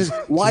 I mean,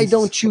 why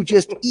don't you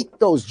just eat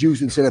those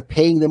Jews instead of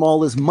paying them all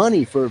this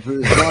money for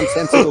this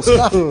nonsensical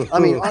stuff? I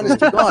mean, honest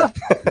to God.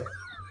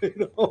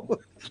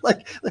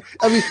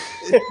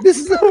 This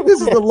is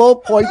the low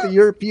point the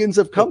Europeans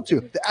have come to,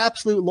 the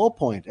absolute low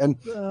point. And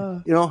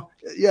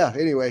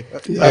anyway,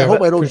 I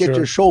hope I don't get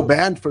your show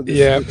banned for this.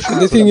 Yeah,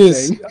 the thing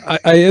is,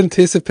 I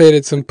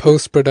anticipated some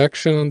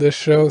post-production on this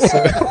show,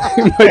 so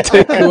it might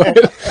take a while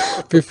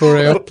before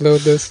I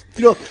upload this.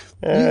 You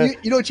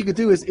know what you could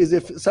do is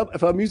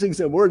if I'm using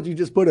some words, you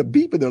just put a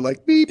beep in there,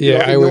 like beep.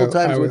 Yeah, I will.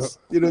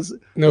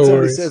 No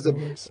worries. Says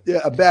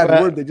a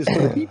bad word, they just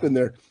put a beep in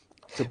there.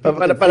 So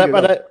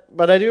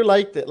but I do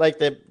like that,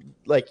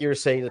 like you're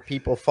saying, that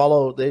people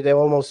follow, they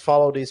almost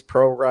follow this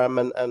program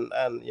and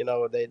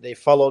they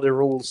follow the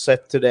rules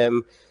set to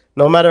them,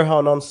 no matter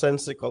how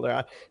nonsensical they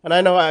are. And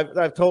I know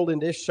I've told in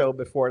this show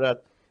before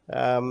that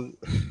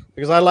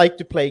because I like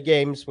to play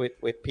games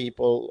with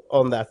people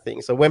on that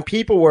thing. So when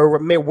people were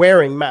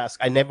wearing masks,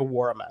 I never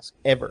wore a mask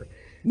ever.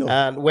 No.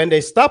 And when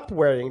they stopped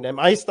wearing them,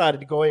 I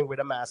started going with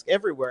a mask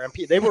everywhere. And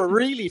they were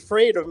really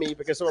afraid of me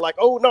because they were like,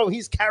 oh, no,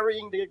 he's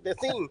carrying the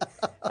thing.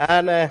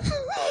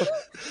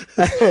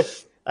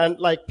 And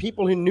like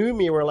people who knew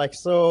me were like,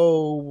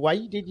 so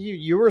why did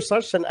you were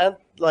such an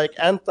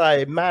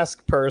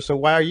anti-mask person.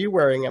 Why are you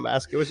wearing a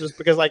mask? It was just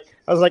because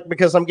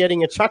because I'm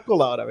getting a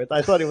chuckle out of it.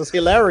 I thought it was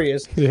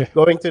hilarious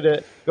going to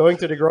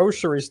the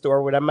grocery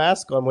store with a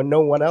mask on when no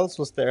one else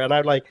was there. And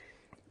I'd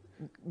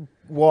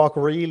walk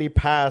really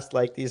past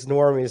these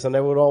normies, and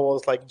they would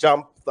almost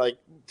jump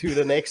to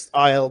the next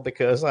aisle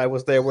because I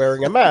was there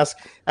wearing a mask.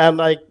 And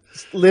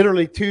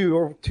literally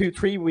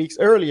 3 weeks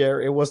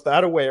earlier, it was the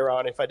other way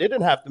around. If I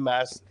didn't have the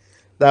mask,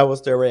 that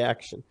was their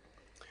reaction.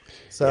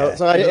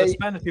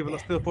 Spanish people are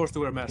still forced to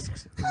wear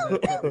masks in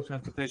public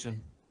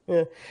transportation.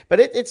 Yeah,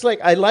 but it's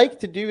I like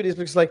to do this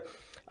because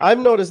I've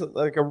noticed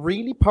a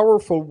really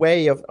powerful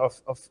way of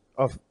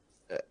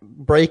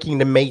breaking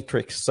the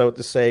matrix, so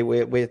to say,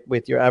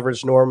 with your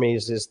average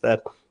normies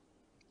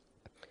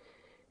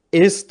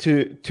is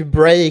to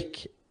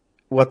break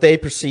what they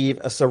perceive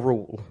as a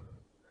rule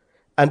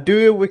and do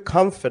it with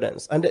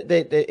confidence. And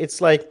it's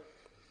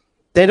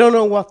they don't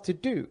know what to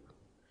do,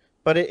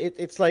 but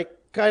it's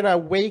kind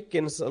of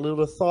awakens a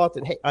little thought,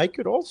 and hey, I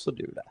could also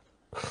do that.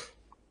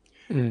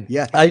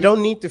 Yeah, I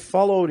don't need to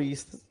follow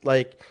these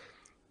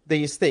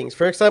things.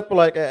 For example,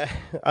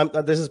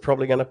 this is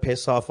probably going to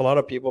piss off a lot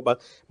of people,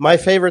 but my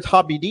favorite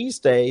hobby these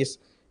days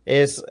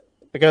is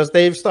because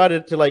they've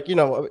started to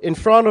in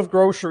front of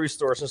grocery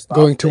stores and stuff.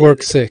 Going to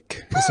work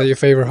sick. Is that your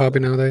favorite hobby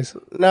nowadays?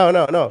 No.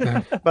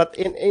 But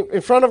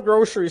in front of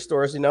grocery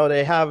stores,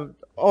 they have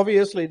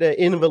obviously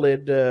the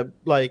invalid,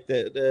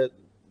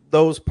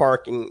 those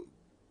parking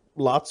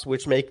lots,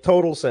 which make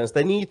total sense.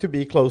 They need to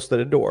be close to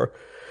the door.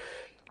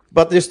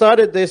 But they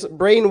started this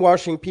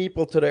brainwashing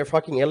people to their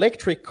fucking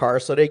electric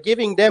cars, so they're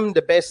giving them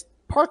the best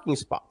parking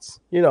spots,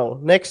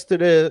 next to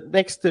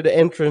the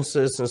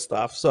entrances and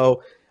stuff.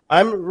 So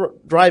I'm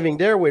driving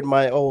there with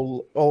my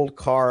old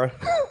car,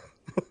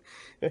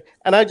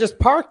 and I just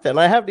parked it. And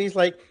I have these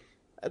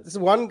this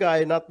one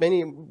guy not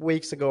many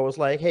weeks ago was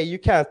like, "Hey, you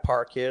can't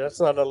park here. That's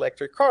not an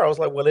electric car." I was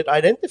like, "Well, it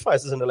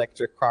identifies as an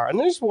electric car,"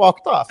 and he just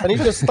walked off. And he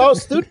just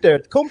stood there,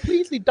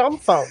 completely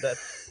dumbfounded,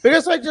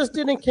 because I just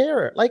didn't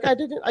care.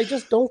 I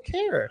just don't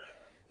care.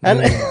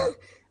 And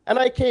and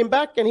I came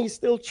back, and he's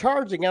still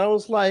charging, and I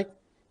was like,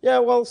 "Yeah,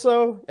 well,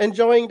 so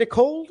enjoying the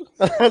cold?"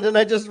 And then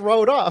I just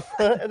rode off.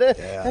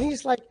 And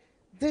he's like,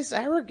 this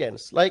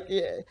arrogance,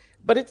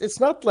 but it's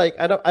not like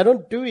I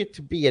don't do it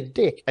to be a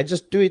dick. I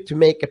just do it to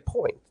make a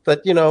point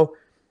that,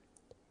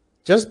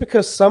 just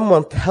because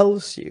someone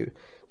tells you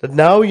that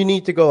now you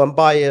need to go and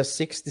buy a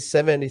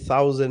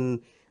 60,000-70,000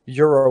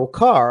 euro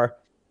car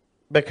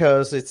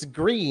because it's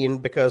green,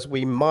 because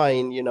we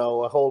mine,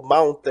 a whole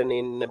mountain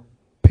in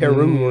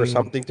Peru or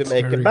something to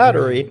make a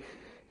battery.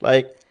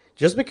 Green.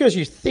 Just because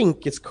you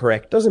think it's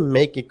correct doesn't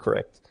make it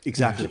correct.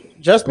 Exactly.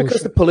 Just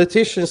because the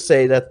politicians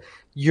say that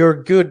you're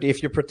good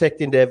if you're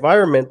protecting the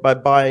environment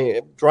by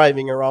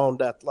driving around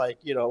that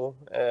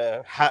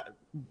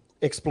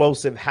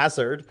explosive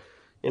hazard,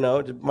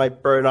 it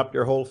might burn up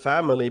your whole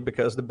family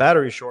because the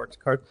battery short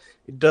card,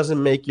 it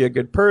doesn't make you a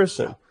good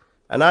person.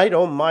 And I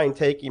don't mind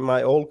taking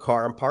my old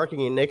car and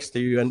parking it next to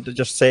you and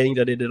just saying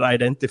that it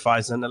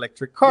identifies an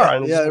electric car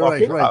and just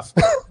walking off.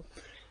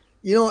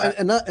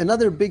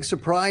 Another big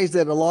surprise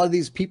that a lot of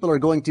these people are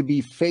going to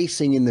be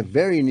facing in the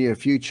very near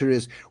future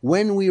is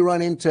when we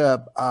run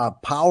into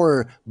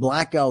power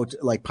blackout,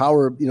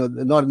 power,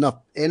 not enough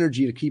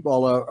energy to keep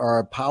all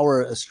our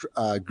power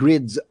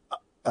grids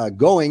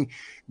going.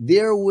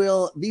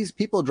 These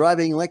people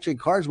driving electric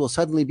cars will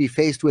suddenly be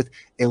faced with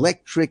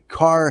electric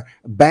car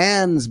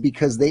bans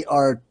because they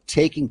are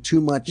taking too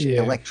much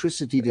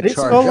electricity to charge. It's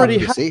already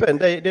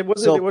happened.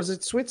 Was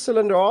it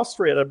Switzerland or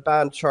Austria that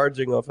banned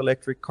charging of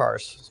electric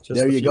cars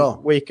just a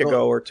week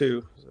ago or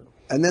two?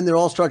 And then they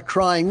all start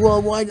crying,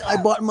 well, why I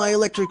bought my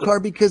electric car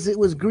because it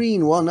was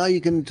green. Well, now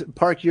you can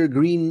park your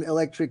green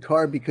electric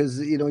car because,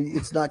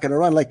 it's not going to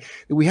run.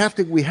 We have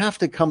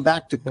to come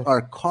back to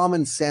our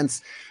common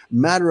sense,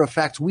 matter of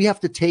fact. We have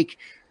to take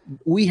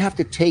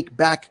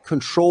back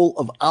control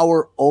of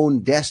our own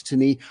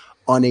destiny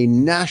on a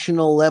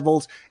national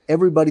level.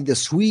 Everybody, the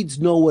Swedes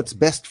know what's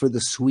best for the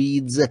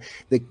Swedes.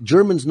 The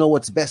Germans know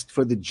what's best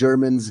for the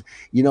Germans,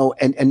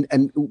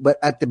 but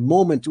at the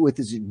moment with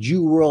this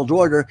Jew world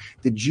order,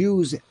 the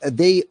Jews,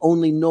 they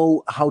only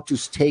know how to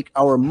take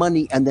our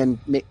money and then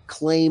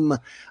claim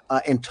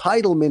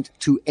entitlement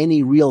to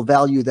any real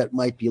value that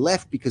might be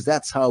left, because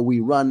that's how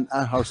we run,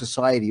 how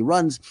society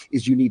runs,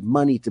 is you need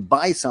money to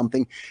buy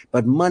something,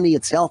 but money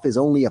itself is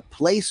only a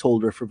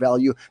placeholder for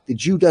value. The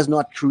Jew does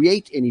not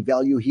create any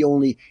value. He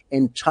only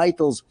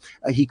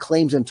he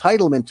claims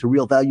entitlement to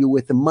real value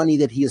with the money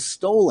that he has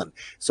stolen.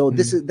 So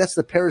that's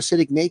the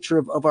parasitic nature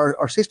of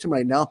our system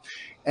right now.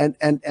 And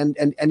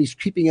he's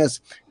keeping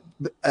us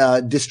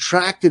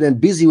distracted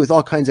and busy with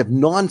all kinds of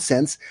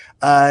nonsense,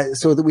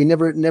 so that we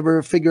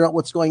never figure out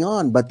what's going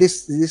on. But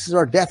this is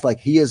our death.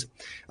 To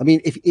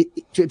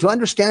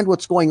understand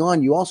what's going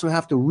on, you also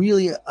have to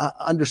really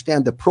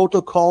understand the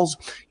protocols.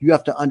 You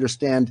have to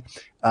understand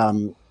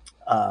the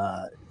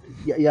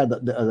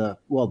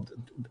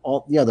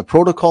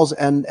protocols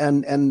and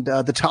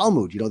the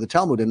Talmud, the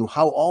Talmud, and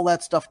how all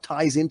that stuff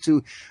ties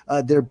into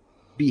their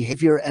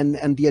behavior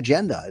and the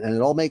agenda, and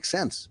it all makes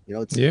sense.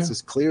 It's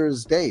as clear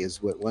as day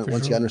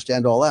once you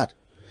understand all that.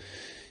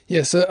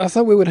 Yeah, so I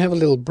thought we would have a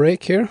little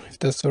break here, if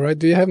that's all right.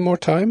 Do you have more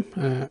time,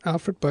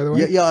 Alfred, by the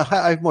way? Yeah,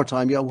 I have more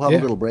time. Yeah, we'll have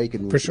a little break.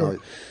 And for sure.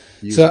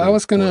 So I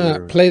was going to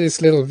play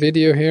this little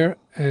video here,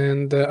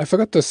 and I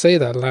forgot to say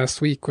that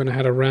last week when I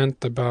had a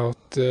rant about,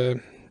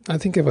 I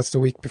think it was the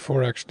week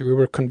before actually, we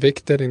were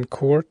convicted in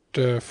court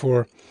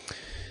for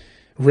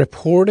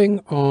reporting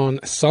on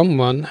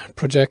someone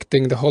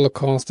projecting the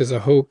Holocaust as a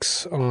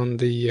hoax on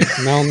the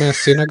Malmö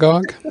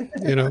synagogue.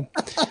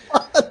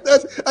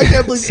 I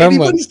can't believe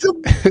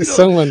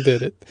someone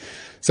did it.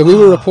 So we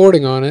were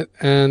reporting on it,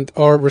 and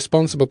our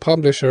responsible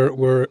publisher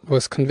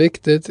was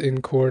convicted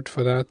in court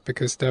for that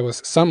because that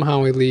was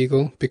somehow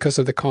illegal because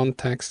of the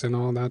context and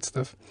all that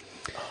stuff.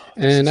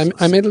 And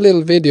I made a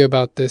little video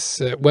about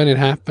this when it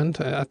happened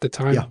at the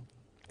time. Yeah.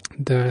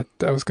 That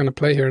I was going to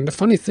play here. And the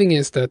funny thing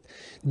is that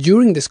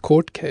during this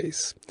court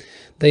case,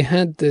 they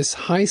had this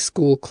high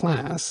school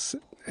class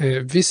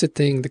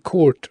visiting the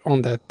court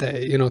on that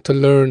day, you know, to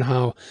learn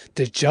how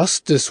the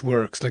justice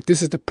works. Like,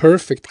 this is the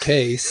perfect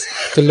case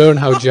to learn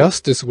how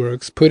justice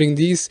works, putting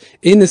these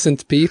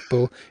innocent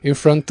people in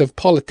front of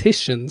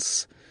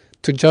politicians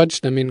to judge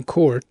them in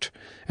court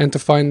and to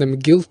find them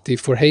guilty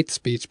for hate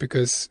speech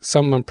because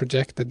someone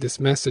projected this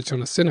message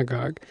on a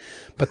synagogue.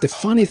 But the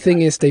funny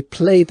thing is they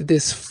played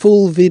this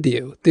full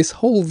video. This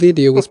whole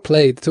video was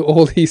played to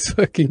all these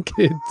fucking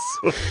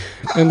kids.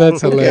 And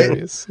that's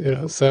hilarious. You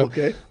know, so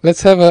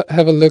let's have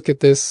a look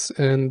at this,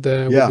 and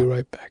we'll be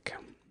right back.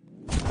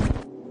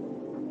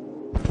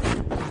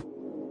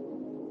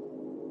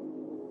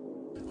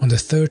 On the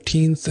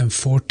 13th and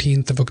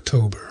 14th of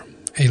October,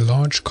 a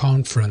large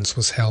conference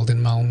was held in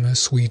Malmö,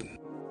 Sweden,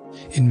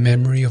 in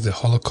memory of the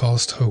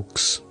Holocaust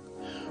hoax.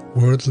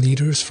 World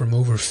leaders from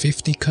over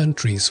 50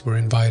 countries were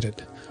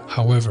invited.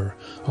 However,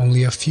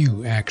 only a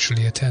few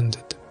actually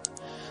attended.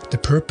 The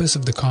purpose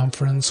of the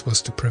conference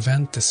was to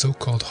prevent the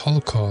so-called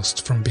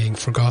Holocaust from being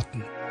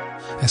forgotten,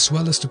 as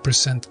well as to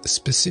present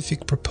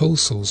specific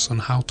proposals on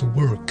how to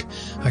work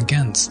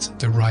against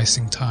the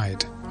rising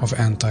tide of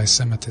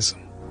anti-Semitism.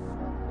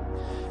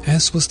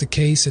 As was the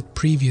case at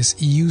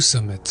previous EU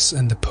summits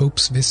and the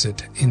Pope's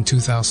visit in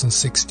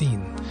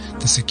 2016,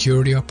 the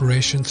security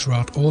operation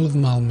throughout all of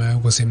Malmö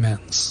was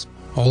immense.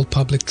 All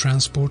public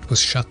transport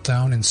was shut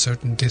down in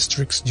certain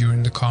districts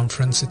during the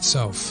conference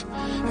itself,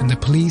 and the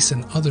police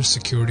and other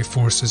security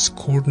forces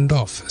cordoned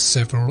off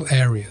several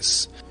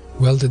areas,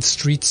 welded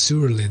street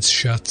sewer lids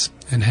shut,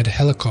 and had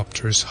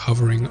helicopters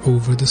hovering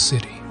over the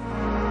city.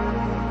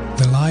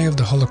 The lie of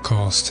the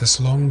Holocaust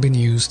has long been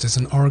used as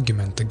an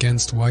argument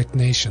against white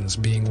nations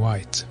being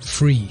white,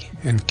 free,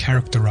 and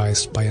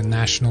characterized by a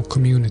national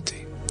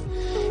community.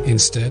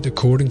 Instead,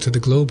 according to the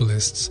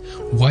globalists,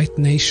 white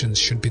nations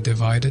should be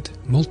divided,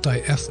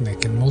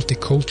 multi-ethnic and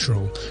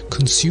multicultural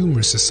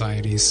consumer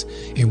societies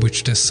in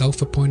which the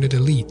self-appointed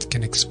elite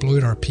can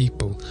exploit our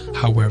people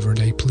however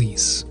they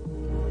please.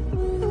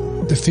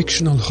 The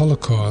fictional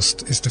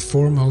Holocaust is the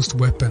foremost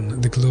weapon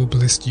the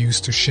globalists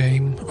use to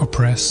shame,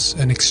 oppress,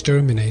 and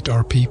exterminate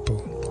our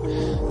people.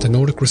 The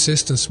Nordic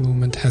resistance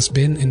movement has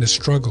been in the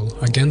struggle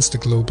against the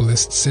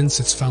globalists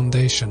since its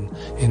foundation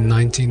in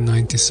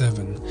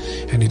 1997,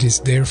 and it is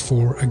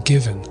therefore a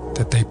given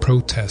that they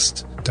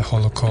protest the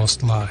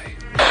Holocaust lie.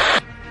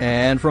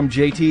 And from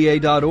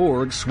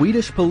JTA.org,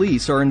 Swedish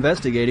police are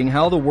investigating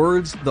how the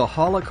words "the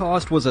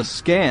Holocaust was a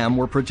scam"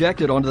 were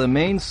projected onto the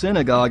main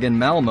synagogue in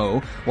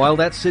Malmö while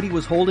that city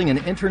was holding an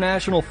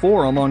international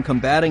forum on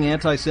combating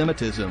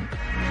anti-Semitism.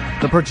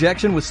 The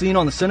projection was seen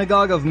on the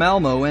Synagogue of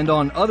Malmö and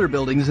on other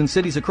buildings in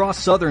cities across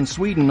southern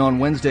Sweden on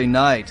Wednesday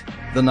night,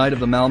 the night of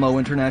the Malmö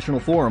International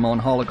Forum on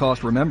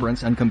Holocaust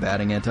Remembrance and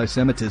Combating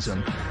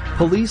Anti-Semitism.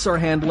 Police are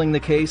handling the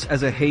case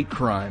as a hate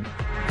crime.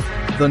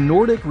 The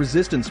Nordic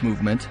Resistance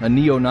Movement, a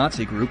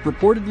neo-Nazi group,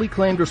 reportedly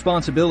claimed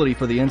responsibility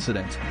for the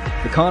incident.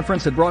 The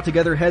conference had brought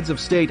together heads of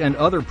state and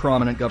other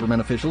prominent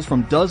government officials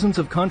from dozens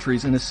of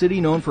countries in a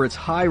city known for its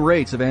high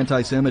rates of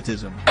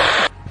anti-Semitism.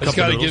 I just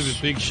got to give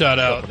a big shout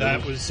out.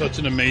 That was such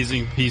an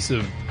amazing piece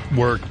of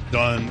work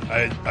done.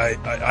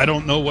 I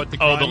don't know what the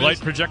crime is. Oh, the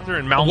light projector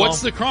in Malmö?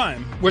 What's the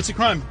crime? What's the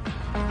crime?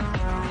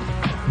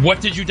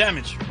 What did you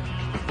damage?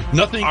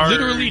 Nothing.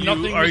 Literally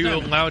nothing. Are you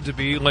allowed to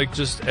be like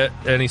just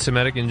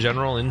anti-Semitic in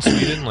general in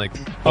Sweden? Like,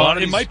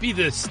 it might be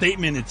the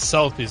statement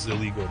itself is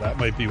illegal. That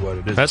might be what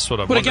it is. That's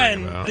what I'm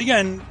wondering about. But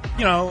again,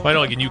 you know, I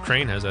know, like in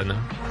Ukraine has that now.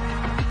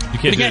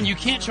 You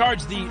can't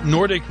charge the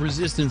Nordic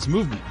resistance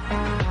movement.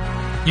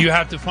 You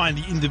have to find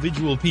the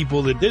individual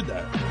people that did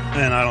that,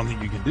 and I don't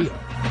think you can do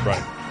that.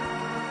 Right.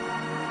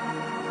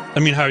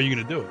 I mean, how are you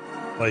going to do it?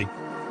 Like,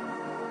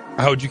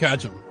 how would you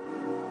catch them?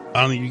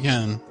 I don't think you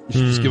can. You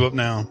should just give up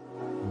now.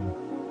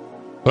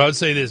 But I would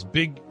say this: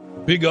 big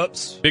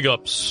ups. Big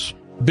ups.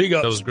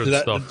 That was good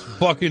stuff. That's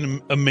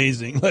fucking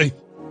amazing. Like,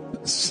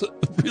 it's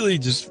really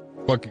just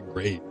fucking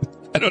great.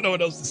 I don't know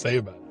what else to say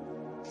about it.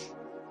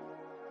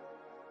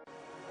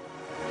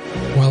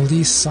 While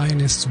these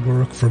Zionists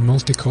work for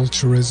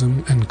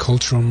multiculturalism and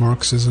cultural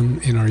Marxism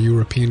in our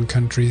European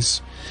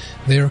countries,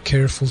 they are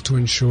careful to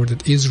ensure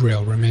that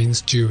Israel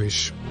remains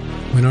Jewish.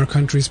 When our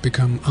countries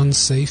become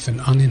unsafe and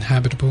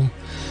uninhabitable,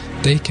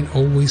 they can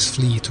always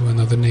flee to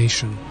another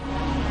nation.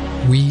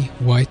 We,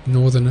 white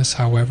northerners,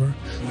 however,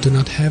 do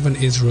not have an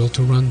Israel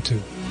to run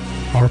to.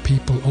 Our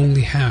people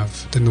only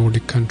have the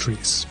Nordic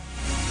countries.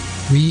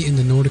 We in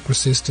the Nordic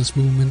resistance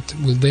movement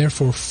will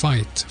therefore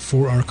fight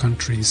for our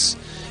countries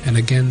and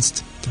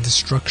against the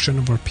destruction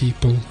of our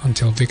people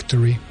until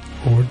victory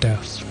or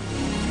death.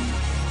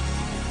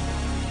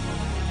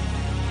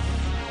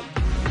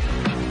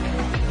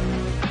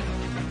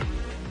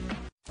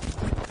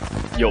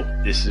 Yo,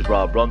 this is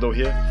Rob Rondo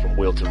here from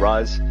Will to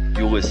Rise.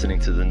 You're listening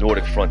to The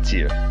Nordic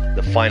Frontier,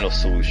 the final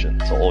solution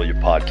to all your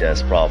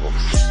podcast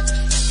problems.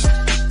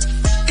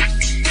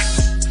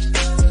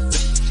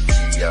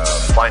 The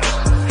final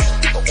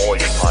solution to all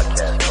your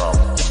podcast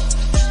problems.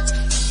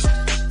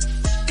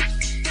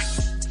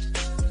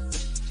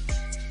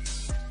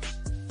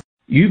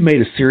 You've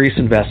made a serious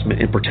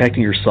investment in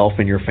protecting yourself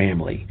and your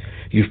family.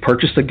 You've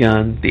purchased the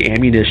gun, the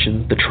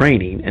ammunition, the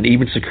training, and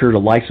even secured a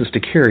license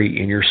to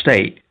carry in your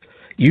state.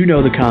 You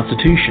know the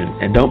Constitution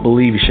and don't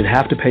believe you should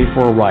have to pay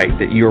for a right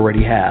that you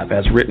already have,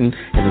 as written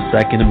in the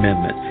Second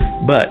Amendment,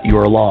 but you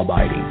are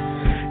law-abiding.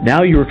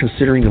 Now you are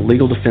considering the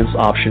legal defense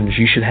options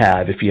you should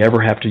have if you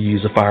ever have to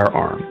use a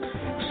firearm.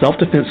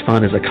 Self-Defense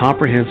Fund is a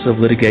comprehensive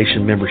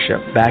litigation membership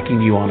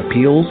backing you on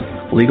appeals,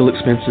 legal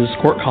expenses,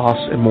 court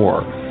costs, and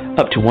more,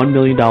 up to $1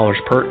 million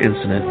per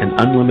incident and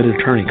unlimited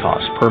attorney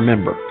costs per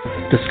member.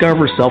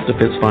 Discover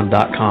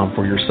selfdefensefund.com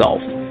for yourself.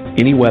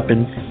 Any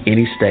weapon,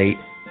 any state,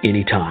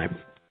 any time.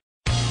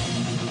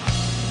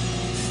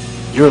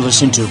 You're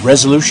listening to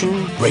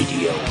Resolution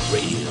Radio.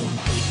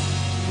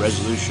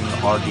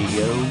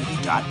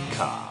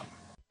 ResolutionRDO.com.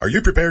 Are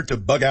you prepared to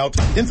bug out?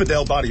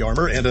 Infidel Body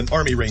Armor and an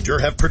Army Ranger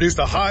have produced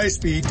a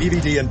high-speed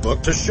DVD and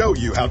book to show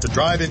you how to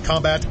drive in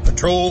combat,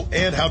 patrol,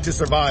 and how to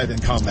survive in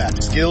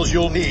combat. Skills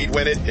you'll need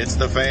when it hits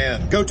the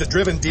fan. Go to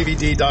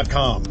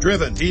DrivenDVD.com.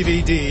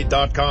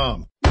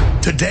 DrivenDVD.com.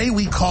 Today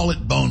we call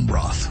it bone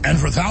broth, and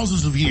for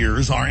thousands of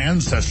years our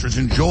ancestors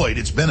enjoyed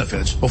its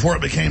benefits before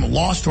it became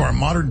lost to our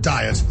modern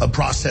diet of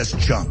processed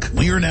junk.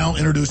 We are now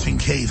introducing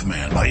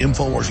Caveman by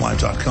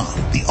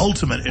InfoWarsLife.com, the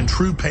ultimate in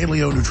true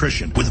paleo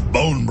nutrition with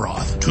bone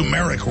broth,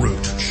 turmeric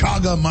root,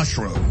 chaga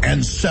mushroom,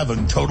 and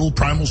 7 total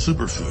primal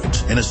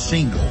superfoods in a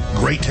single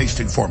great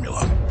tasting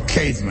formula.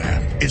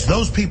 Caveman. It's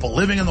those people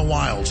living in the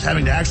wilds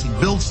having to actually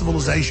build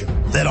civilization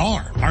that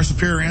are our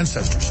superior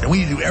ancestors, and we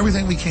need to do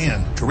everything we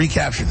can to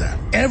recapture that.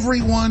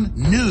 Everyone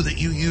knew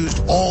that you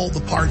used all the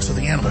parts of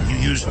the animal. You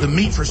used the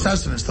meat for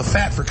sustenance, the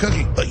fat for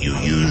cooking, but you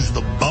used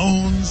the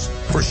bones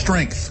for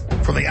strength.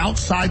 From the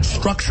outside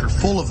structure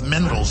full of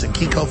minerals and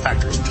key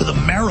cofactors to the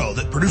marrow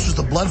that produces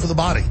the blood for the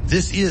body,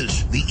 this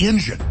is the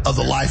engine of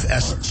the life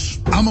essence.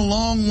 I'm a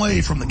long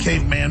way from the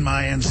caveman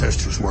my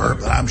ancestors were,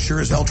 but I'm sure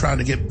as hell trying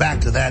to get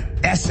back to that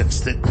essence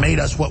that made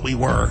us what we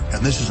were,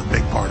 and this is a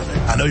big part of it.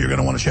 I know you're going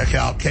to want to check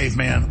out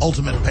Caveman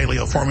Ultimate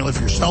Paleo Formula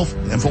for yourself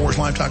at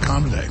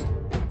InfoWarsLife.com today.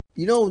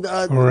 You know,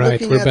 all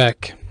right, we're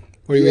back.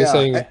 What are you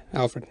saying,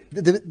 Alfred?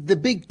 The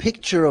big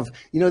picture of,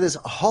 this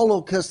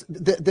Holocaust,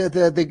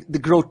 the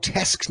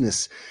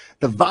grotesqueness,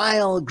 the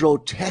vile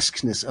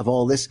grotesqueness of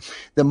all this,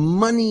 the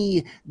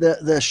money,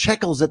 the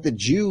shekels that the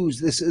Jews,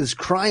 this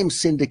crime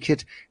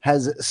syndicate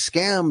has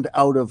scammed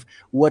out of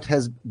what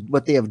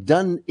they have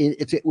done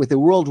with the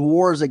world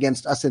wars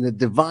against us and the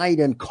divide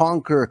and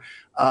conquer,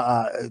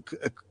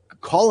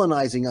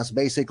 colonizing us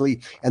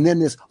basically, and then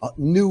this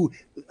new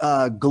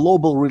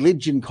global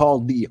religion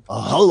called the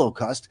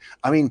Holocaust.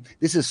 I mean,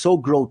 this is so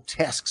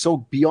grotesque, so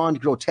beyond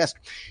grotesque,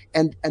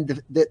 and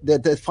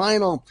the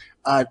final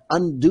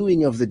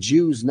undoing of the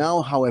Jews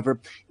now, however,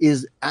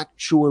 is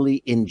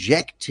actually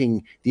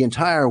injecting the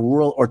entire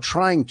world, or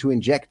trying to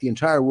inject the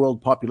entire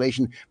world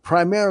population,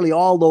 primarily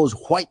all those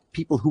white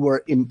people who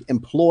are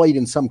employed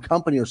in some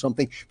company or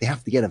something. They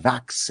have to get a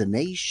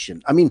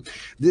vaccination. I mean,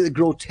 the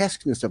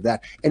grotesqueness of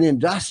that, an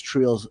industrial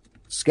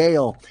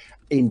scale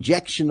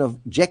injecting of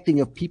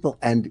people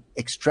and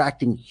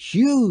extracting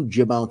huge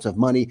amounts of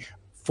money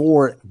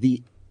for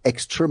the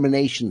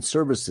extermination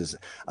services.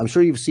 I'm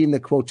sure you've seen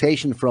the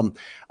quotation from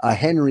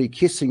Henry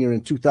Kissinger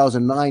in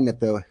 2009 at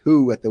the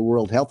WHO, at the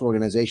World Health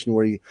Organization,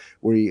 where he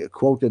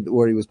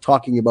was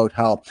talking about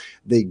how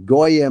the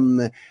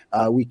Goyim,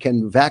 we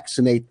can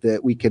vaccinate,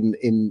 we can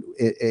do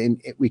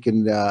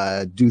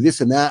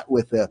this and that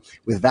with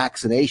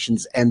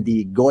vaccinations, and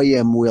the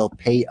Goyim will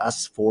pay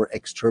us for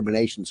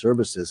extermination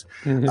services.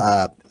 Mm-hmm.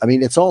 I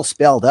mean, it's all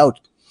spelled out,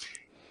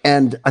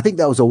 and I think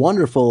that was a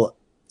wonderful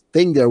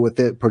thing there with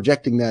the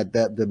projecting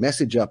the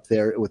message up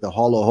there with the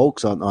hollow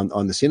hoax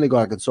on the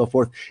synagogue and so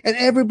forth. And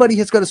everybody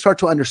has got to start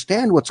to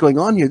understand what's going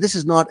on here. This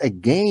is not a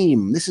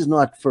game. This is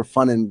not for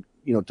fun and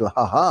to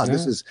haha. Yeah.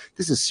 This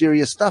is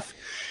serious stuff.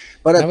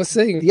 But I was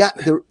saying, go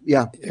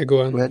on.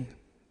 Go ahead.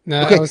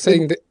 No, okay. I was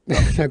saying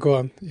that. Go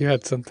on. You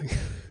had something.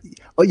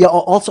 Oh yeah.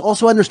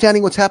 Also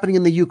understanding what's happening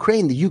in the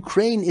Ukraine. The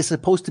Ukraine is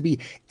supposed to be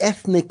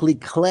ethnically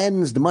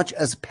cleansed, much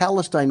as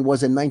Palestine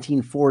was in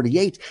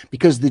 1948,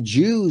 because the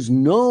Jews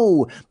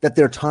know that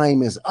their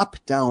time is up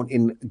down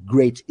in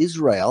Great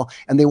Israel,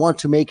 and they want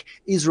to make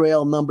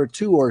Israel number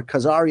 2, or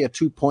Khazaria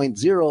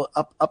 2.0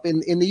 up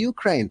in the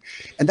Ukraine.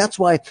 And that's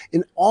why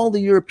in all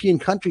the European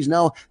countries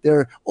now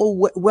they're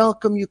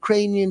welcome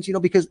Ukrainians,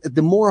 because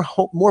the more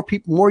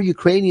people, more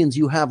Ukrainians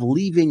you have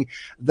leaving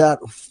that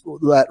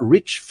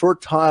rich,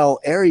 fertile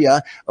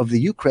area of the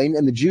Ukraine,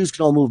 and the Jews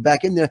can all move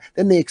back in there,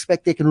 then they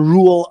expect they can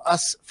rule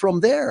us from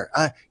there.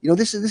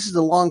 This is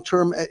a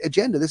long-term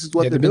agenda. This is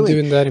what they're doing. They've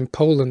been doing that in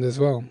Poland as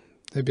well.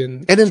 They've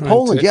been in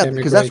Poland,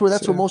 because that's where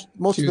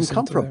most of them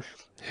come from.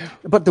 Yeah.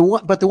 But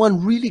the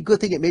one really good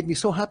thing, it made me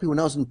so happy when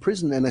I was in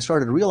prison and I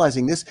started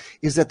realizing this,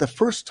 is that the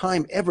first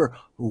time ever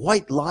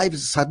white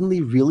lives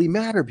suddenly really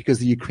matter, because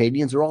the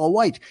Ukrainians are all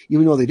white,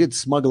 even though they did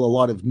smuggle a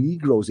lot of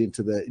Negroes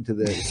into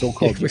the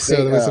so-called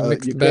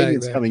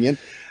Ukrainians coming in.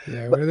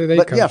 Yeah, where did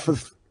they come from?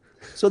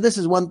 So this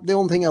is the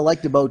only thing I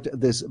liked about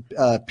this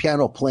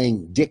piano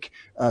playing Dick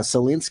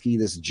Selinsky,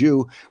 this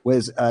Jew,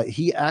 was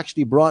he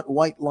actually brought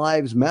White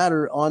Lives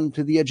Matter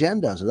onto the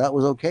agenda. So that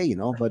was okay, you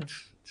know, but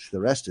the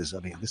rest is,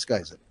 I mean, this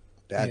guy's a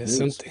bad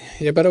news.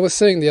 Yeah, but I was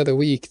saying the other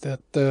week that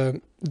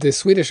the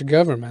Swedish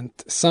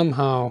government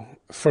somehow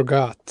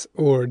forgot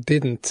or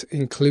didn't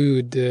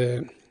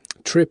include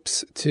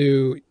trips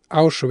to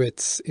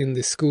Auschwitz in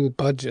the school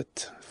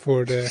budget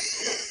for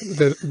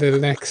the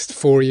next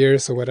 4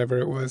 years or whatever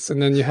it was.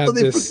 And then you had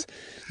this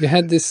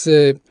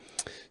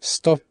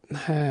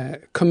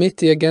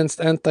committee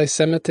against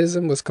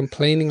anti-Semitism was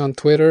complaining on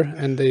Twitter,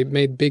 and they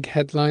made big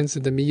headlines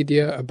in the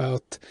media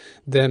about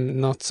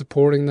them not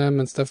supporting them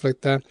and stuff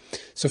like that.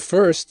 So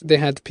first they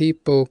had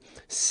people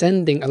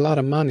sending a lot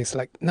of money. It's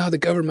like, no, the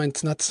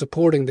government's not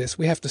supporting this.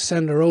 We have to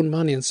send our own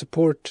money and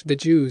support the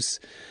Jews.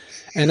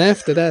 And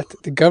after that,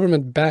 the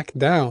government backed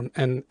down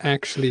and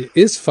actually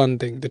is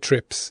funding the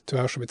trips to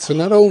Auschwitz. So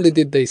not only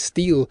did they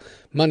steal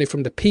money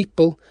from the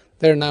people,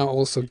 they're now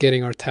also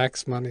getting our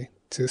tax money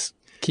to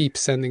keep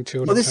sending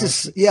children. Well, it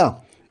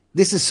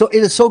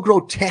is so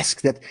grotesque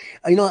that,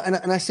 you know,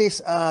 and I say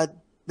that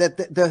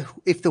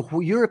if the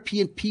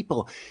European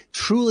people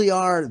truly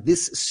are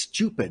this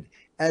stupid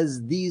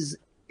as these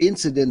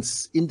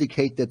incidents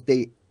indicate that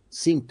they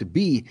seem to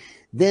be,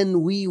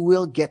 then we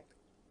will get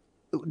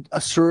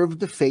serve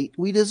the fate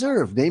we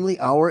deserve, namely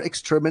our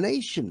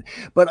extermination.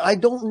 But I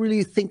don't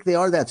really think they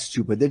are that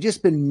stupid. They've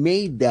just been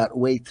made that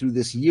way through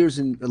this years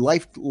in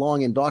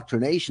lifelong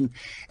indoctrination.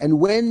 And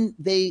when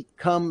they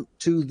come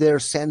to their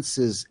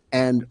senses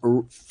and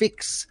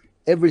fix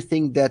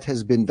everything that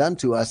has been done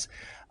to us,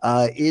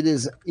 it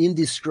is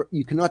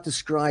you cannot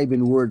describe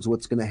in words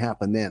what's going to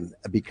happen then,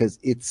 because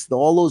it's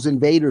all those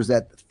invaders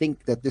that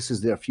think that this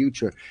is their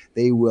future.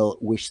 They will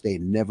wish they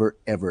never,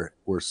 ever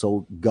were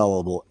so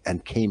gullible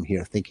and came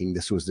here thinking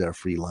this was their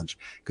free lunch,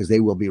 because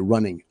they will be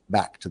running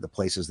back to the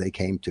places they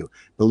came to.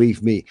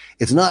 Believe me,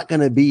 it's not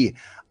going to be,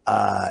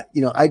 I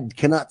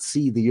cannot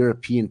see the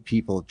European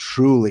people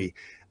truly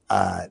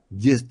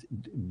just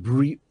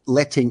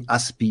letting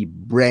us be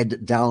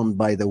bred down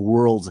by the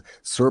world's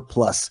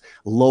surplus,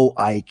 low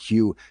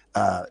IQ,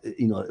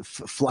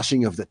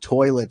 flushing of the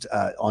toilet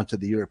onto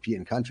the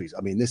European countries.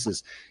 I mean, this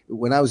is,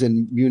 when I was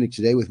in Munich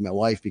today with my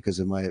wife because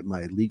of my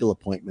legal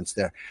appointments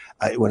there,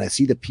 when I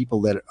see the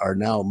people that are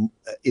now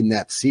in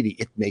that city,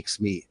 it makes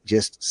me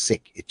just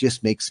sick. It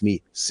just makes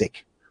me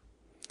sick.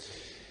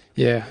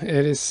 Yeah,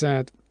 it is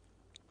sad.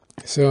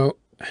 So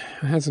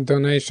I had some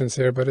donations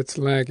here, but it's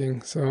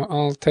lagging, so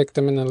I'll take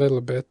them in a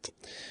little bit.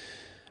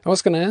 I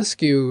was going to ask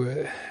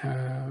you,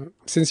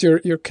 since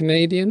you're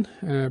Canadian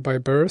by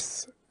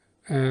birth,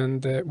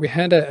 and we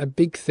had a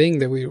big thing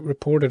that we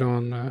reported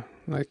on,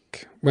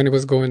 like when it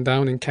was going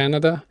down in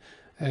Canada,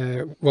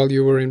 while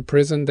you were in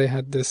prison, they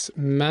had this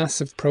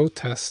massive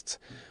protest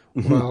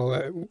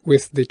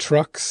with the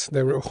trucks.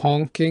 They were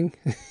honking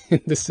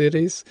in the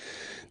cities.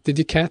 Did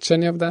you catch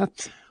any of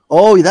that?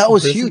 Oh, that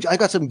was huge. I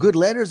got some good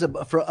letters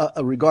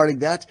regarding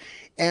that.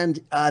 And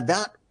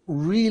that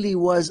really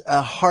was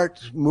a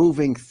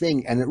heart-moving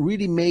thing. And it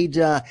really made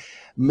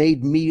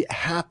me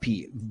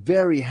happy,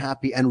 very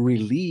happy and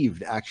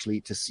relieved,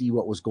 actually, to see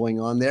what was going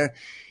on there.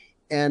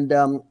 And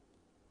that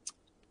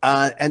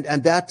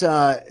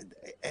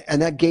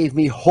gave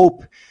me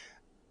hope,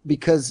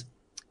 because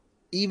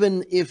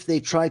even if they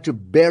try to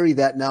bury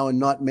that now and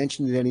not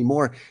mention it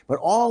anymore, but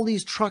all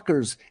these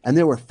truckers, and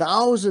there were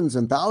thousands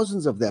and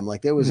thousands of them,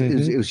 like there was,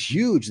 it was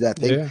huge, that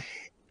thing. Yeah.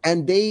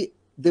 And the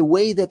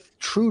way that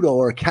Trudeau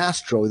or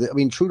Castro,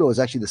 Trudeau is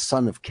actually the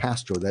son of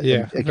Castro.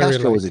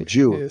 Castro was a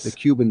Jew, the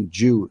Cuban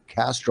Jew,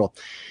 Castro.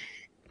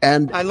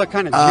 And I look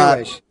kind of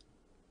Jewish.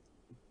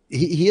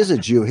 He is a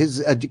Jew.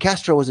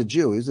 Castro was a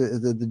Jew. He's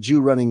the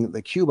Jew running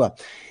the Cuba.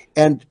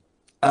 And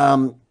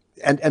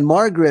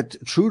Margaret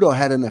Trudeau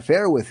had an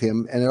affair with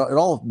him, and it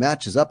all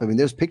matches up. I mean,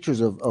 there's pictures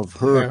of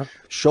her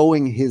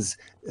showing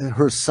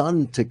her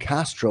son to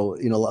Castro.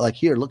 You know, like,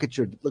 here, look at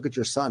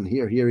your son.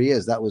 Here he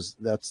is. That's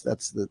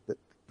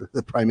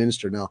the prime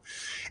minister now.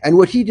 And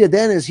what he did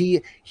then is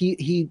he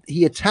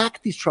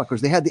attacked these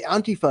truckers. They had the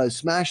Antifa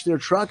smash their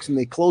trucks, and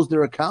they closed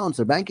their accounts,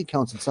 their bank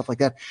accounts and stuff like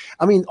that.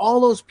 I mean, all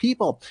those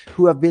people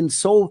who have been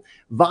so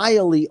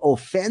vilely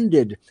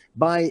offended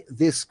by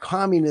this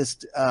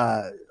communist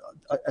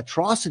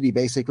atrocity,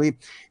 basically,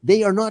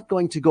 they are not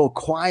going to go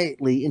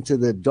quietly into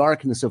the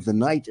darkness of the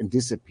night and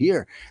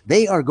disappear.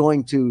 They're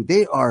growing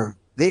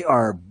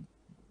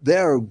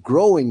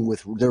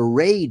with their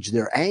rage,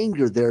 their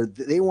anger.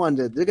 They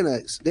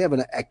have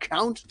an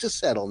account to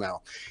settle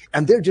now,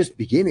 and they're just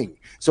beginning.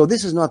 So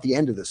this is not the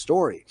end of the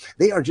story.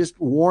 They are just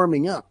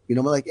warming up. You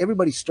know, like,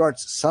 everybody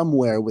starts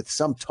somewhere with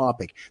some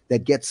topic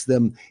that gets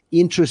them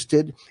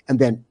interested and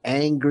then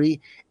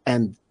angry.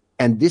 And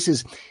this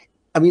is,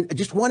 I mean,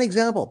 just one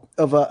example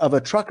of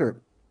a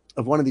trucker,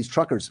 of one of these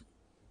truckers.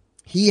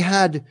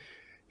 His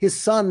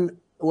son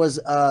was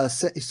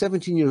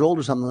 17 years old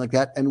or something like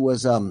that, and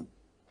was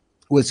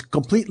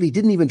completely,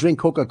 didn't even drink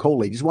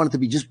Coca-Cola. He just wanted to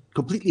be just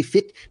completely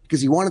fit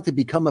because he wanted to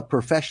become a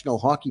professional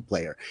hockey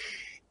player.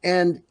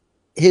 And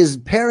his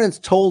parents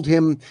told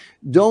him,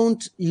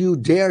 don't you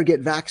dare get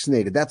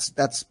vaccinated.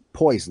 That's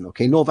poison.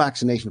 Okay. No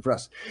vaccination for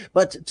us.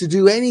 But to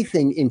do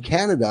anything in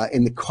Canada,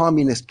 in the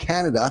communist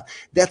Canada,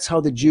 that's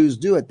how the Jews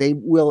do it. They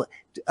will,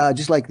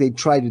 just like they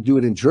try to do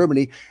it in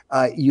Germany,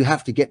 you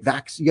have to get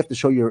you have to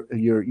show your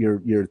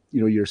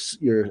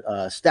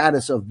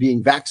status of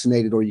being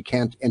vaccinated, or you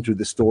can't enter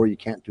the store. You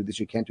can't do this.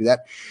 You can't do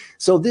that.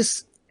 So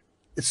this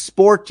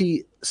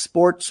sporty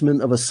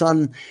sportsman of a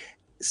son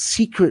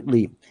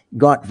secretly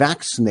got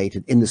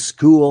vaccinated in the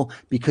school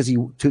because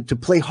to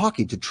play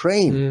hockey, to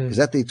train, because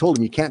that they told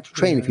him you can't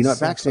train if you're not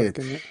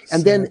vaccinated.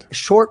 And then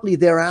shortly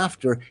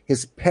thereafter,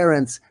 his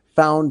parents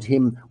found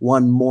him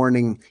one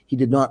morning. He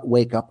did not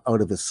wake up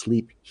out of his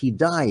sleep. He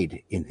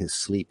died in his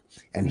sleep,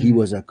 and he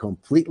was a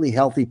completely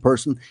healthy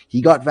person.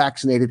 He got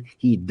vaccinated.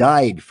 He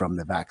died from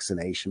the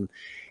vaccination.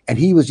 And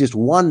he was just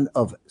one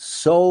of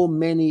so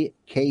many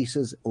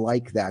cases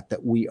like that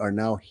we are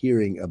now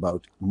hearing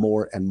about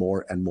more and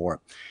more and more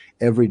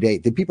every day.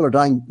 The people are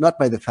dying not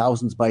by the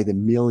thousands, by the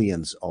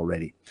millions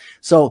already.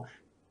 So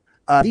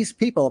these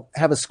people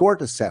have a score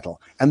to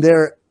settle, and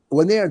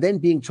when they are then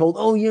being told,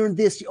 oh, you're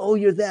this, oh,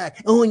 you're that,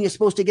 oh, and you're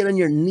supposed to get on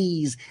your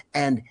knees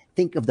and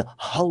think of the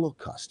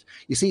Holocaust.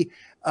 You see,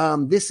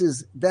 this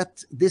is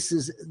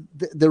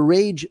the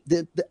rage,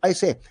 I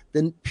say,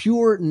 the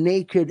pure,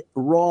 naked,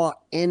 raw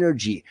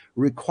energy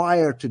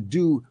required to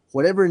do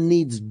whatever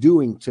needs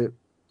doing to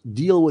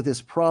deal with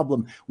this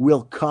problem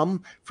will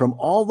come from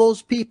all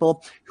those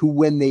people who,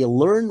 when they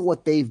learn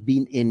what they've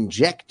been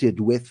injected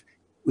with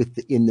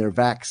in their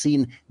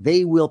vaccine,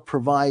 they will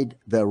provide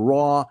the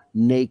raw,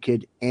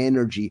 naked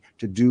energy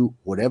to do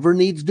whatever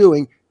needs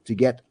doing to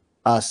get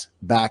us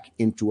back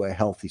into a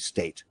healthy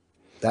state.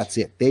 That's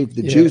it. The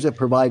Jews have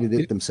provided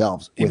it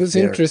themselves. It was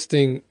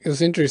interesting. It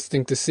was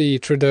interesting to see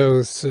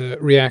Trudeau's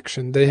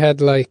reaction. They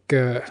had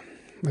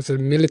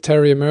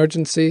military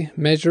emergency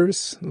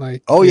measures, in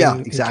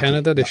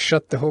Canada. They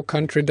shut the whole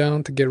country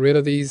down to get rid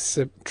of these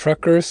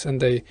truckers, and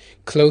they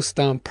closed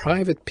down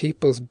private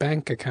people's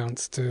bank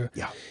accounts to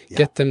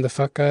get them the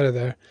fuck out of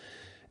there.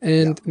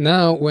 And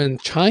now when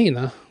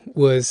China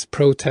was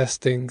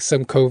protesting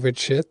some COVID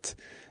shit,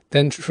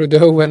 then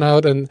Trudeau went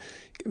out and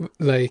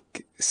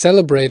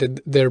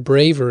celebrated their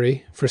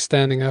bravery for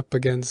standing up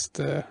against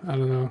the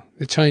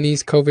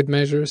Chinese COVID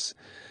measures.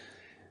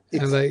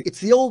 It's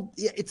the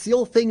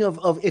old thing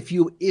of if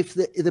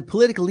the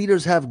political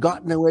leaders have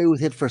gotten away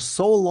with it for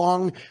so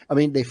long. I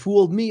mean, they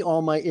fooled me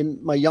in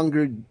my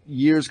younger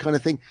years, kind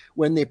of thing.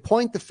 When they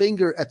point the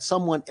finger at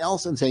someone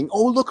else and saying,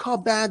 "Oh, look how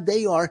bad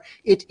they are,"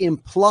 it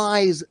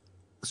implies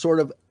sort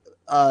of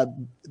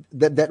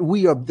that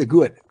we are the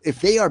good.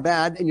 If they are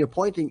bad and you're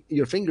pointing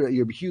your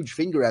huge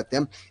finger at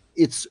them,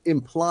 it's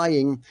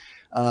implying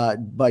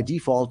by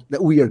default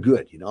that we are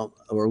good,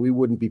 or we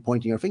wouldn't be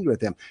pointing our finger at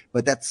them.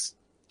 But that's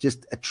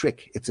just a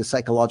trick. It's a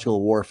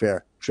psychological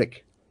warfare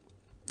trick.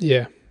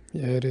 Yeah,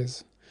 it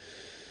is.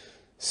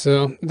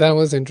 So that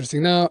was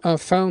interesting. Now I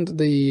found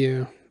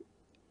the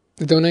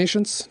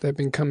donations that have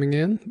been coming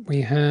in.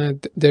 We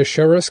had Der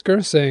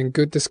Sharasker saying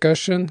good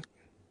discussion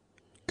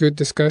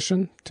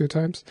 2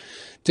 times.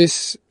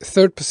 This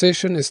third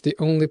position is the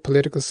only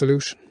political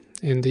solution.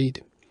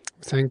 Indeed.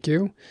 Thank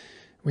you.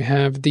 We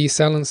have D.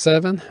 Salon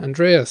 7.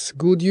 Andreas,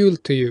 good Yule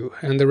to you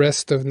and the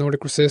rest of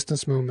Nordic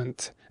Resistance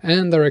Movement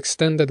and our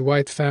extended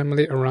white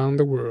family around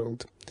the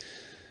world.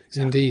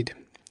 Indeed.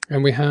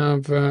 And we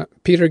have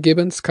Peter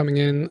Gibbons coming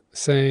in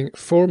saying,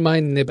 for my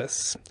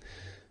nibbus.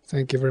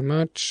 Thank you very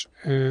much.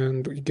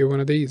 And we give one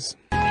of these.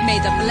 May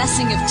the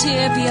blessing of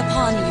Tyr be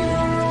upon you.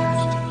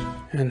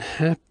 And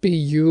happy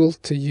Yule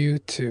to you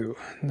too.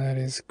 That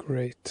is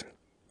great.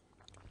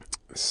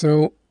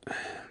 So,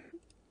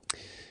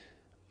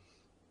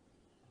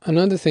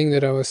 another thing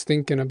that I was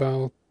thinking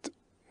about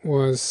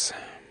was,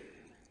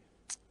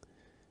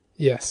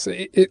 yes,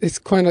 it's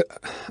quite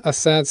a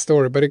sad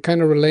story, but it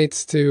kind of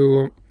relates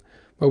to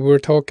what we were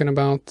talking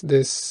about,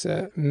 this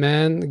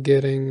man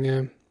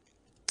getting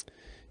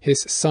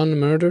his son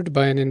murdered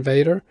by an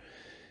invader.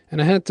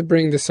 And I had to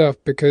bring this up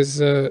because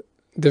the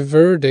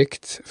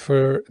verdict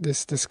for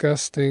this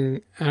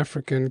disgusting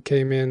African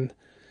came in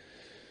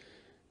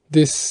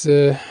this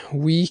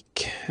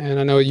week, and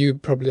I know you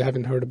probably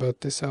haven't heard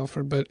about this,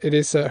 Alfred, but it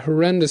is a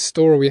horrendous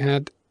story we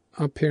had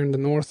up here in the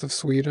north of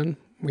Sweden.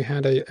 We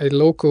had a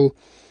local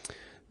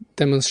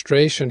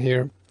demonstration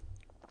here,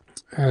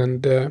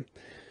 and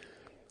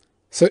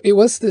so it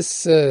was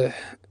this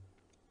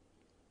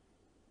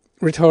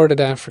retarded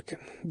African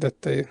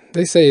that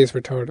they say is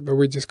retarded, but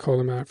we just call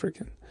him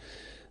African,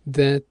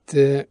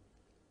 that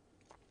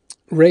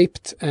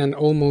raped and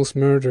almost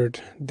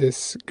murdered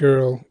this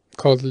girl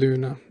called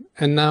Luna.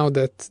 And now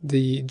that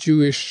the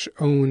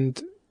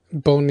Jewish-owned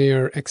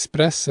Bonnier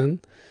Expressen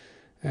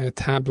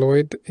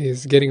tabloid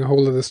is getting a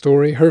hold of the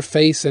story, her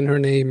face and her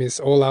name is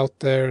all out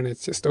there, and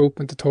it's just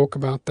open to talk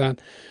about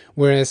that.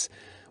 Whereas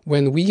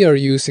when we are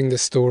using the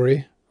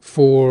story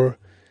for,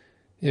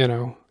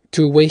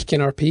 to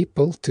awaken our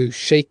people, to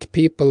shake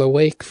people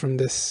awake from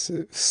this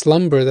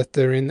slumber that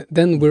they're in,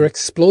 then we're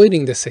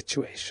exploiting the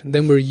situation.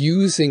 Then we're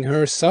using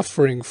her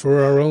suffering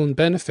for our own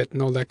benefit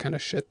and all that kind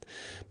of shit.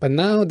 But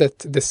now that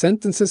the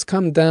sentences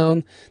come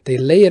down, they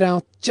lay it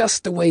out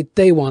just the way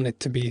they want it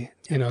to be,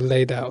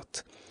 laid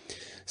out.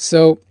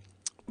 So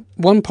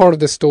one part of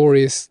the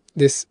story is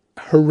this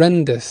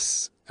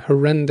horrendous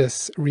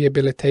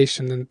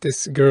rehabilitation that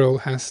this girl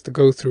has to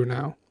go through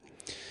now.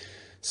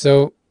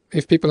 So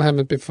if people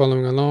haven't been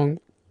following along,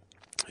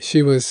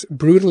 she was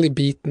brutally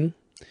beaten.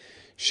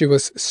 She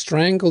was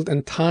strangled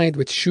and tied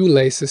with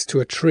shoelaces to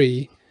a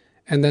tree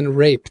and then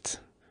raped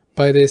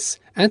by this,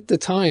 at the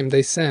time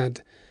they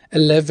said,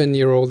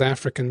 11-year-old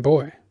African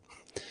boy.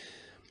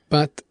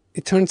 But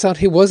it turns out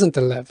he wasn't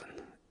 11.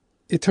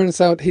 It turns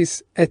out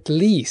he's at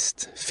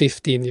least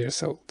 15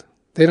 years old.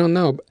 They don't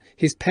know.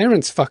 His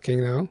parents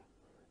fucking know.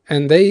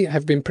 And they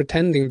have been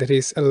pretending that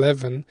he's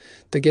 11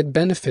 to get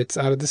benefits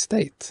out of the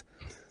state.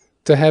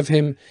 To have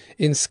him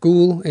in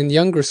school, in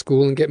younger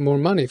school, and get more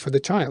money for the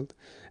child.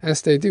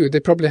 As they do. They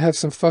probably have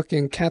some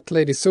fucking cat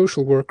lady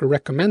social worker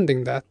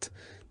recommending that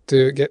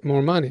to get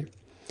more money.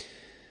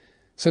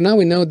 So now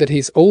we know that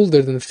he's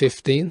older than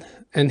 15,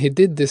 and he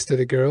did this to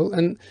the girl.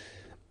 And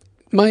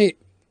my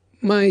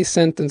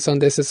sentence on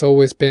this has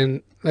always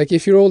been, like,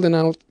 if you're old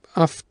enough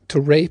to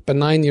rape a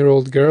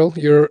 9-year-old girl,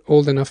 you're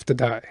old enough to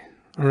die.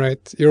 All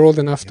right? You're old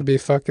enough to be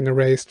fucking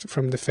erased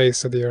from the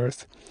face of the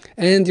earth.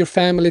 And your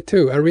family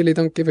too. I really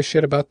don't give a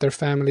shit about their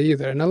family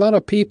either. And a lot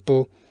of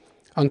people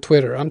on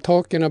Twitter, I'm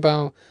talking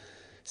about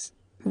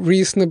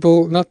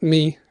reasonable, not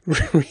me,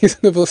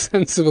 reasonable,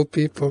 sensible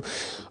people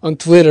on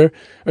Twitter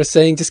are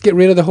saying, just get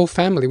rid of the whole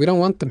family. We don't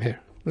want them here.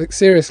 Like,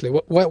 seriously,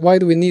 why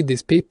do we need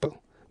these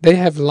people? They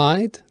have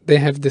lied, they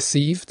have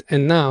deceived,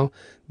 and now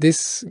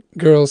this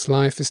girl's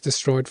life is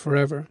destroyed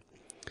forever.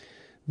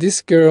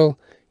 This girl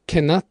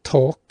cannot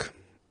talk,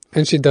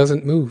 and she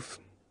doesn't move.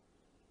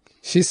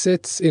 She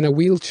sits in a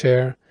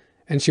wheelchair,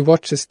 and she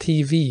watches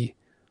TV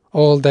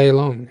all day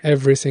long,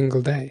 every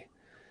single day.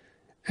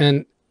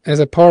 And as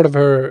a part of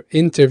her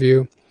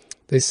interview,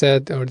 they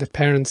said, or the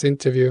parents'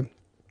 interview,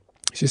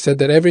 she said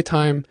that every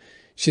time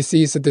she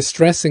sees a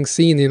distressing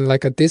scene in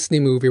like a Disney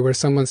movie where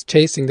someone's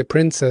chasing the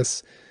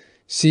princess,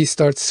 she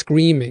starts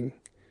screaming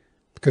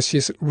because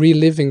she's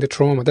reliving the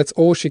trauma. That's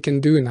all she can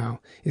do now,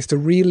 is to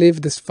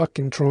relive this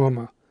fucking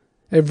trauma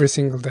every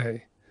single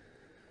day.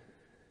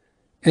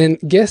 And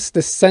guess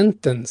the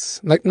sentence.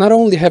 Like, not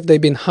only have they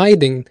been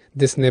hiding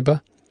this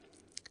nibba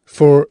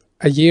for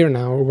a year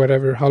now, or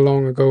whatever, how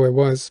long ago it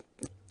was,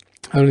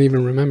 I don't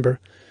even remember,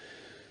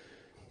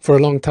 for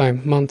a long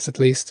time, months at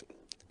least.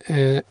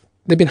 They've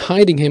been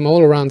hiding him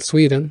all around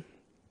Sweden,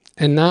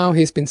 and now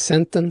he's been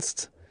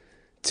sentenced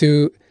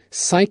to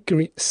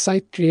psychiatric,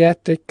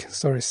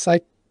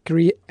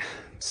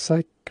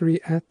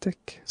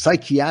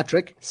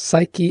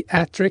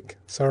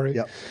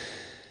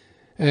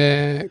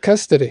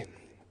 custody.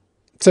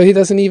 So he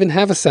doesn't even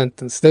have a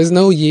sentence. There's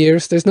no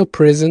years, there's no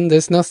prison,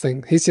 there's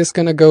nothing. He's just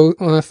gonna go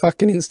on a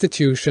fucking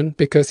institution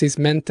because he's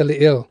mentally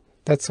ill.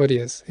 That's what he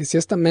is. He's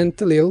just a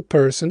mentally ill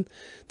person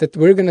that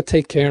we're gonna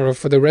take care of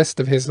for the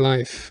rest of his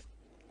life.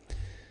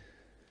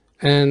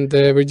 And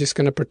we're just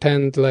gonna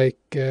pretend like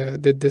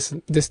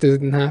that this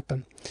didn't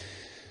happen.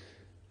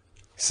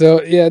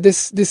 So yeah,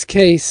 this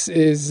case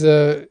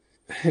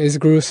is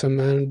gruesome,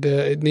 and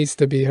it needs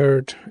to be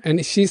heard.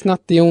 And she's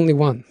not the only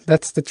one.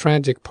 That's the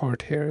tragic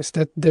part here, is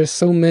that there's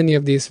so many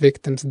of these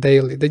victims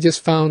daily. They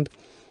just found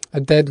a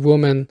dead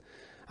woman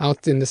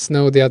out in the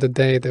snow the other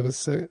day. There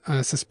was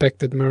a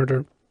suspected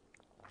murder.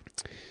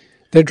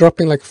 They're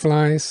dropping like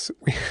flies.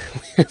 We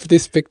have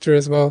this picture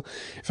as well.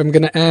 If I'm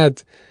going to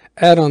add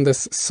on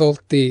this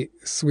salty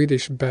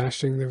Swedish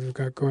bashing that we've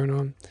got going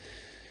on.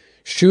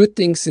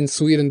 Shootings in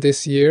Sweden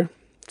this year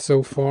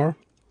so far.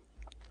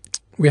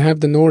 We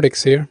have the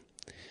Nordics here.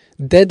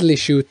 Deadly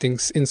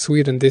shootings in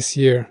Sweden this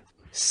year.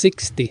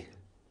 60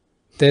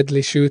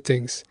 deadly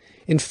shootings.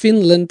 In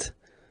Finland,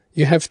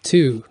 you have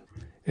 2.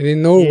 And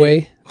in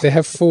Norway, they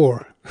have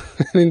 4.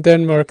 And in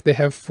Denmark, they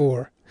have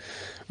 4.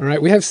 All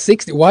right, we have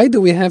 60. Why do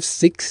we have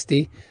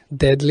 60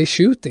 deadly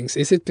shootings?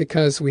 Is it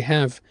because we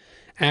have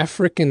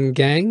African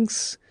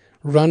gangs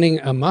running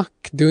amok,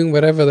 doing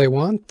whatever they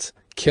want,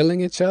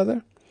 killing each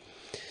other?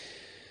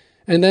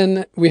 And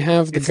then we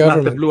have the government.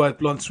 It's not the blue-eyed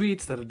blonde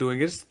Swedes that are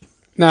doing it.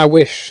 No, I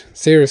wish.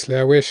 Seriously,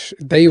 I wish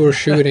they were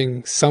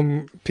shooting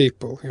some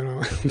people,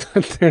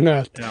 but they're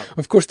not. Yeah.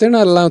 Of course, they're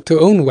not allowed to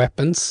own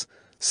weapons.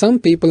 Some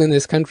people in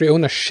this country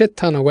own a shit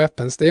ton of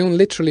weapons. They own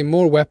literally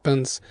more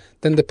weapons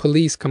than the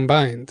police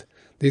combined,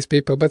 these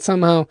people. But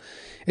somehow,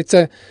 it's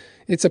a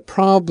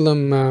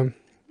problem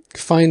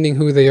finding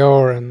who they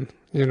are and,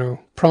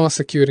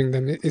 prosecuting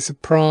them is a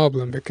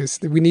problem because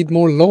we need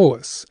more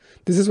laws.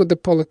 This is what the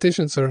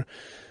politicians are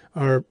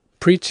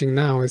preaching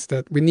now, is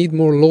that we need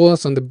more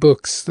laws on the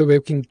books so we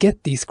can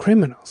get these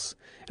criminals.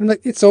 And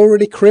like, it's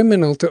already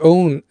criminal to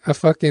own a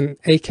fucking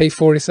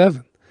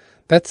AK-47.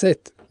 That's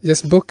it.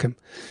 Just book him.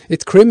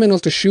 It's criminal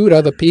to shoot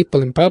other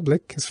people in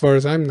public, as far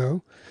as I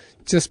know.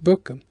 Just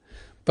book him.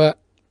 But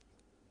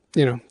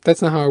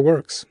that's not how it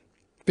works.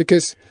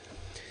 Because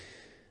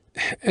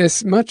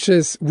as much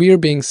as we're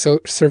being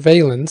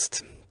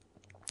surveillanced,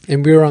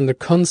 and we're under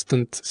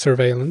constant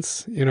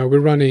surveillance, we're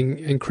running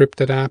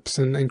encrypted apps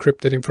and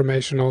encrypted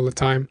information all the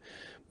time,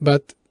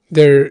 but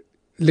they're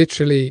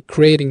literally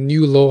creating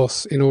new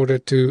laws in order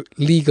to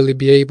legally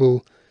be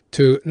able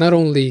to not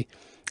only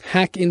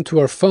hack into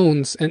our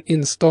phones and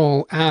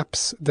install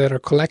apps that are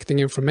collecting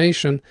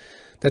information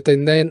that they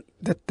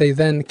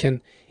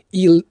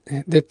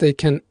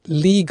can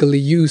legally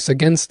use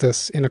against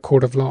us in a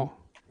court of law.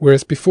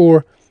 Whereas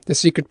before, the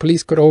secret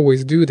police could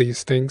always do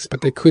these things,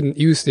 but they couldn't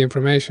use the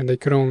information. They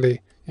could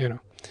only,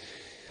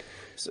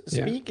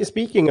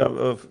 Speaking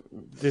of,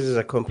 this is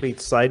a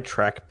complete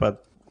sidetrack,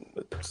 but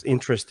it's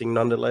interesting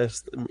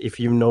nonetheless, if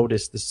you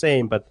noticed the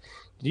same. But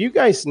do you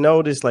guys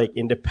notice, like,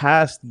 in the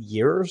past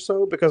year or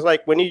so? Because,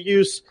 like, when you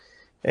use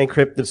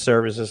encrypted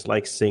services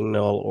like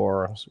Signal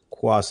or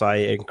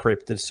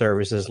quasi-encrypted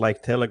services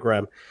like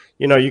Telegram,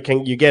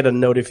 you get a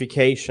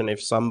notification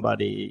if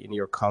somebody in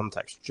your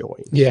contacts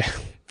joins. Yeah.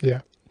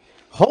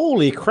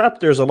 Holy crap!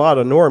 There's a lot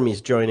of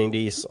normies joining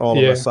these all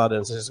of a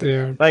sudden.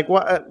 Like,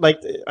 what? Like,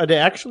 are they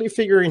actually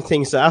figuring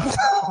things out?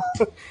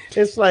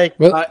 It's like,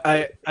 well,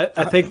 I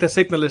think the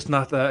Signal is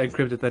not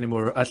encrypted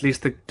anymore. At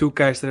least the two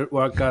guys that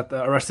got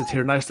arrested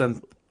here in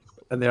Iceland,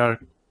 and they are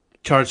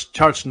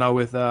charged now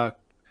with the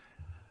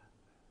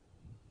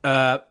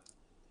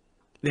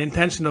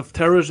intention of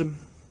terrorism.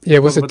 Yeah,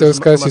 was it those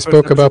guys you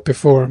spoke about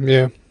before?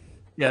 Yeah.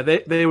 Yeah,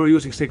 they were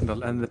using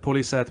Signal, and the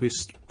police said we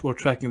were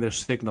tracking their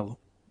Signal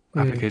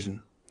application.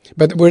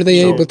 But were they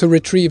able to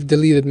retrieve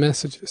deleted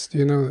messages? Do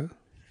you know that?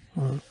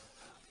 Or...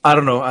 I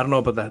don't know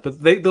about that.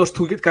 But those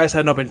two guys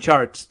had not been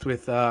charged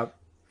with the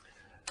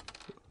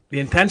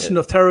intention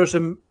of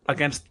terrorism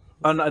against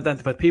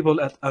unidentified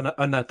people at an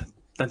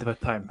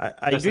unidentified time.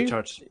 I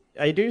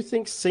do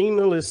think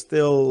Signal is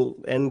still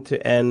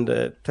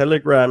end-to-end.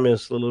 Telegram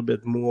is a little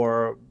bit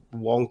more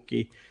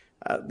wonky.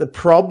 The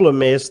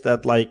problem is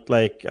that, like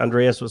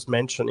Andreas was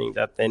mentioning,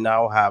 that they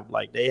now have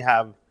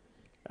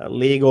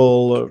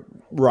legal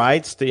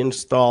rights to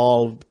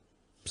install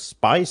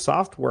spy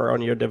software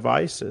on your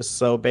devices.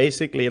 So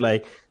basically,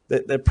 like,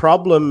 the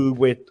problem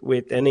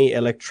with any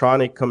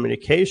electronic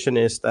communication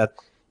is that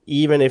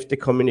even if the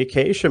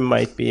communication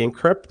might be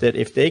encrypted,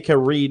 if they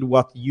can read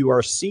what you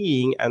are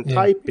seeing and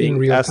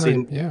typing,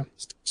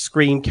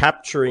 screen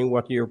capturing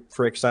what you're,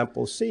 for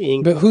example,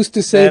 seeing. But who's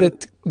to say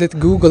that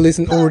Google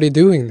isn't already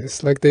doing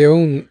this? Like, they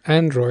own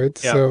Android,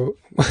 so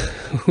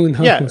who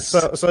knows? Yeah,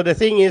 so the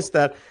thing is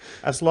that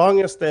as long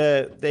as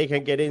they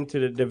can get into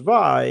the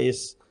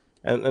device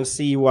and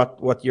see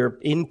what you're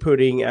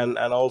inputting and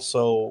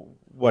also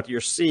what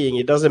you're seeing,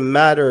 it doesn't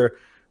matter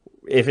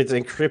if it's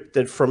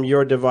encrypted from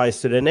your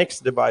device to the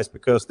next device,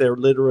 because they're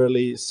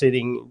literally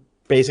sitting,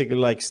 basically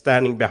like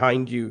standing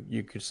behind you,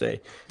 you could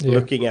say,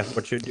 looking at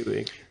what you're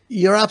doing.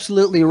 You're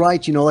absolutely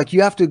right. Like,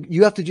 you have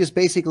to just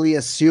basically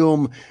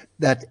assume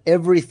that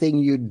everything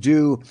you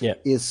do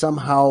is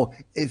somehow,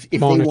 if they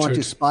want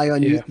to spy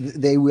on you,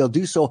 they will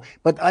do so.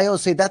 But I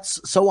always say, that's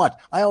so what?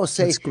 I always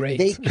say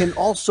they can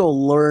also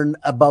learn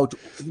about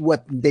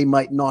what they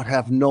might not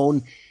have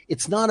known.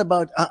 It's not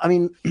about, at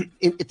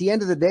the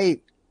end of the day,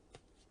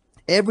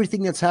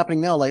 everything that's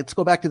happening now, like, let's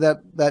go back to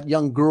that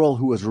young girl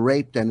who was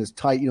raped and is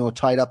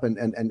tied up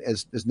and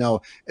is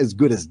now as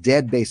good as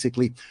dead,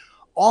 basically.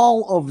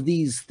 All of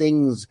these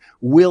things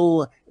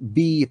will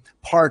be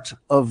part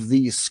of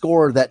the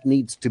score that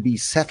needs to be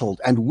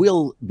settled and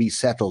will be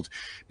settled,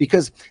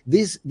 because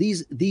these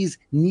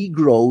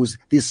Negroes,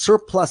 these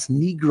surplus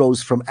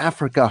Negroes from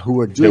Africa who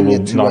are doing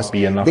it to us,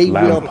 there will not be enough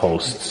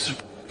lampposts.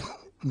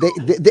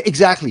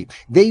 Exactly.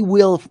 They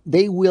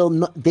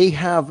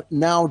have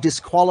now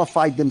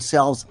disqualified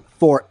themselves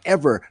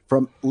forever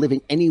from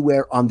living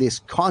anywhere on this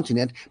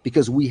continent,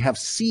 because we have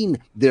seen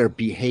their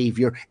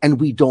behavior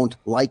and we don't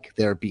like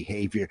their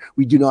behavior.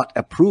 We do not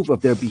approve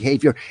of their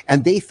behavior.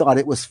 And they thought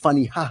it was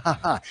funny. Ha ha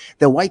ha.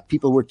 The white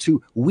people were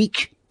too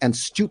weak and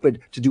stupid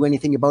to do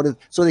anything about it,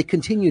 so they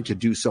continue to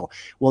do so.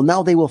 Well,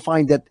 now they will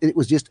find that it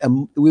was just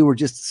we were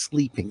just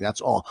sleeping. That's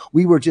all.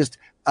 We were just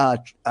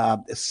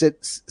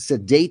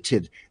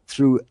sedated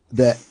through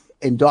the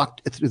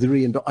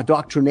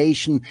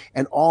indoctrination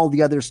and all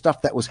the other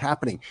stuff that was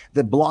happening.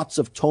 The blots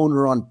of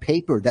toner on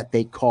paper that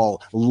they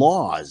call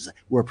laws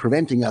were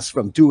preventing us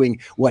from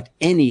doing what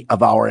any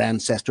of our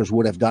ancestors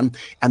would have done,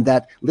 and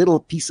that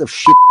little piece of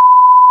shit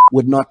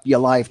would not be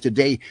alive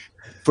today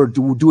for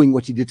doing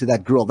what he did to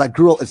that girl. That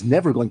girl is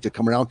never going to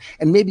come around,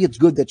 and maybe it's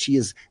good that she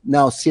is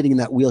now sitting in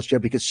that wheelchair,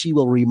 because she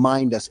will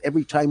remind us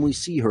every time we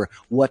see her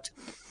what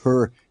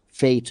her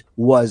fate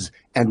was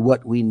and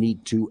what we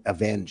need to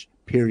avenge,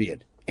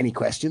 period. Any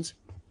questions?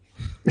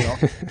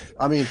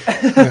 I'm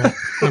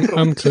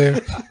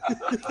clear.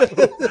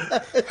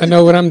 I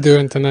know what I'm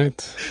doing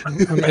tonight.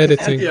 I'm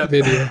editing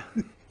video.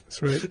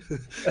 That's right.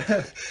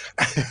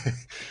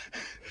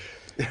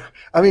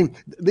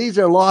 These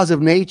are laws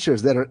of nature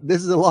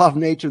this is a law of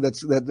nature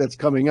that's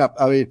coming up.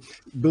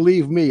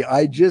 Believe me,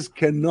 I just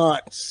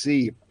cannot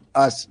see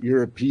us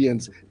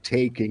Europeans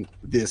taking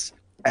this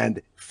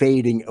and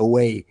fading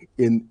away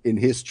in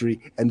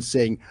history, and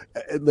saying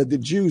that the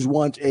Jews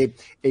want a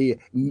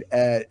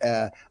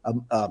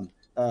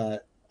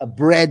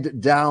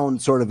bred down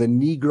sort of a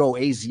Negro,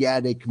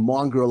 Asiatic,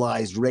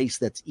 mongrelized race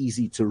that's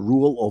easy to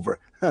rule over.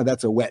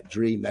 That's a wet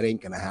dream. That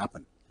ain't going to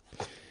happen.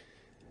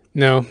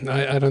 No,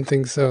 I don't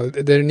think so.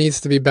 There needs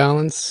to be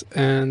balance,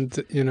 and,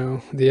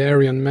 the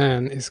Aryan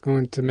man is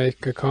going to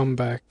make a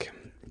comeback.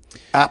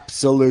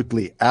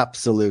 Absolutely.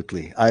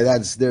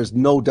 There's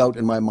no doubt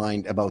in my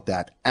mind about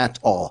that at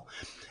all.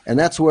 And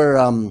that's where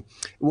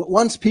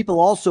once people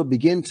also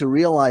begin to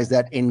realize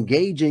that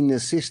engaging the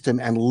system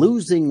and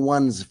losing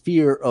one's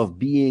fear of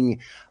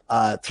being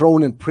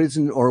thrown in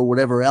prison or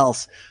whatever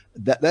else,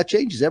 that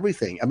changes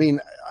everything. I mean,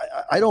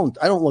 I don't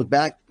look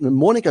back.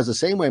 Monica's the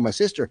same way. My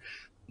sister,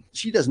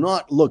 she does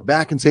not look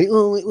back and say,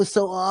 "Oh, it was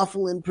so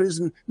awful in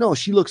prison." No,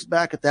 she looks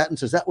back at that and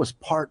says that was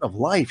part of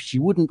life. She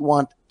wouldn't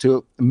want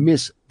to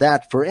miss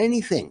that for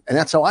anything. And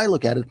that's how I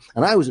look at it.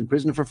 And I was in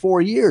prison for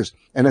 4 years.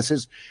 And it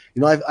says,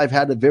 I've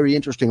had a very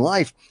interesting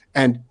life,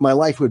 and my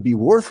life would be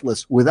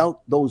worthless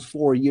without those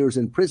 4 years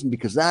in prison,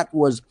 because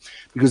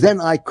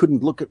then I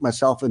couldn't look at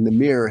myself in the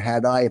mirror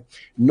had I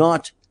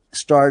not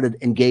started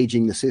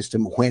engaging the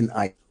system when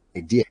I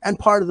did. And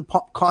part of the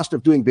cost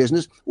of doing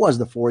business was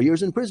the 4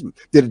 years in prison.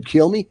 Did it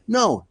kill me?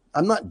 No,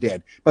 I'm not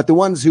dead. But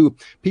the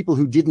people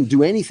who didn't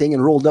do anything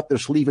and rolled up their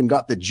sleeve and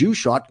got the Jew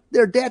shot,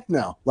 they're dead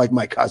now. Like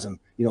my cousin,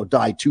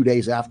 died 2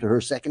 days after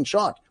her second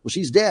shot. Well,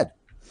 she's dead.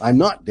 I'm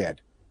not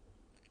dead.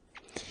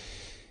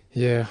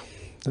 Yeah,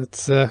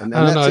 that's, I don't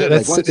know.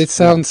 It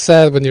sounds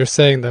sad when you're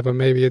saying that, but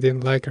maybe you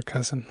didn't like her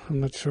cousin.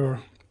 I'm not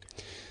sure.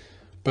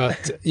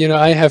 But,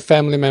 I have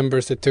family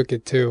members that took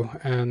it too.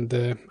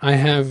 And I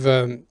have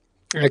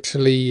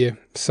actually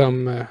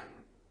some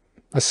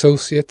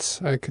associates,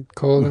 I could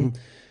call them,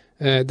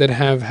 that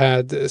have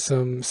had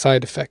some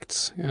side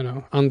effects,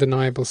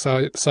 undeniable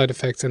side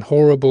effects and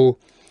horrible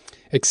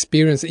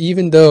experience.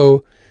 Even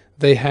though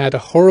they had a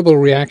horrible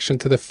reaction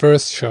to the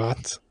first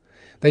shot,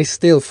 they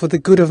still, for the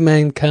good of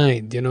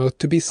mankind,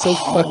 to be so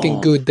fucking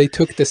good, they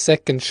took the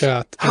second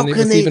shot, and it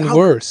was even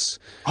worse.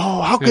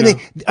 Oh, how can they?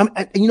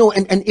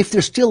 And if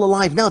they're still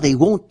alive now, they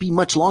won't be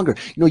much longer.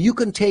 You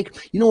can take,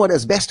 what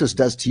asbestos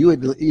does to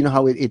you.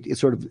 How it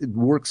sort of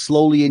works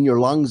slowly in your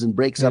lungs and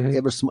breaks up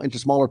into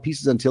smaller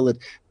pieces until it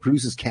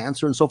produces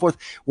cancer and so forth.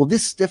 Well,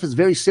 this stuff is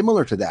very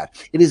similar to that.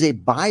 It is a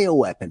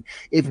bioweapon.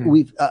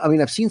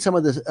 I've seen some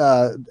of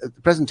the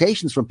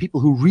presentations from people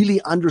who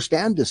really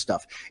understand this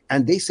stuff,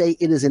 and they say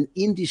it is an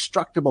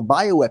indestructible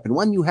bioweapon.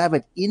 When you have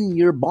it in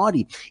your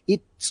body,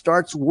 it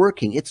starts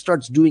working. It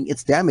starts doing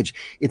its damage.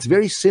 It's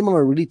very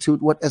similar really to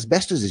what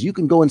asbestos is. You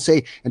can go and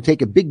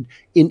take a big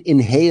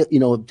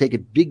take a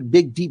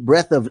big deep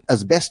breath of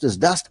asbestos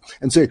dust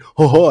and say,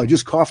 I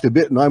just coughed a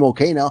bit and I'm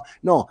okay now.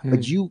 No,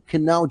 but you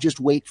can now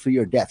just wait for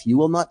your death. You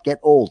will not get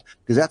old,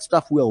 because that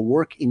stuff will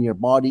work in your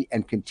body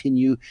and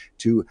continue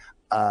to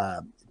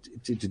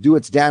do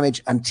its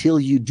damage until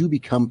you do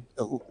become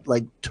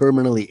like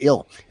terminally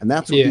ill. And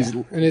that's what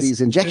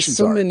these injections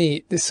are.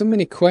 There's so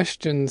many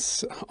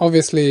questions.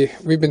 Obviously,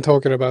 we've been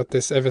talking about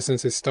this ever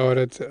since it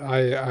started.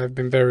 I've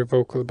been very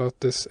vocal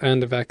about this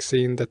and the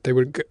vaccine, that they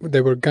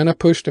were gonna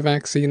push the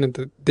vaccine, and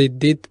that they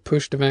did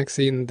push the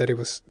vaccine, and that it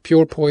was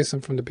pure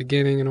poison from the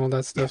beginning and all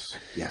that stuff.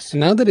 Yes. And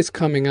now that it's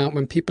coming out,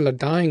 when people are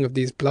dying of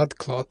these blood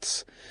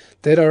clots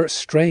that are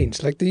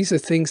strange, like these are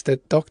things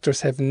that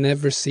doctors have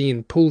never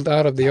seen, pulled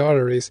out of the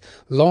arteries,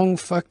 long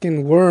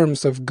fucking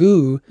worms of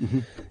goo.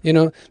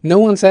 No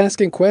one's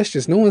asking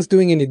questions. No one's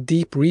doing any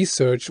deep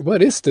research.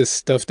 What is this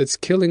stuff that's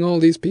killing all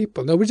these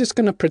people? No, we're just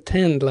going to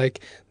pretend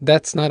like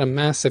that's not a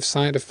massive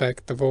side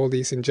effect of all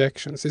these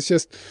injections. It's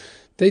just,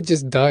 they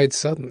just died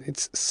suddenly.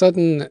 It's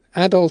sudden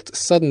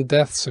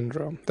death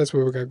syndrome. That's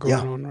what we got going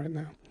on right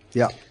now.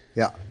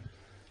 Yeah.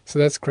 So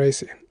that's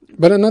crazy.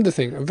 But another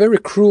thing, a very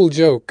cruel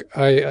joke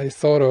I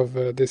thought of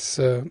this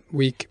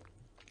week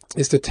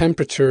is the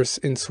temperatures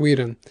in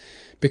Sweden.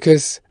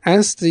 Because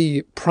as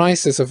the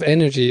prices of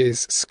energy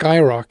is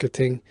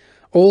skyrocketing,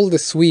 all the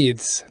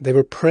Swedes, they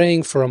were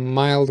praying for a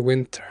mild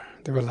winter.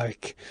 They were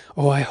like,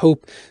 I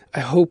hope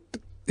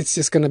it's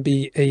just going to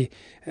be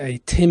a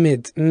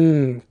timid,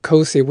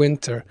 cozy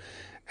winter.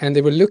 And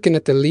they were looking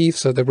at the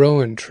leaves of the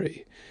rowan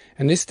tree.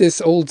 And it's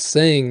this old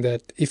saying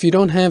that if you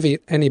don't have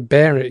any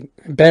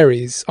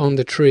berries on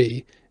the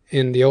tree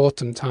in the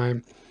autumn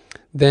time,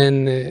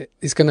 then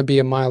it's going to be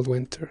a mild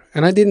winter.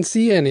 And I didn't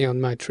see any on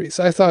my tree.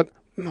 So I thought,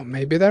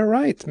 maybe they're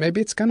right. Maybe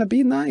it's going to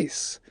be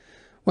nice.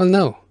 Well,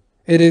 no,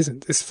 it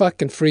isn't. It's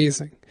fucking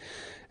freezing.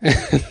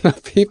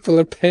 And people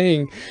are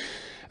paying,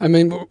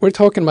 we're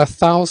talking about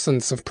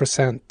thousands of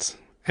 %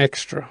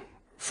 extra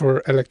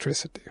for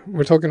electricity.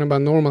 We're talking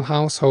about normal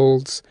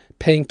households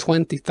paying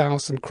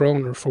 20,000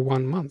 kroner for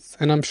 1 month.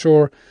 And I'm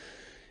sure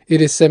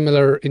it is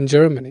similar in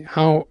Germany.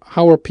 How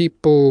are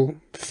people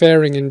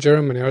faring in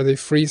Germany? Are they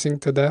freezing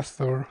to death,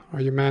 or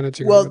are you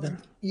managing over there?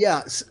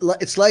 Yeah,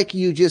 it's like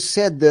you just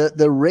said,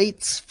 the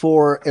rates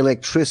for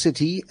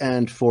electricity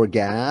and for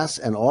gas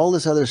and all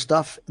this other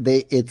stuff,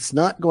 it's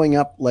not going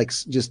up like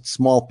just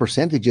small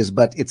percentages,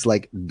 but it's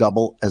like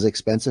double as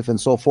expensive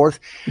and so forth.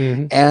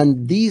 Mm-hmm.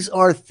 And these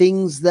are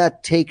things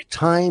that take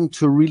time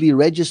to really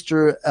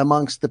register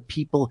amongst the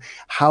people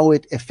how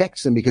it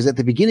affects them, because at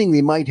the beginning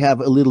they might have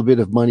a little bit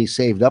of money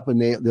saved up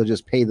and they'll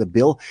just pay the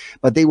bill,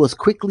 but they will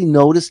quickly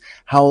notice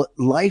how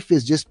life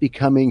is just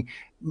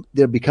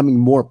they're becoming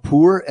more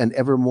poor and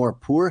ever more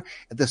poor.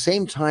 At the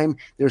same time,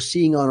 they're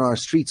seeing on our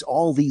streets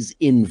all these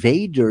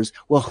invaders.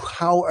 Well,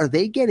 how are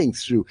they getting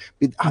through?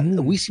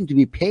 We seem to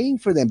be paying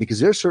for them because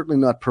they're certainly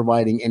not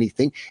providing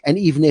anything. And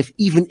even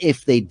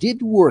if they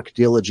did work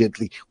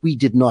diligently, we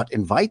did not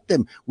invite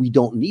them. We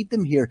don't need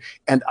them here.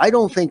 And I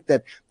don't think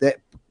that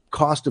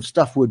cost of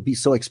stuff would be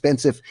so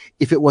expensive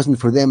if it wasn't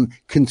for them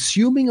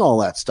consuming all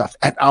that stuff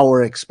at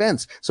our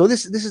expense. So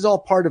this is all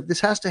part of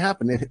this. Has to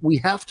happen. We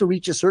have to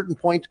reach a certain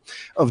point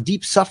of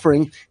deep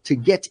suffering to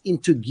get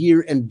into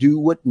gear and do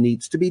what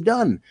needs to be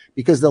done,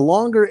 because the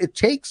longer it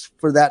takes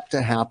for that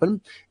to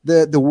happen,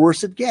 the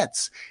worse it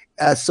gets.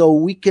 So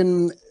we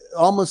can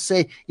almost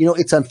say,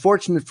 it's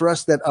unfortunate for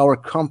us that our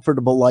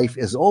comfortable life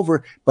is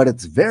over, but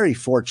it's very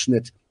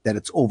fortunate that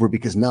it's over,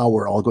 because now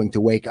we're all going to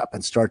wake up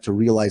and start to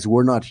realize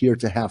we're not here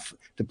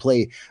to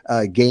play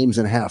games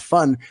and have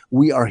fun.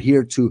 We are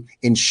here to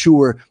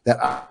ensure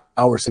that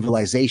our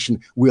civilization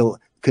will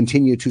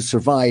continue to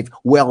survive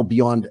well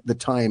beyond the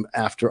time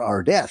after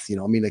our death.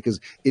 Because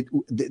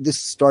this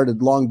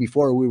started long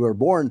before we were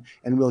born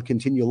and will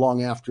continue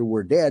long after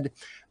we're dead.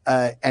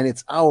 And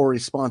it's our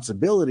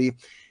responsibility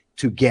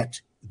to get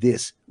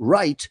this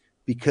right,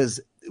 because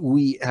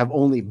we have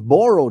only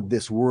borrowed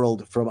this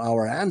world from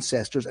our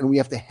ancestors, and we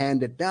have to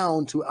hand it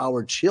down to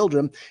our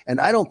children.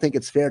 And I don't think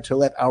it's fair to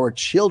let our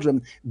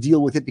children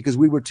deal with it because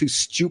we were too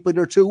stupid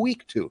or too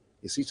weak to.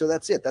 You see, so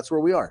that's it. That's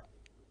where we are.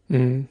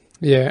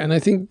 Yeah, and I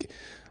think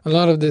a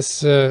lot of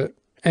this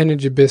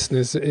energy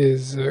business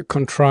is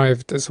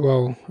contrived as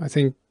well. I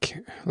think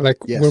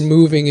we're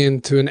moving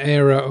into an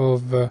era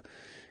of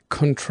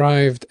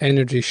contrived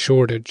energy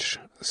shortage.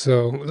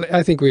 So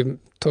I think we've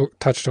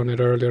touched on it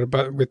earlier,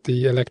 but with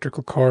the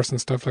electrical cars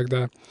and stuff like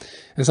that.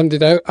 And something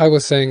that I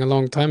was saying a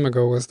long time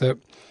ago was that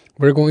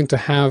we're going to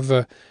have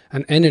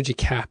an energy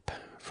cap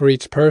for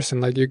each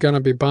person. Like, you're going to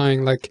be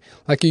buying, like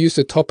you used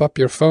to top up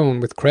your phone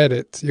with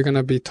credit, you're going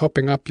to be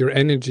topping up your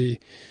energy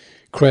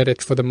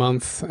credit for the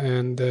month.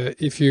 And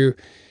if you're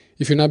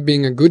not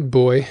being a good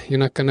boy, you're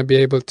not going to be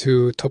able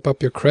to top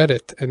up your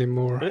credit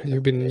anymore.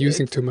 You've been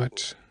using too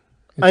much.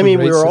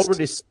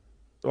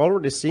 We're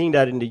already seeing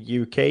that in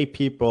the UK.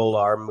 People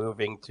are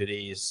moving to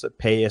these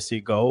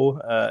pay-as-you-go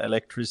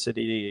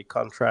electricity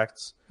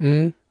contracts.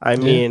 It's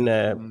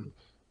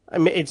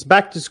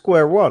back to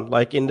square one.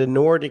 Like in the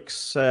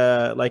Nordics,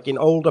 like in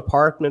old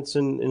apartments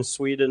in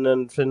Sweden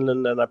and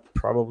Finland and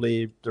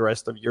probably the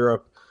rest of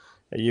Europe,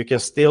 you can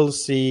still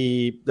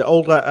see the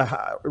old,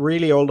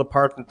 really old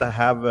apartments that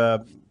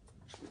have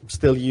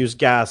still use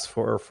gas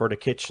for the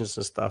kitchens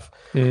and stuff.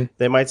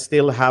 They might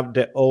still have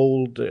the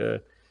old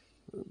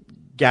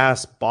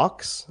gas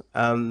box,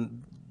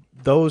 and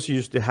those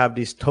used to have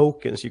these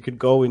tokens. You could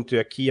go into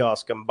a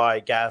kiosk and buy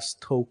gas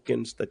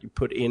tokens that you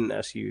put in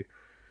as you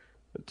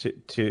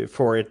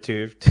for it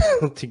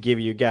to give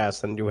you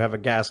gas, and you have a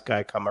gas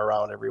guy come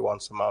around every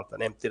once a month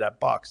and empty that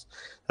box.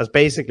 That's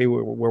basically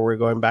where we're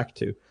going back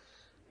to.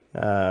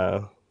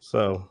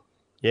 So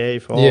yay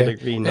for all the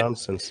green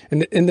nonsense.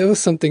 And there was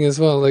something as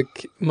well,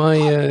 like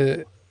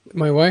my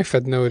wife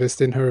had noticed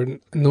in her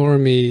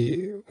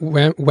normie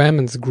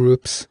women's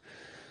groups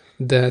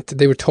that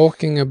they were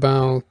talking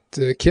about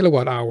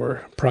kilowatt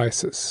hour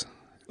prices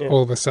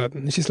all of a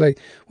sudden. And she's like,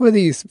 what are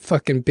these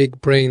fucking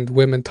big-brained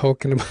women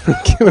talking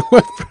about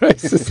kilowatt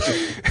prices?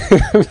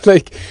 I'm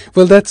like,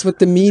 well, that's what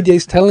the media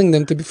is telling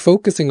them to be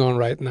focusing on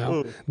right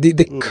now.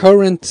 The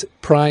current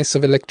price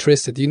of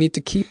electricity. You need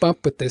to keep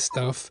up with this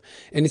stuff.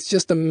 And it's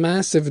just a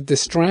massive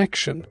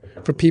distraction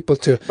for people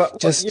to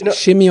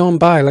shimmy on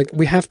by. Like,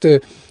 we have to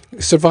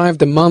survive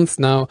the month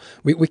now.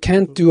 We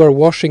can't do our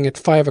washing at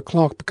 5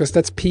 o'clock because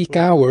that's peak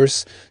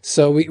hours.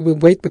 So we'll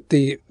wait with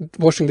the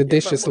washing the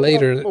dishes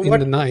later in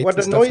the night.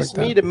 What annoys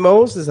me the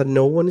most is that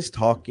no one is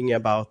talking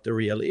about the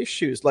real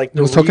issues. Like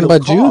I was talking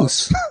about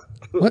Jews.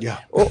 What? Yeah.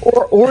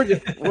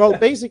 Well,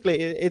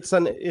 basically, it's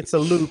a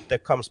loop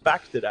that comes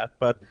back to that.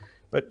 But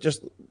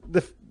just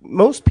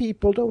most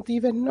people don't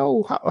even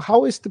know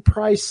how is the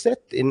price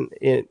set in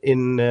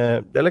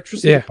the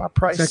electricity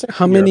price. Exactly.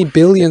 How many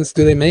billions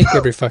do they make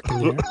every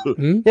fucking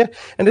year? Yeah,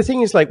 and the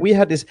thing is, like, we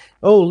had this,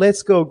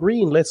 let's go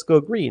green.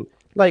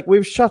 Like,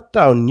 we've shut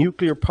down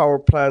nuclear power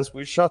plants,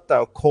 we've shut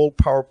down coal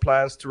power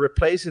plants to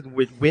replace it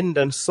with wind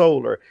and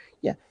solar.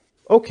 Yeah,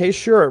 okay,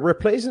 sure,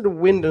 replace it with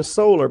wind and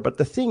solar, but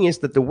the thing is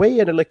that the way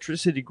an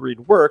electricity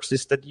grid works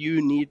is that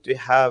you need to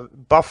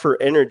have buffer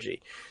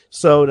energy.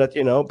 So that,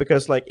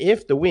 because like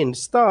if the wind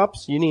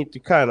stops, you need to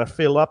kind of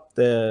fill up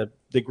the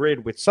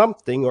grid with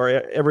something or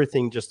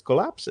everything just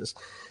collapses.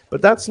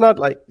 But that's not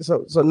like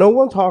so no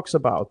one talks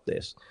about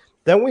this.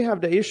 Then we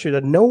have the issue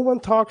that no one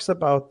talks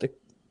about the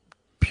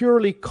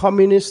purely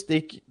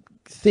communistic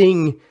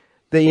thing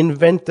they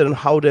invented on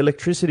how the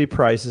electricity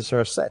prices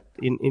are set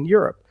in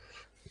Europe.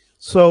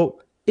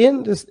 So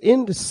in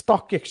the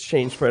stock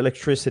exchange for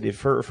electricity,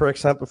 for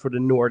example, for the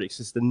Nordics,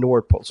 is the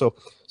Nord Pool. So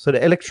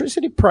the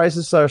electricity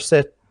prices are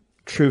set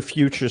through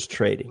futures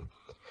trading.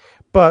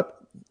 But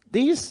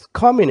these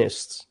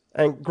communists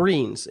and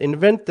Greens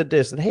invented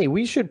this, that hey,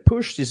 we should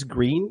push this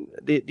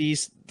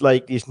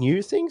these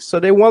new things. So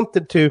they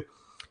wanted to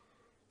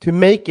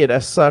make it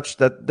as such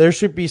that there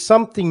should be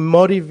something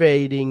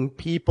motivating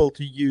people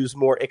to use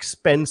more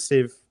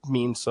expensive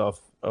means of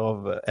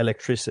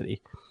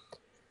electricity.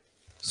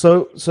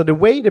 So the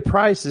way the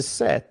price is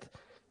set,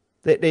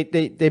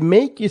 they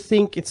make you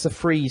think it's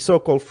a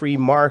so-called free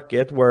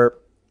market, where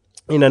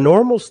in a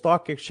normal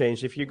stock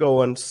exchange, if you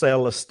go and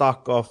sell a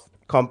stock of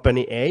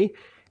company A,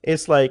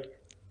 it's like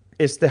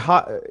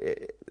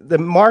the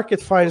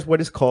market finds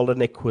what is called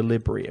an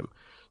equilibrium.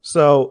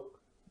 So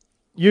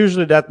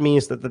usually that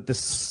means that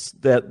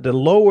the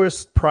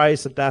lowest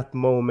price at that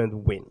moment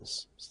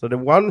wins. So the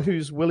one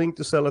who's willing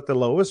to sell at the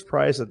lowest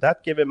price at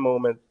that given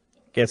moment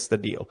gets the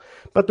deal.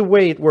 But the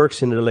way it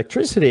works in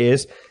electricity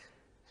is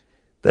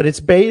that it's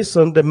based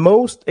on the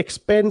most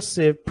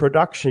expensive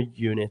production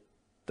unit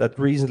that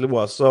recently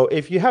was. So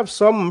if you have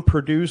someone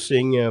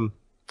producing,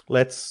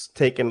 let's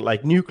take in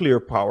like nuclear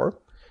power,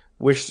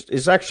 which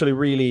is actually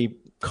really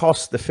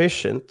cost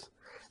efficient,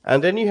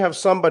 and then you have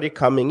somebody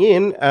coming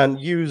in and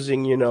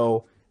using,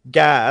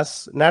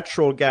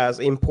 natural gas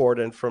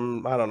imported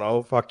from, I don't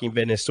know, fucking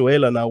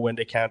Venezuela now when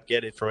they can't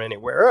get it from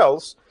anywhere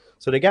else.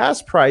 So the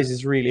gas price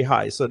is really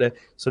high. So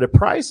the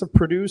price of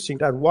producing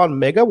that 1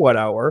 megawatt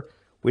hour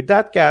with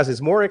that gas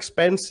is more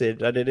expensive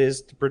than it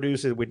is to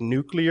produce it with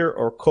nuclear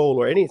or coal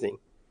or anything.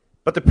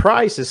 But the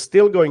price is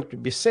still going to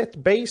be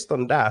set based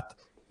on that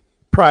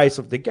price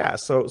of the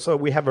gas. So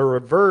we have a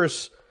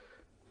reverse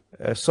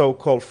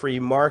so-called free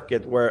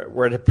market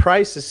where the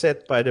price is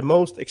set by the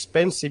most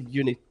expensive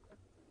unit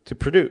to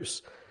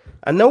produce.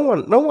 And no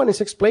one is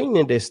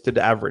explaining this to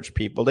the average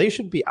people. They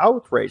should be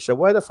outraged. So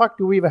why the fuck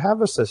do we even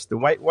have a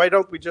system? Why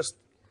don't we just,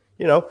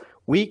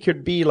 we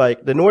could be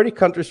like the Nordic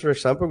countries, for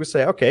example, we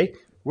say, okay,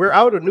 we're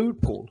out of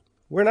Nord Pool.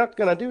 We're not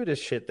going to do this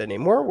shit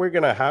anymore. We're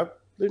going to have,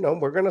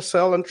 we're going to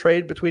sell and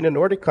trade between the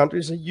Nordic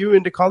countries, and you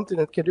in the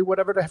continent can do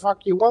whatever the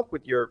fuck you want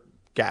with your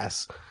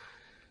gas.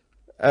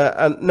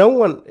 And no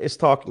one is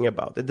talking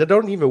about it. They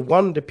don't even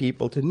want the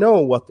people to know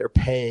what they're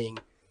paying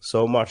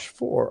so much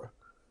for.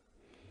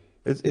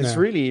 It's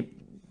really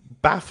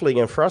baffling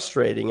and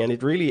frustrating, and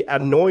it really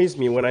annoys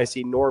me when I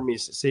see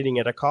normies sitting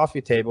at a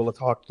coffee table and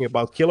talking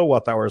about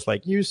kilowatt hours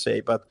like you say,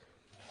 but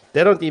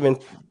they don't even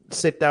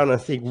sit down and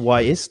think,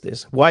 why is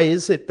this? Why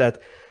is it that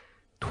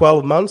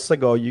 12 months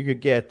ago you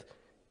could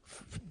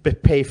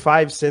pay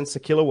 5 cents a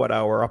kilowatt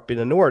hour up in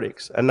the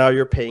Nordics, and now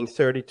you're paying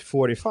 30 to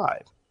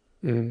 45?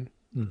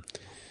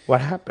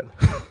 What happened?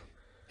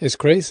 It's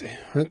crazy.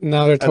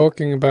 Now they're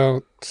talking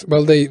about,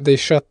 they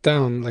shut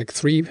down like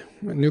 3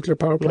 nuclear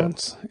power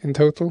plants in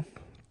total.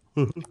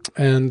 Mm-hmm.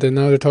 And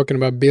now they're talking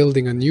about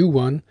building a new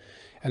one,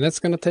 and that's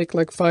going to take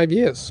like 5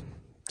 years.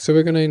 So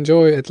we're going to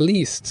enjoy at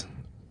least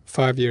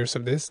 5 years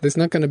of this. There's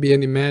not going to be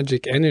any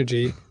magic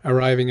energy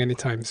arriving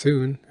anytime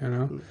soon,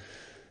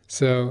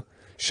 So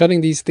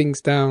shutting these things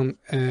down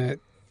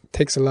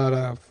takes a lot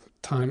of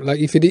time. Like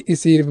if it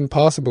is even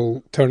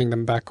possible turning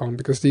them back on,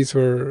 because these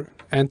were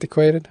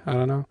antiquated. I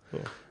don't know. Yeah.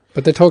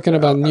 But they're talking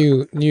about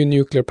new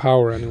nuclear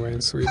power anyway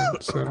in Sweden,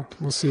 so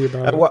we'll see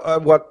about it.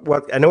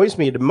 What annoys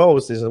me the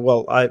most is,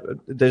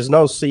 there's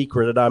no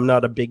secret that I'm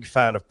not a big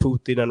fan of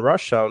Putin and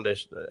Russia, and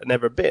there's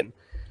never been.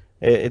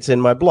 It's in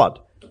my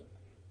blood.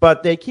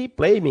 But they keep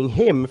blaming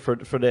him for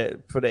the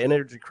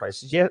energy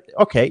crisis. Yeah,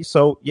 okay,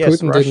 so yes,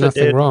 Putin Russia did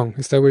nothing wrong.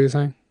 Is that what you're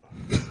saying?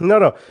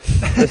 No.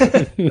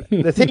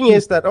 The thing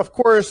is that, of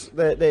course,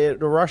 the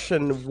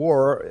Russian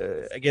war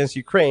against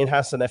Ukraine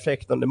has an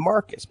effect on the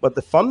markets. But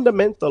the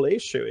fundamental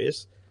issue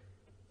is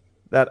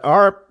that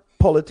our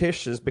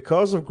politicians,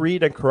 because of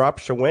greed and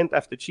corruption, went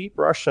after cheap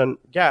Russian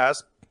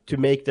gas to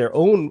make their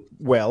own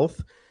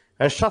wealth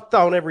and shut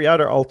down every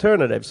other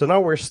alternative. So now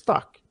we're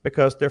stuck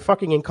because they're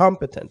fucking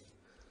incompetent.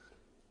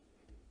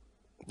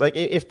 Like,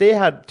 if they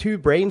had 2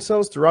 brain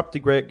cells to rub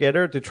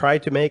together to try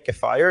to make a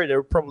fire, they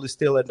would probably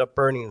still end up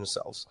burning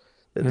themselves.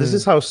 This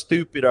is how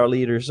stupid our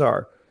leaders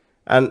are.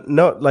 And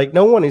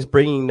no one is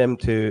bringing them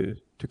to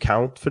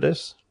count for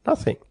this.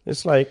 Nothing.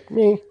 It's like,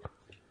 me.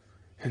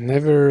 And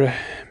never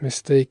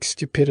mistake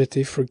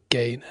stupidity for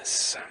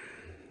gayness,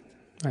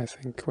 I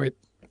think. Wait.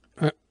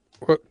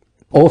 What?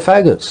 Or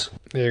faggots.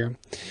 There you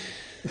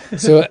go.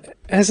 So,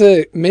 as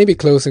a maybe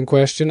closing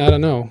question, I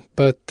don't know,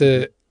 but...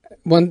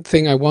 one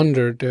thing I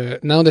wondered,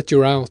 now that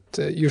you're out,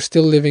 you're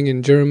still living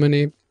in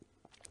Germany.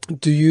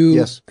 Do you...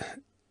 Yes.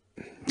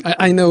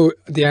 I know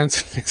the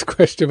answer to this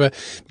question, but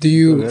do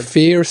you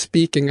fear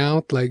speaking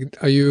out? Like,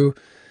 are you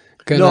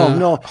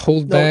gonna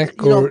hold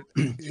back, or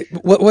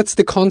what's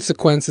the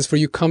consequences for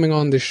you coming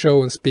on the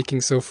show and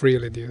speaking so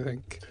freely, do you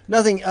think?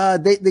 Nothing.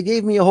 They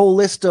gave me a whole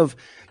list of,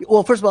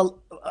 well, first of all,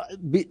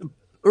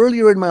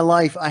 earlier in my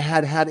life, I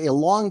had a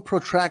long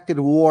protracted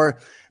war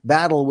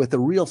battle with a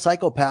real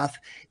psychopath,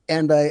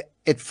 and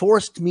it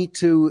forced me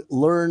to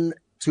learn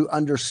to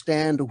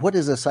understand what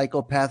is a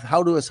psychopath,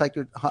 how do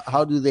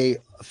they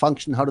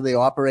function, how do they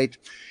operate.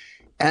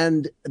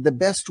 And the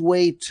best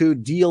way to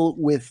deal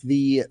with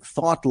the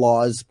thought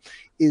laws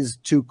is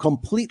to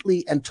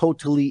completely and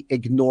totally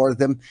ignore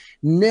them.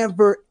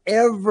 Never,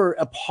 ever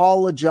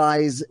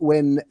apologize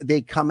when they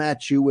come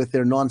at you with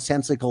their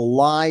nonsensical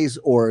lies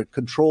or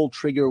control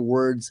trigger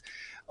words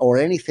or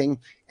anything,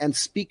 and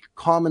speak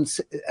common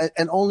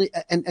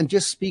and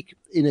just speak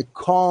in a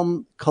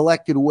calm,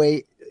 collected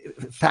way,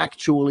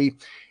 factually,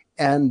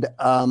 and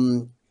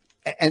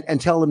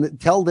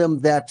tell them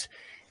that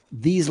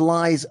these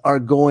lies are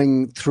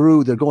going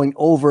through, they're going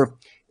over,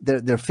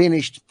 they're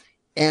finished.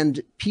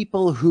 And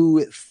people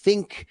who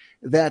think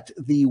that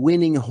the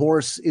winning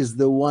horse is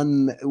the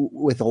one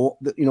with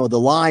the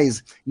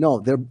lies, no,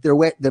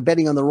 they're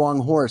betting on the wrong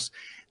horse.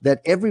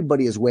 That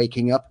everybody is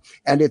waking up,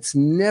 and it's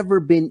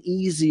never been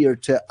easier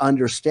to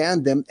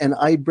understand them. And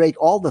I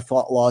break all the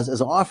thought laws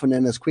as often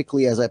and as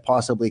quickly as I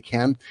possibly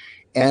can.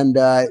 And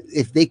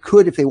if they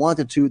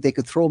wanted to, they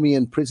could throw me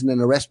in prison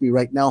and arrest me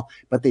right now,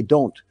 but they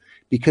don't,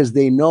 because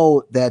they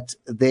know that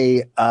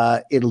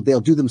they'll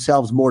do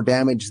themselves more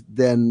damage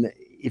than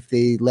if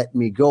they let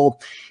me go.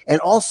 And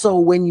also,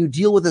 when you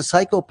deal with a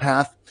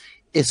psychopath,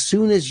 as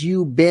soon as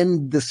you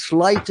bend the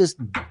slightest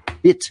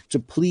bit to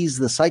please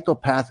the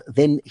psychopath,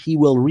 then he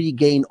will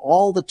regain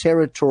all the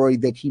territory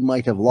that he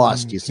might have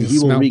lost. You see, he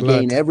will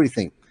regain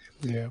everything.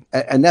 Yeah.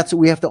 And that's what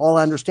we have to all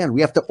understand.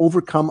 We have to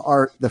overcome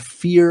the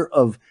fear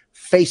of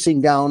facing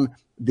down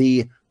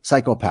the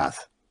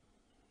psychopath.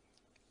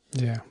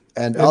 Yeah.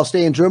 And I'll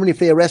stay in Germany if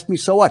they arrest me.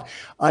 So what?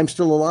 I'm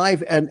still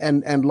alive,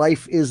 and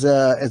life is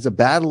a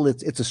battle.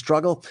 It's a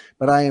struggle,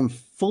 but I am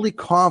fully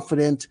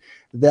confident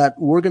that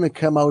we're going to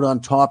come out on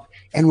top,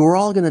 and we're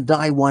all going to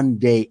die one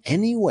day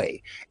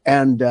anyway.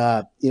 And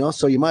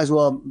so you might as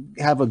well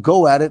have a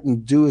go at it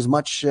and do as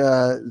much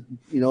of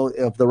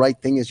the right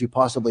thing as you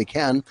possibly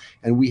can.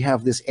 And we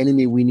have this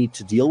enemy we need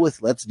to deal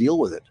with. Let's deal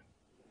with it.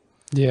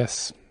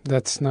 Yes,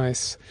 that's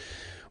nice.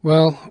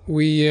 Well,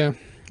 we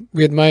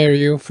admire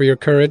you for your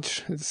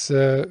courage.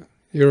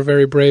 You're a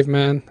very brave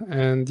man,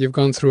 and you've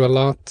gone through a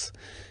lot,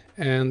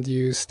 and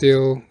you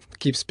still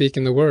keep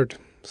speaking the word.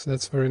 So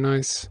that's very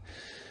nice.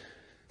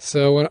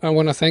 So I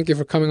want to thank you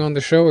for coming on the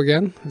show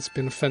again. It's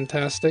been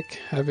fantastic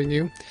having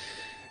you.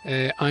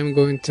 I'm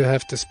going to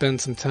have to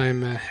spend some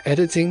time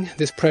editing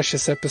this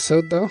precious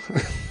episode, though.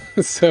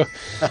 So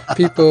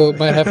people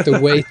might have to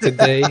wait a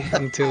day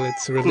until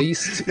it's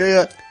released.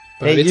 Yeah.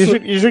 Hey,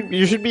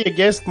 you should be a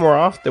guest more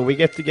often. We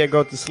get to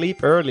go to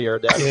sleep earlier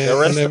than the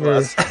rest of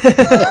us.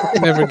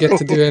 Never get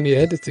to do any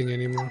editing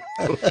anymore.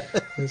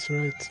 That's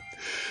right.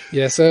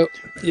 Yeah. So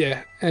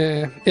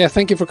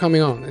thank you for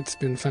coming on. It's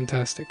been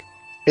fantastic.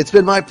 It's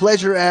been my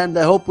pleasure, and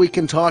I hope we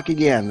can talk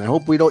again. I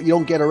hope you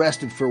don't get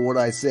arrested for what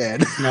I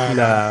said.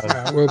 No,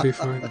 we'll be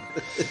fine.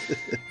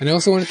 And I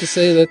also wanted to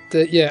say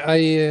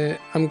that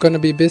I'm going to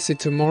be busy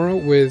tomorrow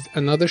with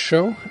another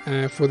show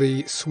for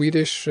the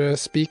Swedish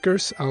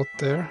speakers out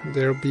there.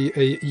 There'll be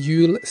a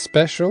Jul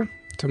special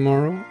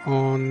tomorrow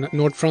on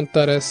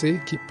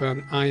nordfront.se. Keep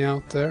an eye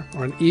out there,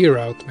 or an ear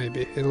out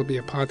maybe. It'll be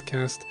a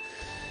podcast.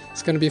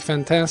 It's going to be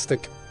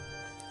fantastic.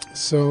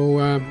 So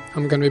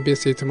I'm going to be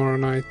busy tomorrow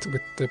night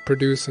with the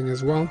producing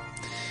as well.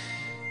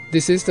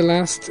 This is the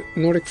last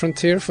Nordic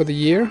Frontier for the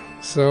year,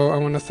 so I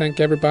want to thank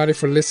everybody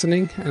for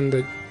listening, and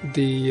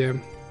the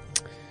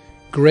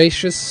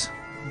gracious,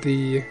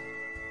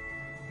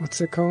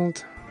 what's it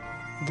called?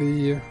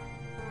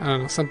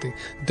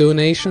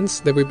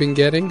 Donations that we've been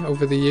getting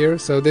over the year.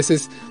 So this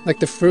is like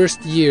the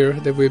first year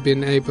that we've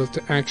been able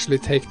to actually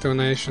take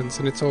donations,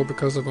 and it's all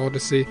because of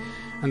Odyssey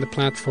and the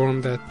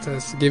platform that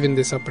has given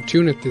this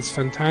opportunity. Is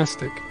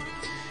fantastic.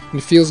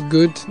 And it feels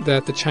good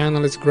that the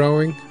channel is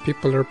growing.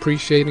 People are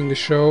appreciating the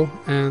show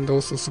and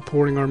also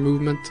supporting our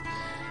movement.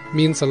 It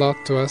means a lot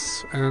to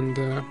us, and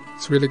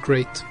it's really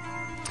great.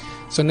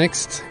 So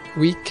next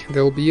week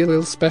there will be a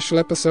little special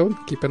episode.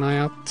 Keep an eye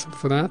out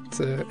for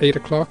that, 8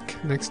 o'clock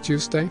next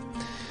Tuesday.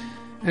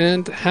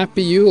 And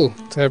happy Yule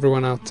to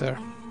everyone out there.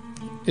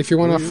 If you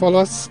want to follow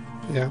us,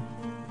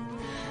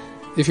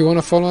 if you want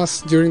to follow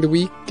us during the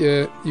week,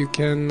 you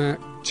can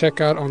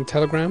check out on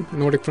Telegram,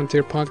 Nordic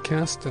Frontier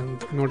Podcast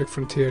and Nordic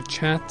Frontier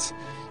Chat.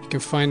 You can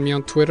find me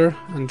on Twitter,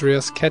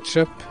 Andreas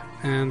Ketchup,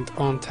 and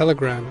on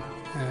Telegram,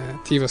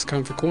 Tivas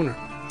Comfy Corner.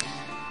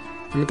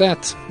 And with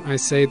that, I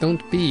say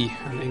don't be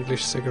an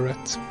English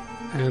cigarette,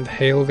 and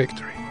hail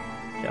victory.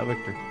 Yeah,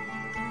 victory.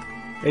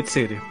 It's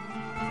city.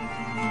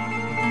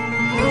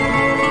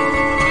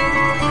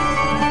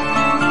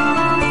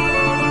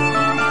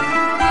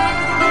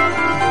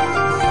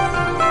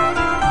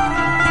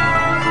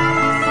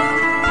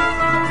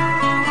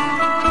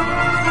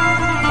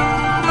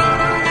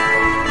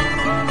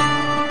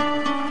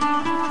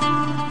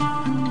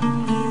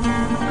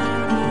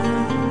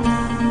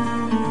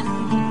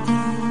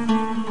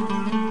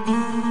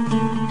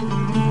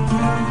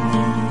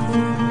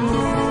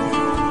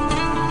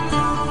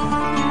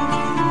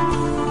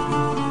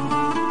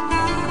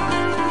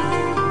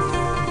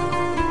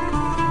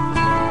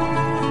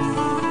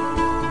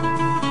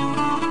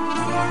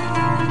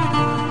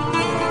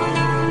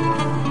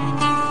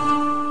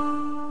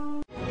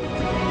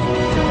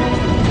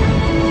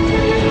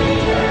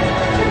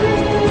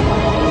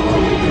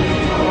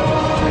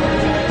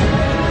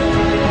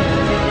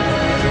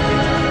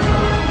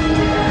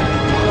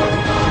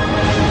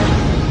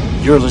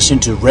 You're listening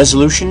to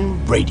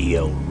Resolution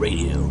Radio.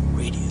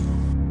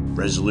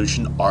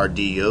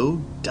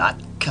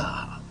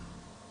 ResolutionRDO.com.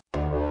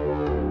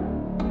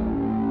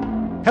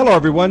 Hello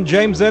everyone,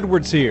 James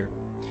Edwards here.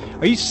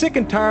 Are you sick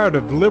and tired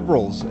of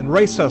liberals and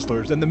race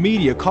hustlers and the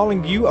media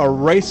calling you a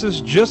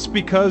racist just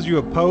because you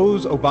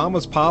oppose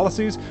Obama's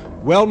policies?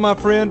 Well, my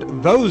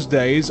friend, those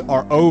days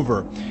are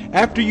over.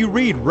 After you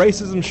read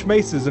Racism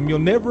Schmacism, you'll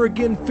never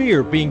again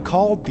fear being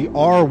called the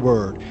R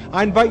word.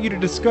 I invite you to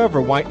discover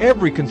why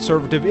every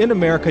conservative in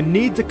America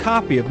needs a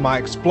copy of my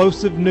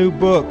explosive new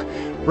book.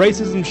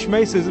 Racism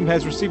Schmacism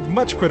has received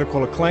much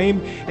critical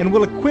acclaim and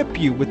will equip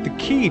you with the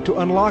key to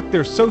unlock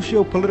their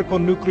socio-political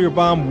nuclear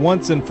bomb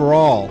once and for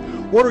all.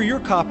 Order your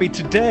copy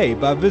today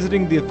by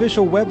visiting the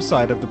official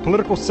website of the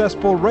Political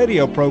Cesspool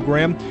radio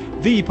program,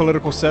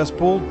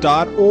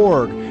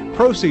 thepoliticalcesspool.org.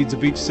 Proceeds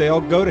of each sale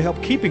go to help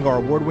keeping our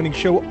award-winning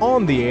show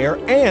on the air,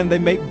 and they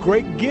make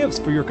great gifts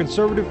for your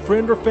conservative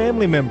friend or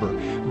family member.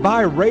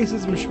 Buy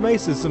Racism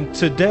Schmacism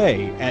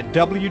today at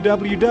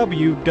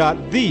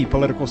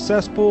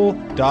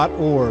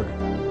www.thepoliticalcesspool.org.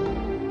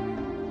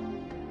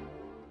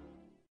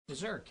 Is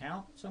there a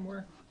count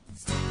somewhere?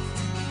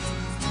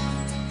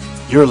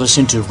 You're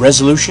listening to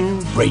Resolution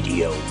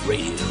Radio.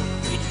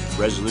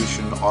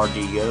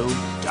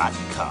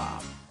 ResolutionRDO.com.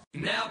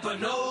 Napa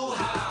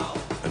know-how.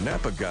 A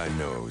Napa guy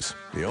knows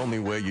the only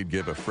way you'd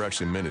give a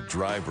freshly minted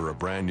driver a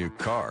brand new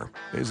car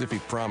is if he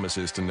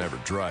promises to never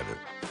drive it.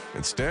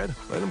 Instead,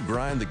 let him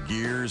grind the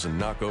gears and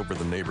knock over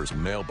the neighbor's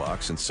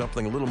mailbox in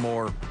something a little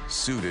more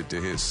suited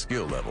to his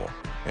skill level.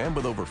 And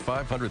with over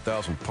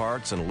 500,000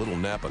 parts and a little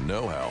Napa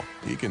know-how,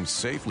 he can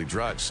safely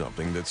drive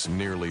something that's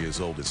nearly as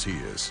old as he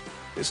is.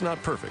 It's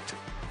not perfect,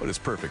 but it's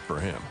perfect for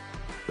him.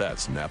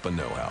 That's Napa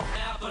know-how.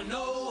 Napa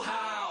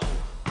know-how.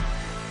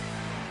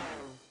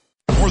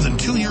 More than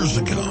 2 years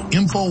ago,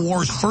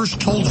 InfoWars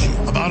first told you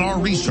about our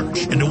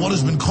research into what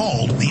has been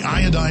called the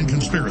iodine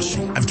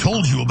conspiracy. I've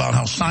told you about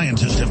how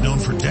scientists have known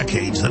for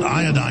decades that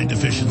iodine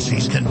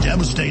deficiencies can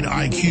devastate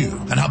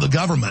IQ, and how the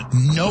government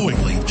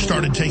knowingly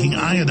started taking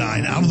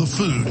iodine out of the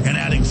food and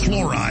adding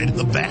fluoride,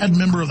 the bad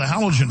member of the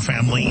halogen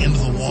family, into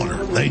the water.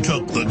 They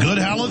took the good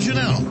halogen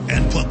out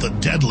and put the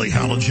deadly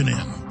halogen in.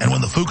 And when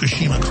the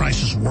Fukushima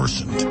crisis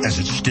worsened, as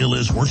it still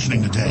is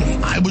worsening today,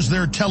 I was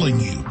there telling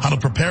you how to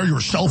prepare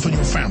yourself and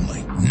your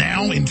family.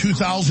 Now, in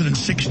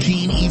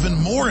 2016, even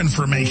more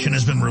information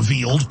has been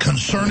revealed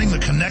concerning the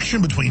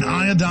connection between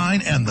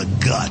iodine and the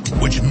gut,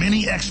 which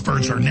many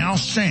experts are now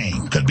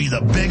saying could be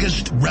the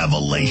biggest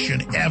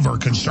revelation ever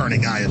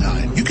concerning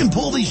iodine. You can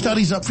pull these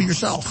studies up for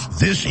yourself.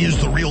 This is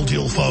the real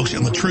deal, folks,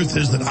 and the truth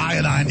is that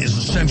iodine is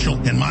essential,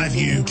 in my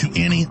view, to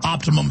any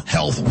optimum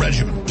health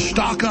regimen.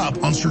 Stock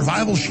up on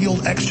Survival Shield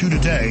X2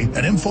 today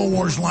at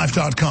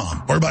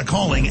InfoWarsLife.com or by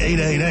calling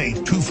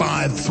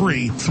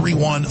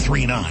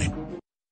 888-253-3139.